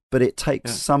 but it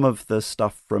takes some of the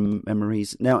stuff from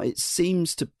Memories. Now it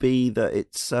seems to be that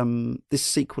it's this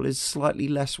sequel is slightly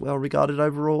less well regarded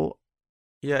overall.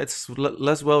 Yeah, it's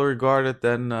less well regarded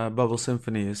than Bubble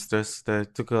Symphony is. They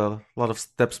took a lot of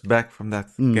steps back from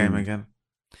that game again.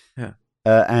 Yeah.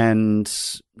 And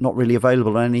not really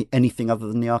available on anything other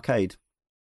than the arcade.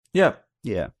 Yeah.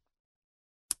 Yeah.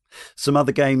 Some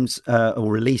other games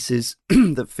or releases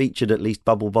that featured at least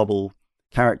Bubble Bobble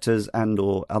characters and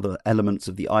or other elements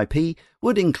of the IP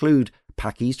would include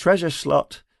Packy's Treasure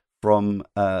Slot from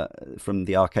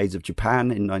the arcades of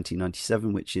Japan in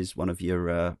 1997, which is one of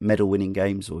your medal-winning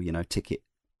games or ticket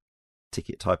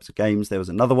types of games. There was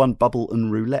another one, Bubble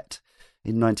and Roulette,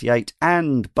 in 98,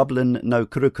 and Bubblin' No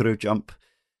Kuru Kuru Jump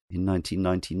in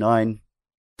 1999.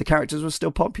 The characters were still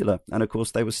popular, and of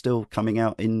course they were still coming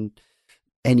out in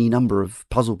any number of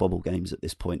Puzzle Bobble games at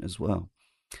this point as well.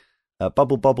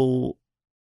 Bubble Bobble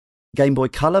Game Boy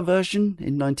Color version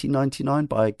in 1999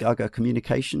 by Gaga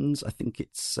Communications. I think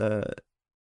it's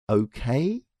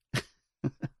okay.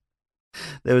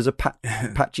 There was a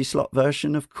patchy slot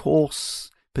version, of course,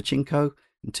 Pachinko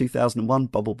in 2001,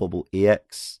 Bubble Bobble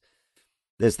EX.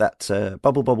 There's that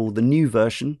Bubble Bobble, the new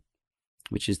version,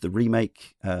 which is the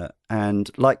remake, and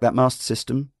like that Master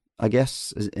System, I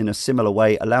guess, in a similar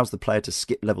way, allows the player to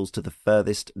skip levels to the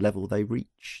furthest level they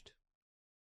reached.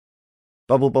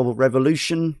 Bubble Bobble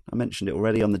Revolution, I mentioned it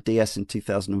already, on the DS in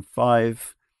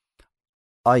 2005.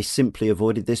 I simply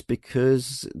avoided this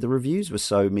because the reviews were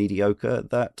so mediocre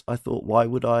that I thought, why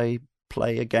would I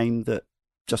play a game that,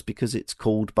 just because it's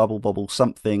called Bubble Bobble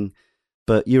something,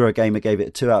 but Eurogamer gave it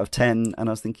a 2 out of 10, and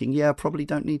I was thinking, I probably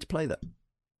don't need to play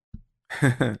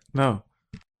that. No.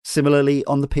 Similarly,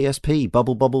 on the PSP,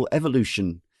 Bubble Bobble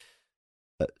Evolution.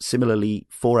 Similarly,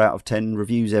 4 out of 10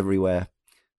 reviews everywhere.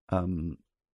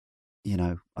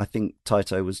 I think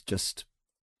Taito was just...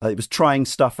 it was trying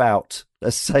stuff out,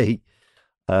 let's say.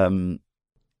 With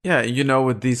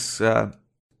these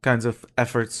kinds of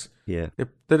efforts, they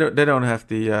don't have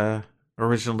the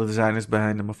original designers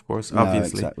behind them, of course,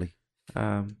 obviously. No, exactly.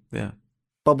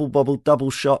 Bubble Bobble Double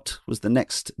Shot was the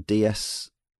next DS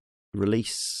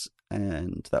release,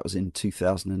 and that was in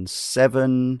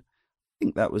 2007. I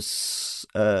think that was...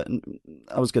 I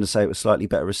was going to say it was slightly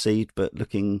better received, but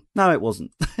no, it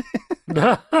wasn't.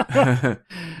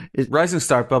 Rising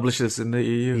Star publishes in the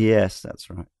EU. Yes, that's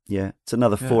right. Yeah, it's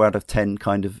another 4 out of 10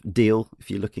 kind of deal if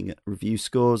you're looking at review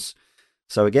scores.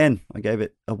 So again, I gave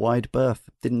it a wide berth.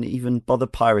 Didn't even bother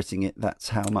pirating it. That's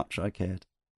how much I cared.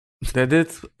 They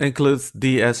did include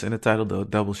DS in the title, though.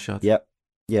 Double Shot. Yep.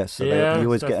 Yeah, so you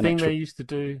always get an extra. They used to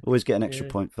do. Always get an extra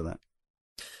point for that.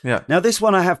 Yeah. Now this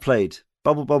one I have played,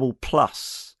 Bubble Bobble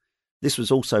Plus. This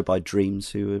was also by Dreams,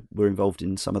 who were involved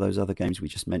in some of those other games we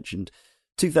just mentioned.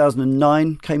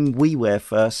 2009 came WiiWare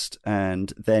first,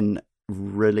 and then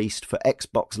released for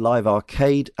Xbox Live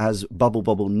Arcade as Bubble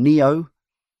Bobble Neo.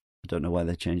 I don't know why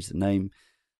they changed the name.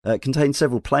 Contains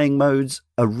several playing modes,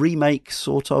 a remake,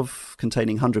 sort of,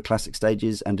 containing 100 classic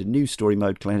stages, and a new story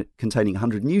mode containing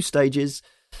 100 new stages,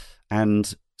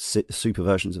 and super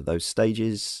versions of those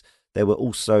stages. There were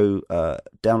also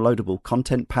downloadable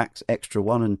content packs, Extra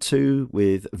 1 and 2,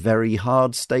 with very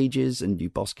hard stages and new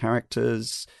boss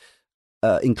characters.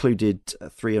 Included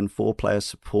 3 and 4 player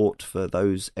support for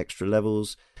those extra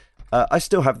levels. I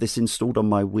still have this installed on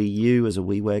my Wii U as a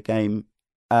WiiWare game.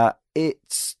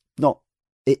 It's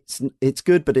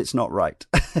good, but it's not right.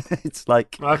 It's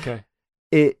like, okay,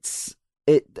 it's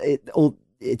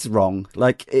wrong.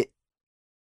 Like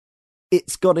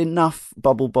it's got enough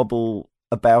bubble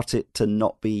about it to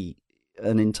not be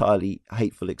an entirely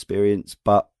hateful experience,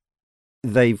 but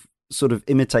they've sort of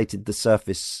imitated the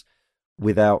surface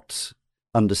without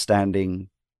understanding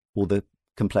all the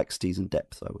complexities and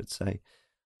depth, I would say.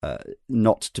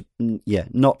 Not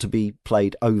to be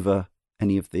played over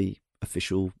any of the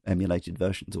official emulated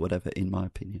versions or whatever, in my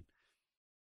opinion.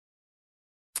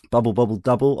 Bubble Bobble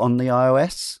Double on the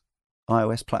iOS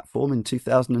platform in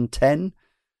 2010.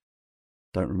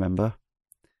 Don't remember.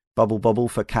 Bubble Bobble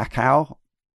for Kakao,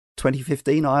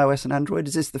 2015, iOS and Android.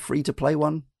 Is this the free-to-play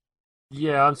one?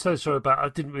 Yeah, I'm so sorry about. I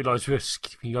didn't realise we were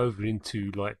skipping over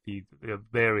into like the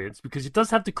variants because it does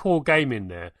have the core game in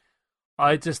there.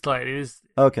 I just like it is.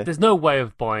 Okay. There's no way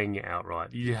of buying it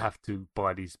outright. You have to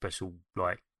buy these special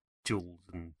like jewels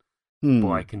and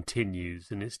buy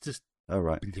continues, and it's just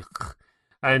right.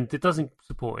 And it doesn't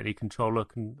support any controller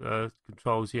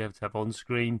controls you have to have on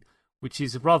screen, which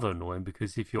is rather annoying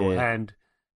because if your hand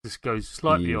just goes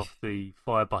slightly off the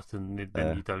fire button,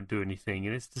 then you don't do anything,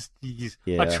 and it's just,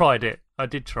 I tried it. I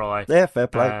did try. Yeah, fair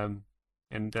play.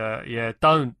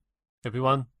 Don't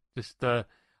everyone just. I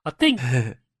think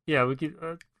we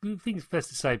think it's best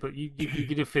to say, but you're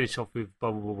going to finish off with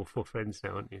Bubble Bobble for Friends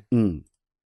now, aren't you?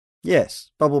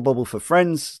 Yes, Bubble Bobble for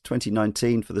Friends,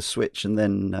 2019 for the Switch, and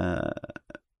then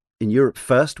in Europe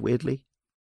first, weirdly,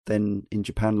 then in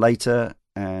Japan later,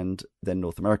 and then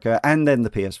North America, and then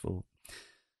the PS4.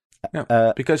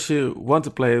 Yeah, because you want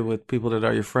to play with people that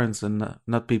are your friends and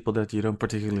not people that you don't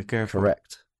particularly care for.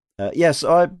 Correct. Yes,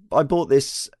 I bought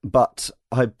this, but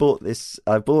I bought a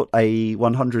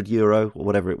 €100 or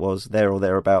whatever it was, there or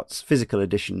thereabouts, physical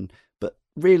edition, but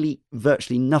really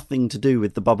virtually nothing to do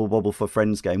with the Bubble Bobble for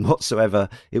Friends game whatsoever.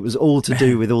 It was all to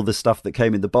do with all the stuff that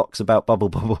came in the box about Bubble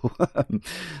Bobble.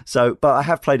 But I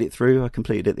have played it through. I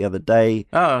completed it the other day.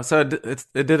 Oh, so it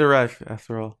did arrive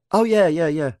after all. Oh yeah.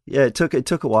 It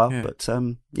took a while, but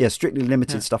strictly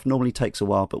limited stuff normally takes a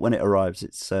while, but when it arrives,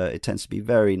 it tends to be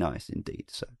very nice indeed.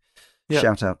 So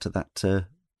shout out to that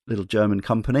little German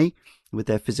company with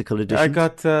their physical editions. I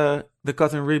got the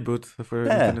cut and reboot for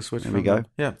Nintendo Switch. There we go.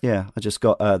 Yeah. I just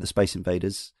got the Space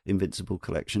Invaders Invincible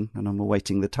collection, and I'm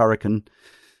awaiting the Turrican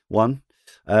one.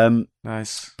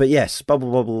 Nice. But yes,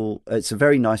 Bubble Bobble. It's a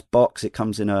very nice box. It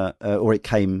comes in it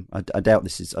came. I doubt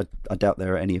I doubt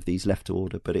there are any of these left to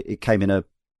order, but it came in a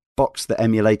box that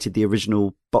emulated the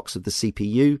original box of the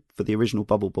CPU for the original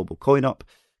Bubble Bobble coin-op.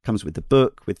 Comes with the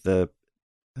book, with the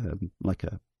like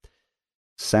a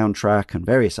soundtrack and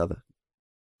various other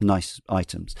nice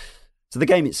items. So the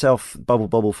game itself, Bubble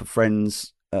Bobble for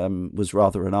Friends, was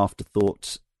rather an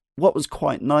afterthought. What was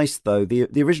quite nice though,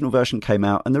 the original version came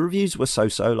out and the reviews were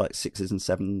so-so, like 6s and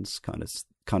 7s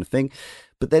kind of thing.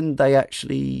 But then they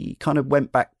actually kind of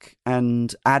went back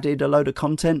and added a load of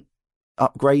content,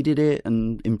 upgraded it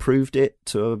and improved it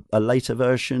to a later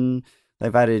version. They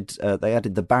added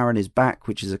The Baron is Back,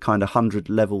 which is a kind of 100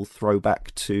 level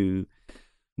throwback to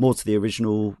more to the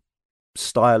original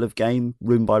style of game,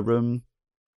 room by room.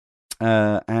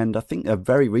 And I think a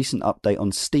very recent update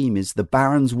on Steam is The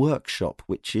Baron's Workshop,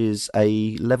 which is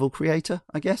a level creator,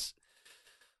 I guess.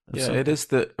 Yeah, it is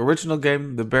the original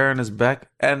game, The Baron is Back,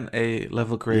 and a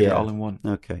level creator all in one.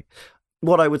 Okay.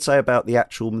 What I would say about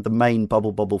the main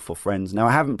Bubble Bobble for Friends. Now,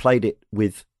 I haven't played it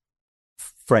with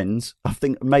friends. I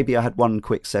think maybe I had one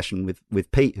quick session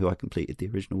with Pete, who I completed the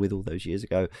original with all those years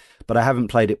ago, but I haven't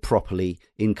played it properly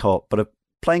in co-op. But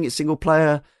playing it single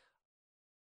player,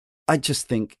 I just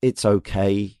think it's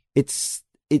okay. It's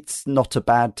not a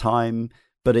bad time,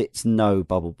 but it's no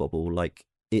Bubble Bobble. Like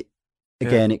it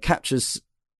again, it captures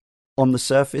on the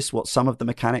surface what some of the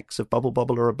mechanics of Bubble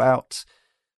Bobble are about.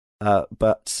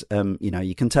 But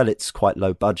you can tell it's quite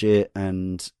low budget,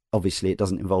 and obviously it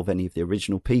doesn't involve any of the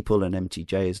original people, and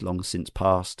MTJ is long since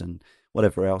passed and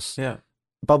whatever else. Yeah.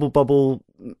 Bubble Bobble,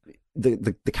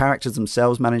 the characters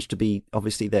themselves manage to be,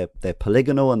 obviously they're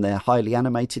polygonal and they're highly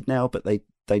animated now, but they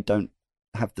don't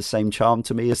have the same charm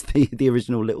to me as the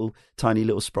original tiny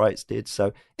little sprites did.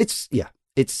 So it's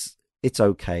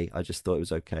okay. I just thought it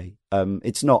was okay.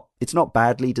 It's not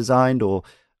badly designed or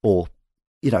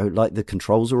like the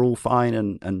controls are all fine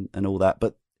and all that,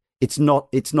 but it's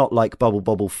not like Bubble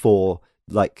Bobble 4,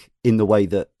 like in the way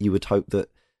that you would hope that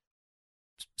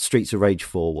Streets of Rage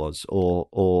 4 was,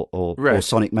 or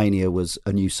Sonic Mania was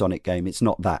a new Sonic game. It's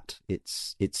not that.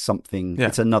 It's something. Yeah.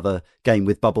 It's another game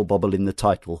with Bubble Bobble in the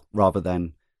title rather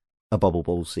than a Bubble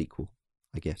Bobble sequel,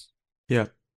 I guess. Yeah,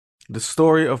 the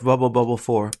story of Bubble Bobble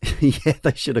 4. Yeah,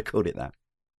 they should have called it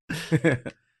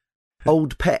that.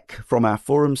 Old Peck from our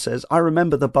forum says, I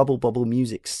remember the Bubble Bobble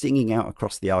music singing out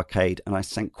across the arcade, and I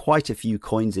sank quite a few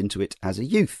coins into it as a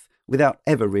youth. without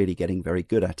ever really getting very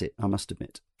good at it, I must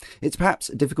admit. It's perhaps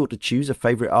difficult to choose a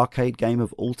favourite arcade game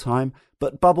of all time,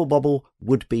 but Bubble Bobble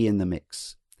would be in the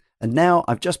mix. And now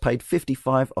I've just paid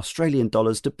 55 Australian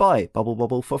dollars to buy Bubble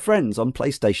Bobble for friends on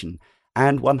PlayStation,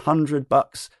 and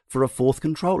 $100 for a fourth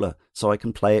controller, so I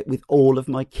can play it with all of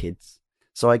my kids.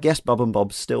 So I guess Bob and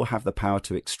Bob still have the power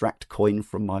to extract coin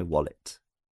from my wallet.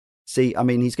 See, I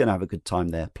mean, he's going to have a good time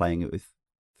there playing it with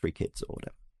 3 kids or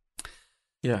whatever.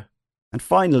 Yeah. And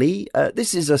finally,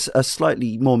 this is a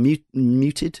slightly more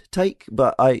muted take,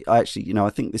 but I actually, I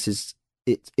think this is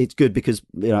it's good because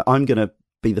I'm going to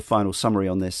be the final summary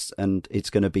on this, and it's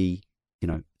going to be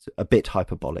a bit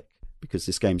hyperbolic because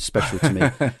this game's special to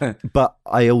me. But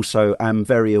I also am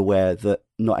very aware that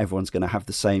not everyone's going to have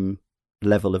the same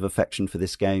level of affection for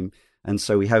this game. And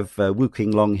so we have Wu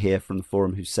King Long here from the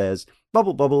forum who says,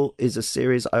 Bubble Bobble is a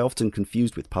series I often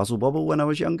confused with Puzzle Bobble when I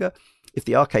was younger. If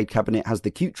the arcade cabinet has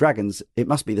the cute dragons, it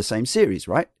must be the same series,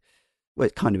 right? Well,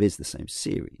 it kind of is the same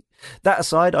series. That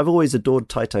aside, I've always adored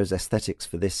Taito's aesthetics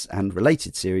for this and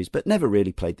related series, but never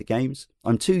really played the games.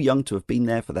 I'm too young to have been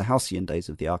there for the halcyon days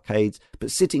of the arcades,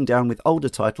 but sitting down with older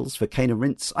titles for Cane and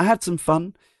Rinse, I had some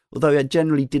fun, although I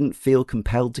generally didn't feel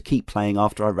compelled to keep playing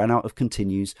after I ran out of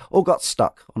continues or got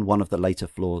stuck on one of the later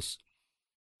floors.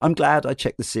 I'm glad I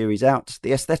checked the series out.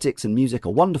 The aesthetics and music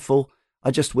are wonderful. I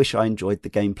just wish I enjoyed the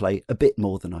gameplay a bit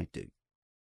more than I do.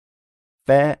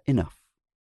 Fair enough.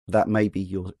 That may be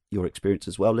your experience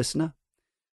as well, listener.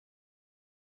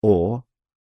 Or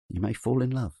you may fall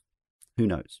in love. Who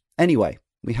knows? Anyway,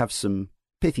 we have some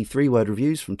pithy 3-word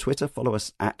reviews from Twitter. Follow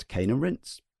us at Cane and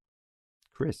Rinse.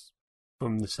 Chris.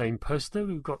 From the same poster,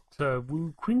 we've got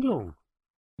Wu Qinglong,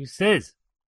 who says,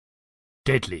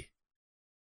 Deadly.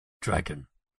 Dragon.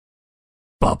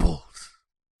 Bubbles.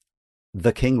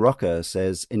 The King Rocker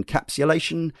says,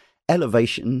 Encapsulation,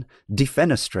 elevation,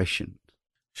 defenestration.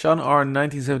 Sean R.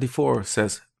 1974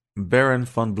 says, Baron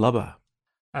von Blubber.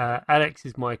 Alex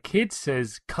is my kid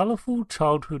says, Colourful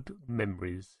childhood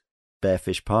memories.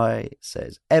 Bearfish Pie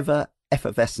says, Ever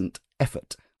effervescent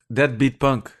effort. Deadbeat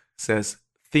Punk says,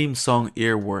 Theme song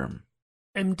earworm.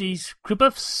 MD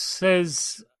Scribuff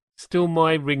says, Still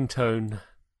my ringtone.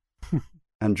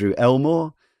 Andrew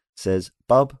Elmore says,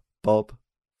 Bub, Bob,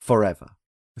 forever.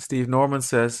 Steve Norman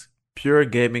says, Pure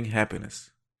gaming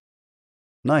happiness.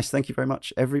 Nice, thank you very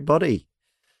much, everybody.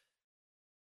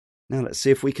 Now let's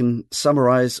see if we can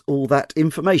summarise all that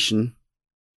information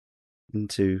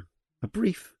into a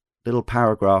brief little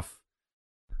paragraph.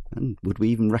 And would we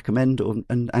even recommend, or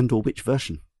which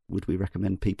version would we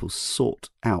recommend people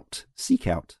seek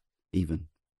out even?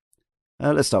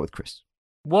 Let's start with Chris.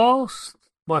 Whilst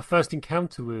my first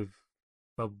encounter with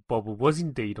Bobble was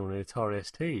indeed on an Atari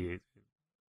ST,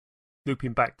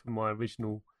 looping back to my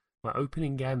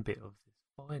opening gambit of this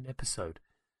fine episode,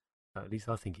 at least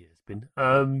I think it has been.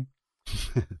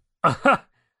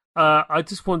 I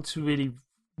just want to really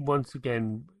once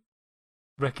again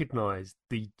recognise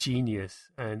the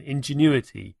genius and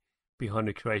ingenuity behind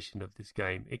the creation of this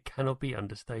game. It cannot be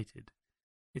understated.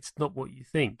 It's not what you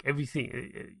think.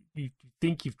 Everything you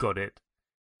think you've got it,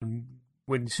 and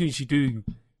as soon as you do,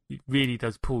 it really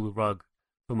does pull the rug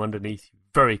from underneath you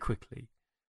very quickly.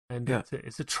 And yeah.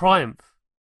 It's a triumph.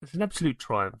 It's an absolute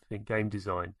triumph in game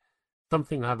design.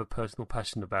 Something I have a personal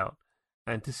passion about.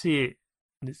 And to see it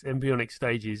in its embryonic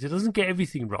stages, it doesn't get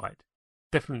everything right.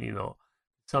 Definitely not.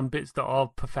 Some bits that are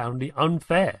profoundly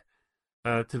unfair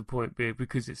to the point where,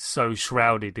 because it's so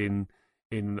shrouded in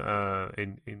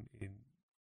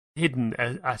hidden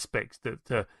aspects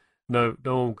that no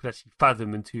one could actually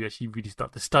fathom until you actually really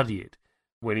start to study it.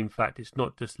 When in fact it's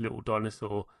not just a little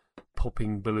dinosaur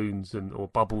popping balloons or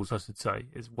bubbles, I should say.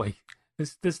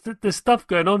 There's stuff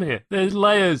going on here. There's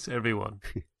layers, everyone.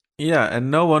 Yeah,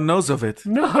 and no one knows of it.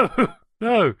 No.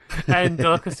 And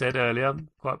like I said earlier, I'm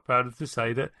quite proud to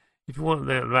say that if you want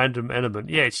the random element,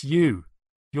 yeah, it's you.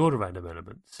 You're the random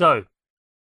element. So,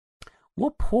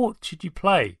 what port should you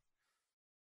play?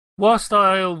 Whilst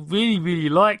I really, really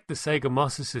like the Sega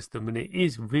Master System, and it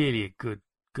is really a good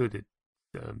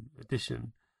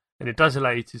addition, and it does allow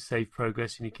you to save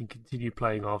progress and you can continue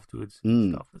playing afterwards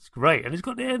and stuff. That's great. And it's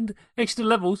got the extra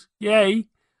levels. Yay.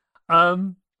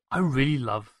 I really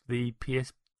love the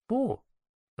PS4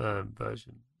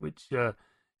 version, which is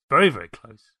very, very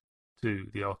close to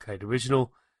the arcade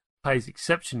original. Plays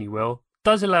exceptionally well.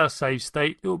 Does allow save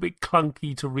state. A little bit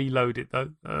clunky to reload it though.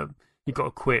 You've got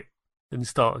to quit and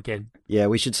start again. Yeah,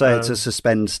 we should say it's a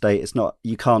suspend state. It's not.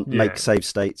 You can't make save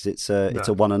states. It's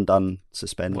a one and done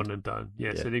suspend. One and done.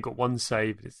 Yeah. So you've got one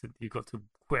save. You've got to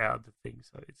quit out of the thing.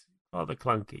 So it's rather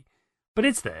clunky, but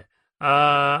it's there.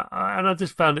 And I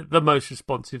just found it the most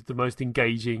responsive, the most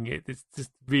engaging. It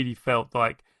just really felt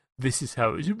like this is how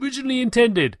it was originally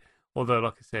intended. Although,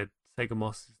 like I said, Sega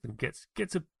Master System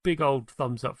gets a big old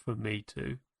thumbs up from me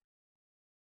too.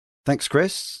 Thanks,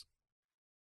 Chris.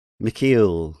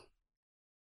 Mikhail.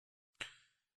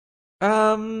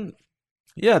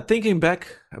 Yeah, thinking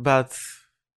back about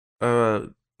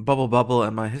Bubble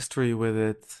and my history with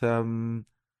it,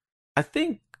 I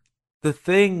think the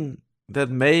thing that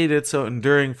made it so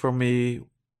enduring for me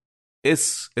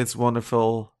is its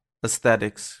wonderful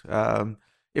aesthetics.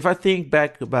 If I think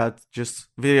back about just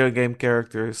video game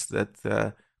characters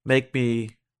that make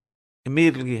me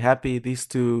immediately happy, these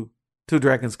two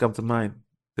dragons come to mind.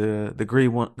 The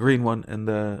green one and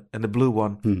the blue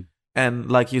one.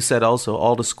 And like you said, also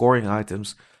all the scoring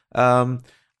items.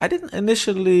 I didn't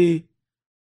initially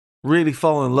really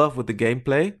fall in love with the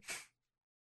gameplay,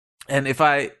 and if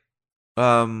I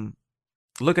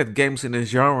look at games in this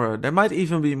genre, there might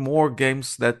even be more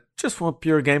games that, just from a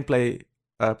pure gameplay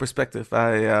perspective,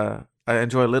 I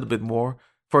enjoy a little bit more.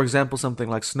 For example, something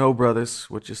like Snow Brothers,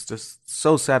 which is just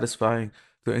so satisfying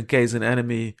to encase an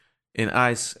enemy in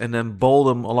ice and then bowl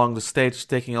them along the stage,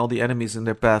 taking all the enemies in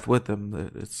their path with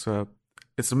them.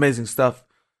 It's amazing stuff.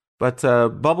 But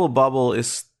Bubble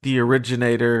is the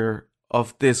originator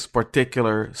of this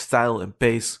particular style and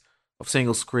pace of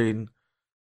single screen,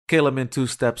 kill them in 2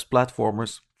 steps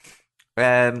platformers,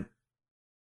 and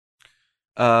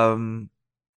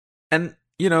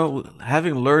you know,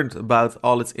 having learned about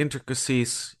all its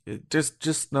intricacies,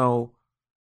 just know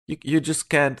you just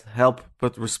can't help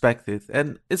but respect it,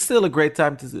 and it's still a great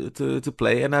time to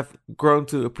play. And I've grown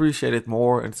to appreciate it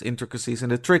more, and its intricacies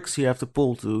and the tricks you have to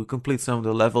pull to complete some of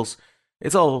the levels.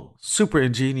 It's all super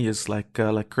ingenious, like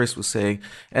Chris was saying,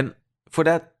 and for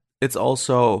that, it's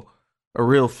also a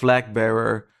real flag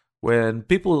bearer. When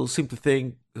people seem to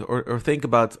think or think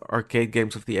about arcade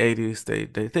games of the 80s,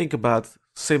 they think about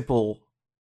simple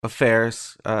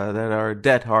affairs that are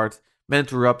dead hard, meant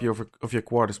to rob you of your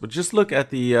quarters. But just look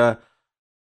at the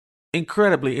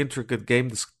incredibly intricate game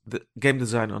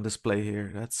design on display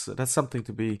here. That's something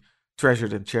to be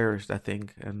treasured and cherished, I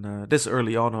think, and this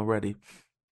early on already.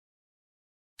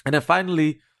 And then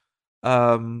finally,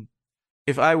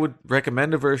 if I would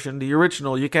recommend a version, the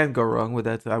original, you can't go wrong with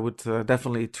that. I would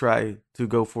definitely try to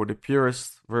go for the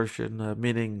purest version,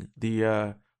 meaning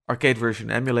the arcade version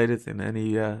emulated in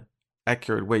any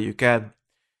accurate way you can.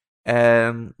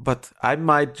 But I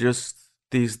might just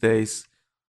these days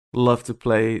love to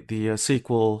play the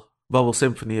sequel, Bubble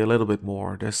Symphony, a little bit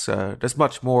more. There's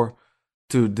much more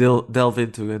to delve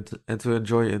into and to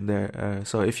enjoy in there.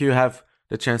 So if you have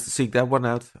the chance to seek that one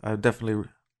out, I definitely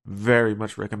very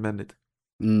much recommend it.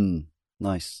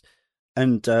 Nice.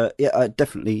 And yeah, I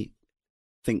definitely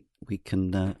think we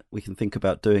can think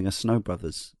about doing a Snow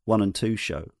Brothers 1 and 2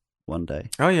 show one day.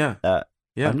 Oh yeah.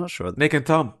 Yeah. I'm not sure. Nick and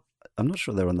Tom. I'm not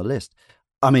sure they're on the list.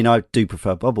 I mean, I do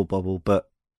prefer Bubble, but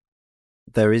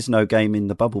there is no game in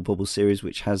the Bubble series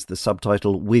which has the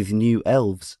subtitle with new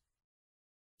elves.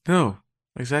 No,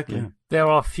 exactly. Yeah. There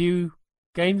are few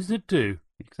games that do.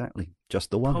 Exactly.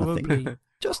 Just the one, Probably. I think.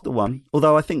 Just the one.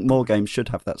 Although I think more games should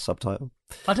have that subtitle.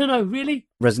 I don't know, really?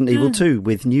 Resident Evil 2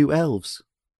 with new elves.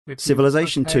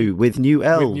 Civilization 2 with new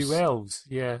elves. With new elves,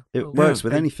 yeah. It works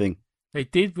with anything. They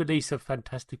did release a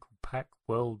Fantastical Pack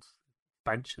Worlds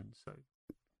expansion, so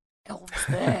elves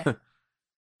there.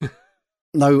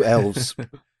 No elves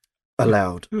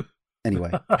allowed.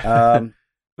 Anyway,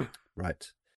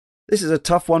 right. This is a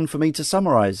tough one for me to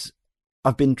summarize.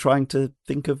 I've been trying to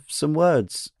think of some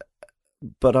words,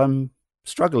 but I'm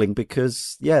struggling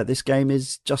because, yeah, this game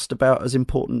is just about as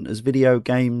important as video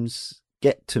games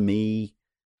get to me,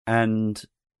 and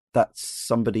that's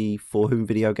somebody for whom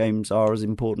video games are as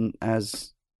important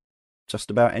as just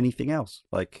about anything else,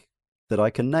 like, that I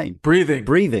can name.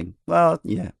 Breathing. Well,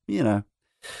 yeah, you know.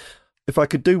 If I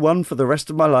could do one for the rest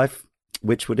of my life,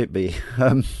 which would it be?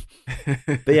 But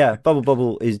yeah,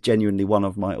 Bubble is genuinely one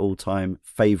of my all-time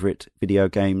favourite video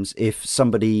games. If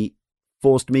somebody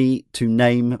forced me to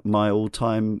name my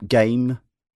all-time game,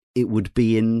 it would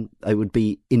be in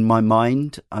my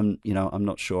mind. I'm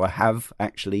not sure I have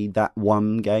actually that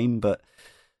one game, but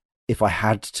if I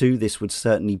had to, this would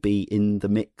certainly be in the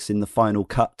mix, in the final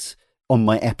cut, on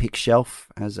my epic shelf,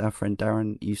 as our friend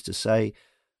Darren used to say.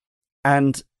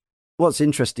 And what's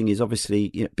interesting is,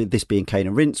 obviously, you know, this being Cane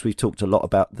and Rinse, we've talked a lot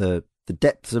about the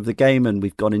depths of the game, and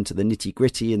we've gone into the nitty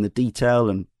gritty and the detail.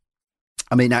 And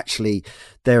I mean, actually,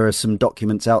 there are some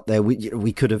documents out there.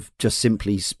 We could have just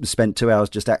simply spent 2 hours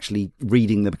just actually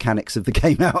reading the mechanics of the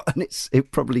game out, and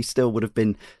it probably still would have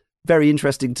been very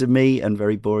interesting to me and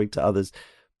very boring to others.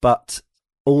 But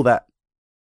all that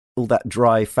all that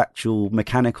dry, factual,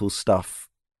 mechanical stuff,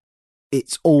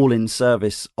 it's all in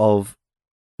service of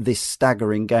this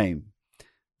staggering game,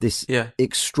 this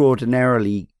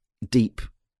extraordinarily deep,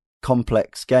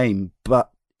 complex game.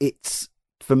 But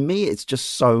for me, it's just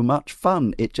so much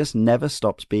fun. It just never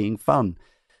stops being fun.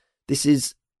 This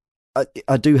is,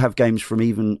 I do have games from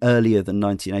even earlier than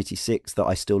 1986 that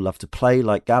I still love to play,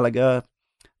 like Gallagher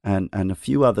and a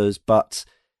few others. But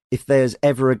if there's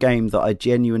ever a game that I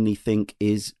genuinely think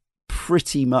is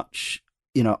pretty much,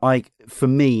 for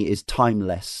me, is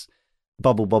timeless,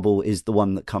 Bubble is the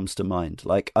one that comes to mind.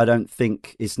 Like, I don't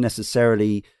think it's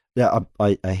necessarily... Yeah,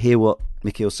 I hear what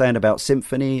Michiel's saying about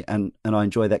Symphony, and I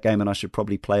enjoy that game, and I should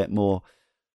probably play it more.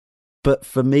 But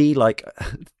for me, like,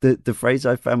 the phrase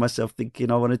I found myself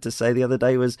thinking I wanted to say the other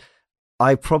day was,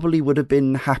 I probably would have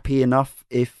been happy enough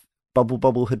if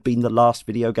Bubble had been the last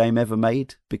video game ever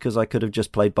made, because I could have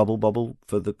just played Bubble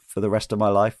for the rest of my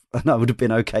life, and I would have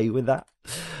been okay with that.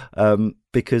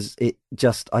 Because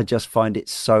I just find it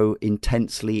so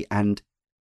intensely and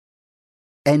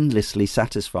endlessly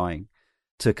satisfying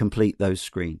to complete those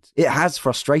screens. It has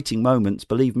frustrating moments,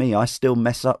 believe me. I still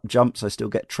mess up jumps. I still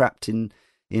get trapped in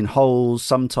holes.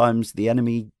 Sometimes the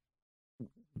enemy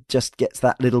just gets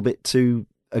that little bit too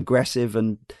aggressive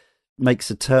and makes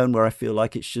a turn where I feel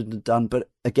like it shouldn't have done. But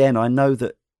again, I know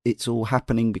that it's all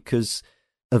happening because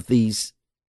of these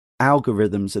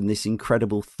algorithms and this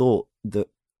incredible thought that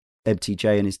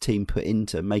MTJ and his team put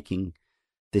into making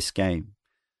this game.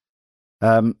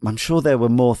 I'm sure there were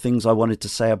more things I wanted to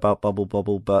say about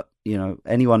Bubble, but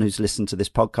anyone who's listened to this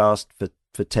podcast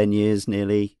for 10 years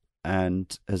nearly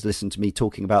and has listened to me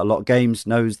talking about a lot of games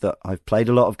knows that I've played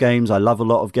a lot of games. I love a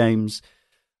lot of games.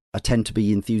 I tend to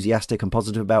be enthusiastic and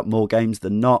positive about more games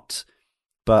than not.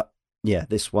 But yeah,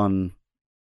 this one,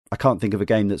 I can't think of a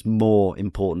game that's more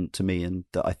important to me and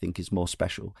that I think is more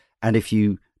special. And if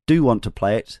you do want to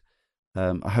play it,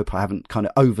 I hope I haven't kind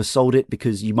of oversold it,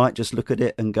 because you might just look at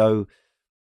it and go,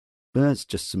 well, it's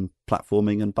just some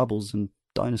platforming and bubbles and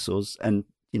dinosaurs, and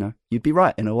you'd be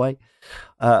right in a way.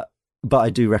 But I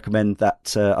do recommend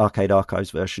that Arcade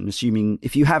Archives version, assuming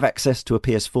if you have access to a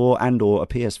PS4 and or a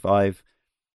PS5,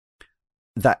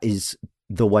 that is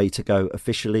the way to go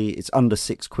officially. It's under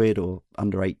 £6 or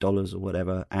under $8 or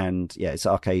whatever, and yeah, it's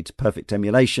arcade perfect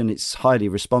emulation. It's highly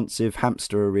responsive.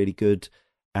 Hamster are really good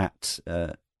at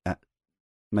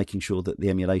making sure that the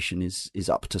emulation is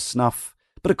up to snuff.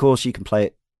 But of course, you can play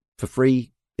it for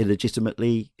free,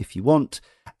 illegitimately, if you want.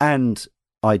 And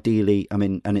ideally,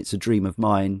 and it's a dream of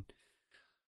mine,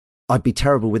 I'd be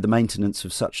terrible with the maintenance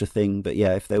of such a thing, but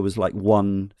yeah, if there was like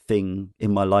one thing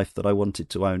in my life that I wanted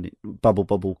to own,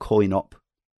 Bubble coin op.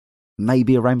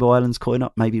 Maybe a Rainbow Islands coin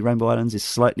op. Maybe Rainbow Islands is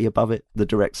slightly above it, the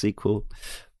direct sequel.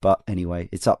 But anyway,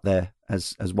 it's up there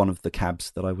as one of the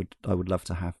cabs that I would love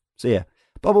to have. So yeah,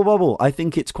 Bubble, I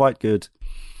think it's quite good.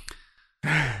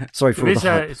 Sorry for all the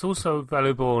hype. It's also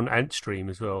valuable on Antstream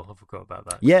as well. I forgot about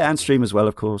that. Yeah, Antstream as well,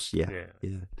 of course. Yeah.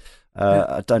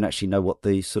 I don't actually know what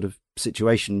the sort of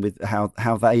situation with how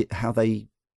they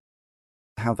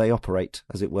operate,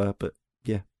 as it were, but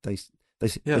yeah, they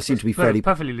seem to be fairly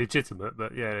perfectly legitimate.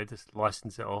 But yeah, they just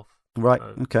license it off. Right.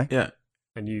 Okay. Yeah.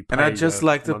 And I'd just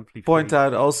like to point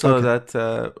out also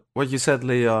that what you said,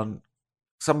 Leon,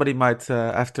 somebody might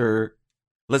after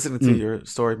listening to your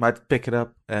story might pick it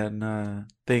up and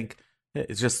think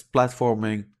it's just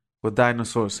platforming with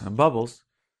dinosaurs and bubbles.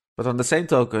 But on the same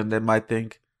token, they might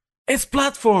think it's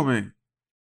platforming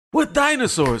with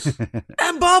dinosaurs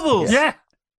and bubbles.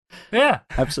 Yeah,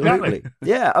 absolutely. Exactly.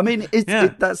 Yeah, I mean,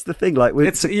 that's the thing. Like,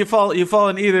 you fall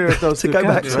in either of those. To go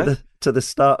back to the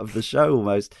start of the show,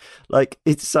 almost like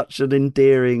it's such an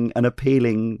endearing and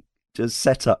appealing just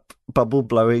setup. Bubble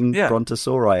blowing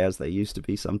brontosauri, as they used to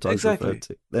be sometimes referred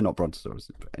to. They're not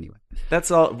brontosaurus, but anyway.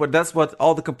 That's all. But that's what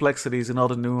all the complexities and all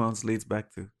the nuance leads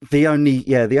back to. The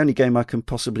only game I can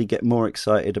possibly get more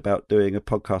excited about doing a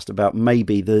podcast about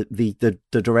maybe the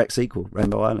direct sequel,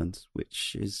 Rainbow Islands,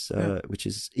 which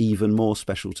is even more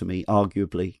special to me,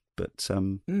 arguably. But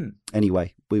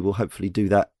anyway, we will hopefully do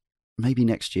that maybe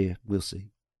next year. We'll see.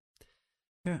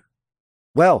 Yeah.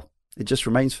 Well, it just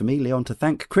remains for me, Leon, to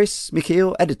thank Chris,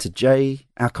 Michiel, Editor Jay,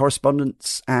 our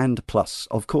correspondents, and plus,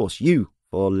 of course, you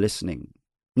for listening.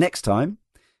 Next time,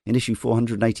 in issue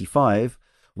 485,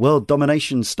 world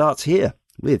domination starts here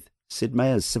with Sid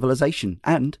Meier's Civilization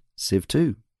and Civ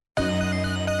 2.